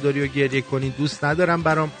مزارم عزاداری و گریه کنین، دوست ندارم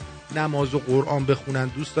برام نماز و قرآن بخونن،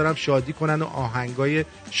 دوست دارم شادی کنن و آهنگای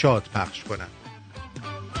شاد پخش کنن.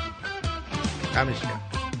 دمش گرم.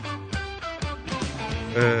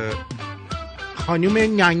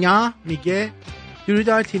 خانوم نانا میگه درود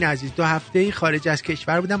آرتین عزیز، 2 هفته خارج از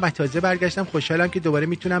کشور بودم و تازه برگشتم، خوشحالم که دوباره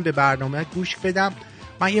میتونم به برنامه گوش بدم.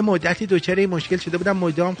 من یه مدتی دچار این مشکل شده بودم،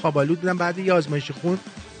 مدام خواب‌آلود بودم، بعد یه آزمایش خون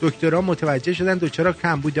دکترها متوجه شدن دچار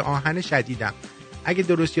کمبود آهن شدیدم. اگه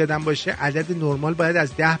درست یادم باشه عدد نرمال باید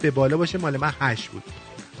از 10 به بالا باشه، مال من 8 بود.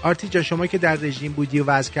 آرتی جا شما که در رژیم بودی و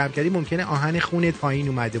وزن کم کردی ممکنه آهن خونت پایین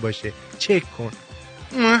اومده باشه، چک کن.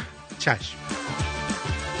 چشم.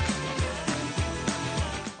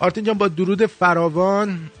 آرتین جان با درود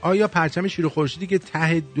فراوان، آیا پرچم شیر و خورشیدی که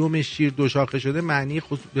ته دم شیر دو شاخه شده معنی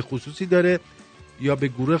به خصوصی داره یا به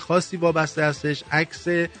گروه خاصی وابسته هستش؟ عکس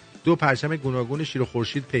دو پرچم گوناگون شیر و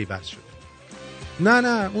خورشید پیوست شده.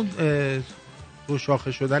 نه اون دو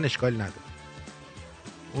شاخه شدن اشکالی نداره.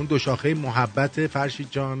 اون دو شاخه محبت فرشید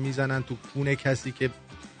جان میزنن تو کون کسی که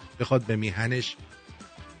بخواد به میهنش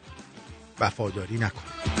وفاداری نکنه.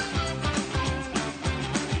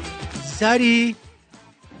 سری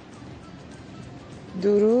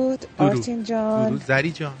درود آرتین جان. درود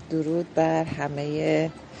زری جان. درود بر همه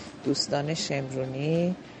دوستان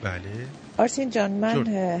شمرونی. بله آرتین جان، من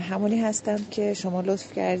همونی هستم که شما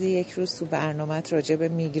لطف کردی یک روز تو برنامه‌ت راجع به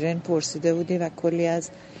میگرن پرسیده بودی و کلی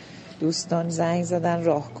از دوستان زنگ زدن،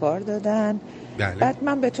 راهکار دادن. بله. بعد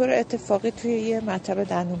من به طور اتفاقی توی یه مطب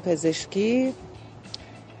دندون پزشکی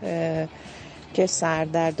که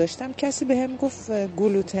سردرد داشتم کسی به هم گفت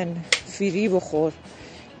گلوتن فری بخور،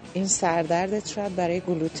 این سردردت شاید برای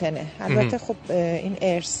گلوتنه. البته خب این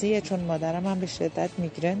ارثیه چون مادرم هم به شدت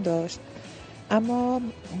میگرن داشت، اما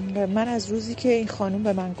من از روزی که این خانوم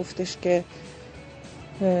به من گفتش که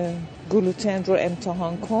گلوتن رو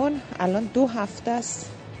امتحان کن، الان 2 هفته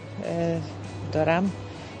است دارم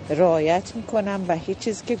رعایت میکنم و هیچ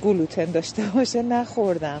چیزی که گلوتن داشته باشه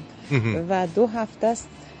نخوردم و 2 هفته است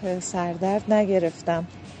سردرد نگرفتم.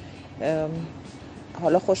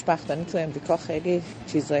 حالا خوشبختانه تو امریکا خیلی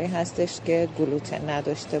چیزایی هستش که گلوتن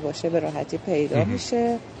نداشته باشه به راحتی پیدا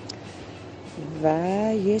میشه. و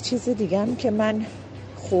یه چیز دیگه هم که من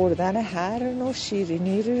خوردن هر نوع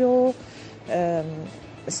شیرینی رو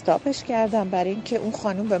استاپش کردم، برای اینکه اون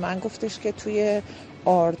خانوم به من گفتش که توی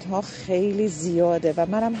آرد ها خیلی زیاده و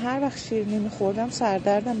منم هر وقت شیرینی میخوردم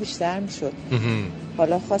سردردم بیشتر میشد.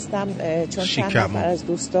 حالا خواستم چون چند نفر از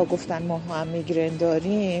دوستا گفتن ما هم میگرن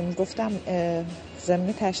داریم، گفتم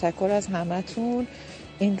ضمن تشکر از همتون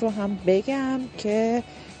این رو هم بگم که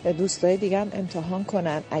دوستای دیگه هم امتحان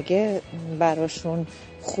کنن، اگه براشون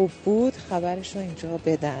خوب بود خبرش رو اینجا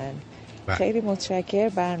بدن. خیلی متشکر،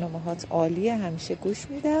 برنامه هات عالیه، همیشه گوش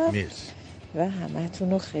میدم. مرسی. و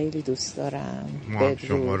همتون رو خیلی دوست دارم. ما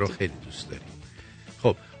شما رو خیلی دوست داریم.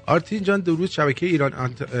 خب آرتین جان، درود. شبکه ایران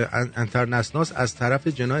انترنشنال از طرف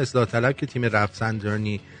جناح اصلاح طلب که تیم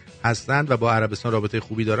رفسنجانی هستند و با عربستان رابطه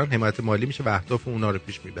خوبی دارن حمایت مالی میشه و اهداف اونا رو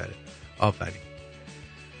پیش میبره. آفرین.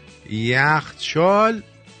 یخچال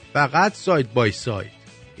فقط ساید بای ساید،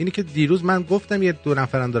 اینی که دیروز من گفتم یه 2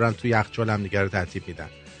 نفرن دارن تو یخچال هم دیگه رو ترتیب میدن.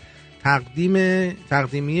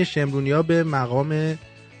 تقدیمی شمرونیا به مقام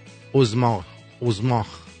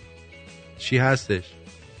ازماخ چی هستش؟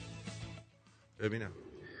 ببینم.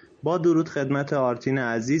 با درود خدمت آرتین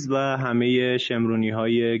عزیز و همه شمرونی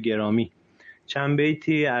های گرامی، چند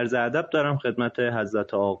بیتی عرض ادب دارم خدمت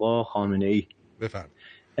حضرت آقا خامنه ای. بفرم.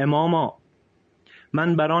 اماما،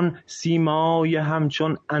 من بران سیمای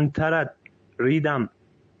همچون انترت ریدم،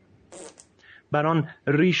 بران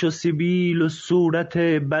ریش و سیبیل و صورت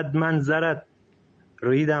بدمنظرت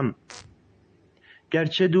ریدم،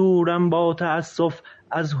 گرچه دورم با تأسف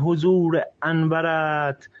از حضور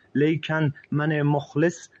انورت، لیکن من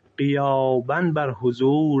مخلص غیاباً بر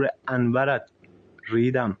حضور انورت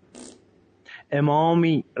ریدم.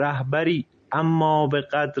 امامی رهبری اما به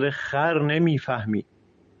قدر خر نمیفهمی،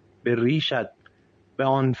 به ریشت به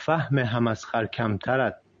آن فهم هم از خر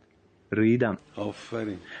کمترت ریدم.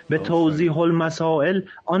 آفرین. به توضیح المسائل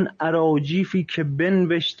آن اراجیفی که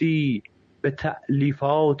بنوشتی، به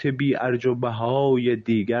تألیفات بی ارج و بهای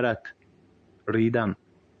دیگرت ریدم.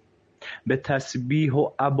 به تسبیح و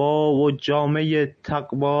عبا و جامه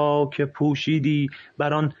تقوا که پوشیدی،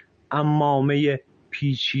 بر آن عمامه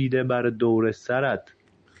پیچیده بر دور سرت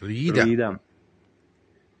ریدم.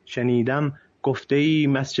 شنیدم گفته ای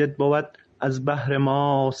مسجد بود از بهر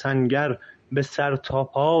ما سنگر، به سر تا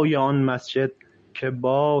پای آن مسجد که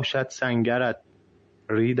باشد سنگرت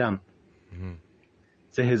ریدم.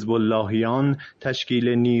 ز حزب اللهیان تشکیل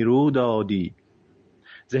نیرو دادی،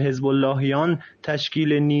 ز حزب اللهیان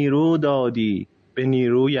تشکیل نیرو دادی، به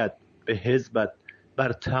نیرویت به حزبت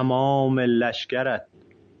بر تمام لشکرت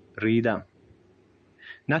ریدم.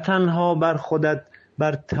 نه تنها بر خودت،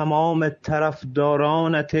 بر تمام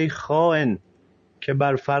طرفدارانت ای خائن، که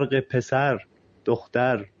بر فرق پسر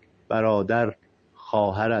دختر برادر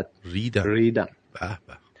خواهرت ریدم. به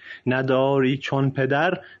به. نداری چون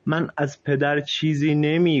پدر، من از پدر چیزی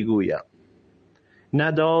نمیگویم،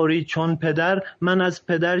 نداری چون پدر، من از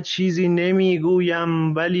پدر چیزی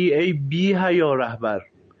نمیگویم، ولی ای بی حیا رهبر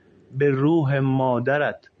به روح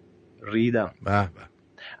مادرت ریدم. به به.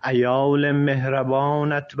 عیال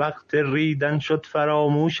مهربانت وقت ریدن شد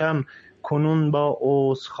فراموشم، کنون با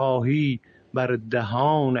عذرخواهی بر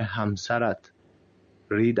دهان همسرت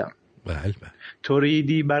ریدم. بله. تو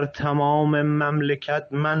ریدی بر تمام مملکت،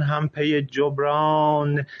 من هم پی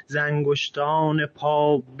جبران زنگشتان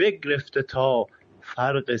پا بگرفته تا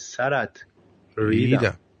فرق سرت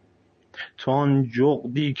ریدم. تو آن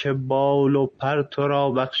جغدی که بال و پر تو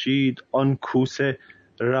را بخشید، آن کوسه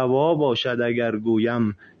روا باشد اگر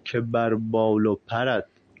گویم که بر بال و پرت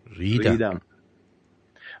ریدم.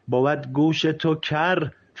 بود گوش تو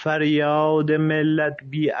کر فریاد ملت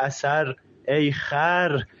بی اثر، ای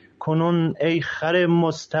خر کنون ای خر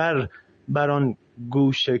مستر بر آن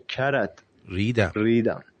گوش کرت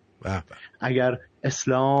ریدم. اگر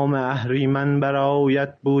اسلام اهریمن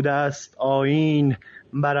برایت بوده است آیین،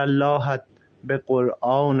 بر اللهت به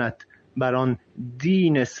قرآنت بر آن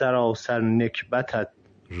دین سراسر نکبتت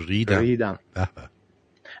ریدم.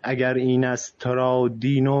 اگر این است تو را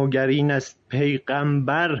دین و گر این است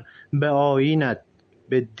پیغمبر، به آیینت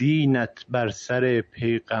به دینت بر سر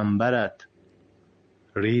پیغمبرت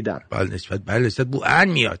ریدم. بله نسبت بو ان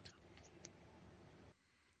میاد.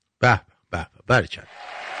 به برکن.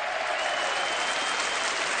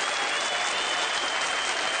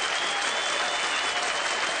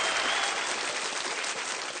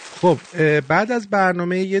 خب بعد از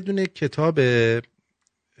برنامه یه دونه کتاب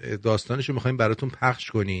داستانشو میخوایم براتون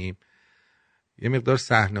پخش کنیم. یه مقدار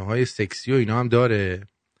صحنه‌های سکسی و اینا هم داره،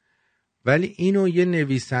 ولی اینو یه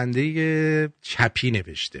نویسنده چپی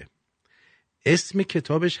نوشته. اسم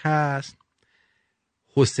کتابش هست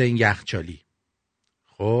حسین یخچالی.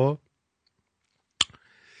 خب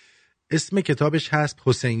اسم کتابش هست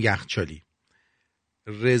حسین یخچالی.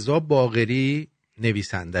 رضا باقری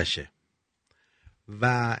نویسندشه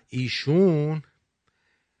و ایشون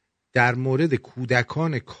در مورد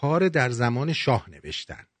کودکان کار در زمان شاه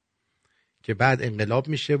نوشتن که بعد انقلاب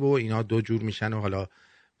میشه و اینا دو جور میشن و حالا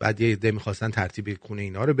بعد یه عده میخواستن ترتیب خونه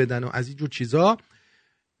اینا رو بدن و از این جور چیزا.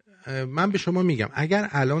 من به شما میگم اگر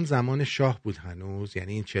الان زمان شاه بود هنوز،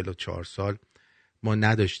 یعنی این 44 سال ما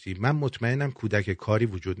نداشتیم، من مطمئنم کودک کاری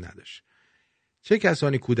وجود نداشت. چه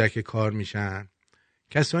کسانی کودک کار میشن؟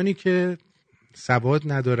 کسانی که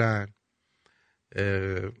سواد ندارن،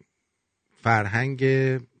 فرهنگ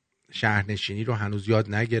شهرنشینی رو هنوز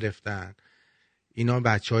یاد نگرفتن. اینا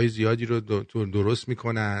بچهای زیادی رو درست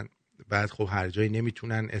میکنن، بعد خب هر جایی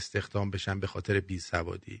نمیتونن استخدام بشن به خاطر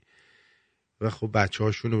بیسوادی و خب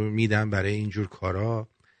بچه‌هاشون رو میدن برای اینجور کارا.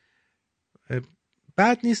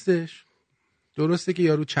 بد نیستش، درسته که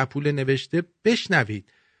یارو چپول نوشته،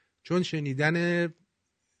 بشنوید، چون شنیدن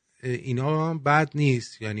اینا بد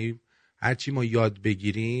نیست. یعنی هرچی ما یاد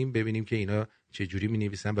بگیریم ببینیم که اینا چجوری می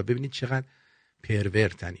نویسن و ببینید چقدر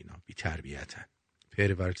پرورتن اینا، بی تربیتن،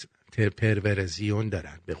 پرورزیون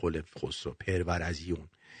دارن، به قول خسرو پرورزیون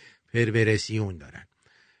دارن.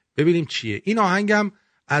 ببینیم چیه. این آهنگم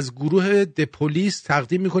از گروه د پلیس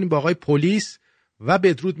تقدیم میکنیم با آقای پلیس و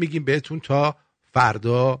بدرود میگیم بهتون تا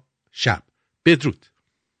فردا شب. بدرود.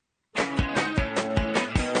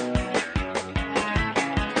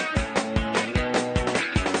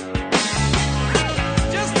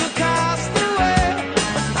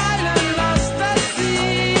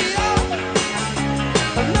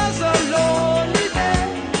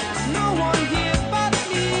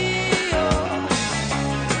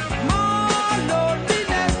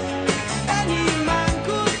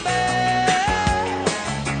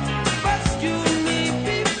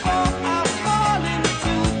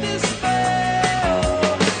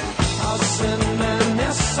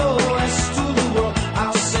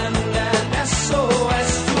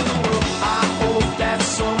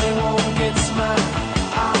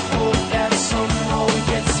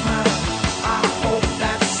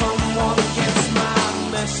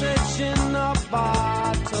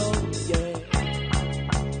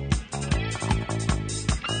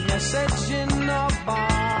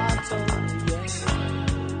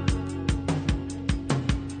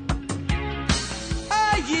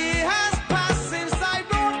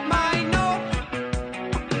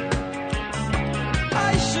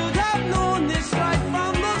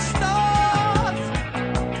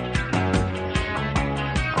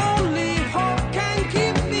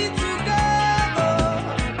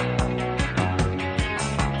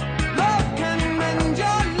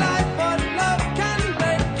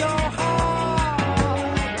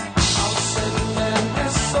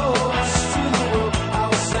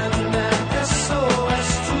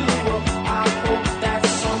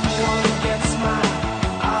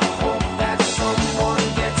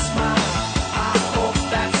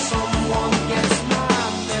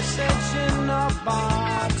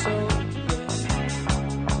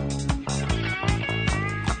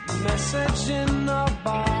 Message in a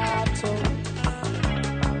bottle.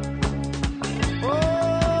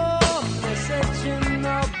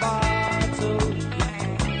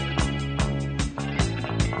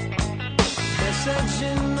 message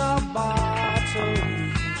in a bottle.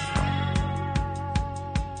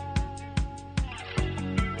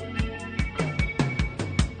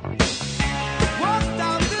 Walked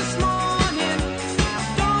out this morning,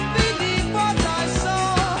 don't believe what I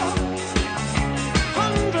saw.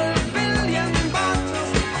 100 billion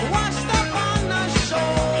bottles washed up on the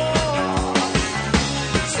shore.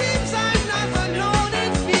 Seems I'm not alone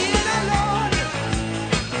in being alone.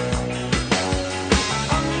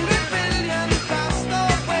 100 billion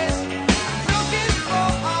castaways looking for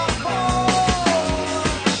a home.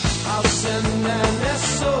 I'll send an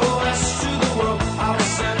SOS to the world. I'll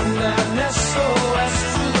send an SOS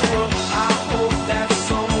to the world. I hope that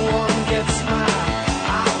someone gets mine.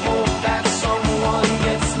 I hope that someone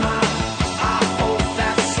gets mine. I hope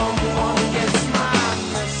that someone gets mine.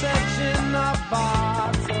 Message in a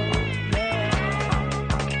bottle, yeah.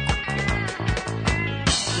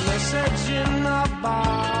 Message in a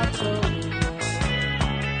bottle.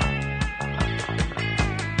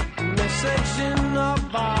 Message in a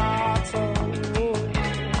bottle.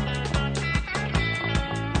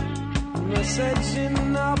 Message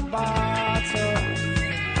in a bottle.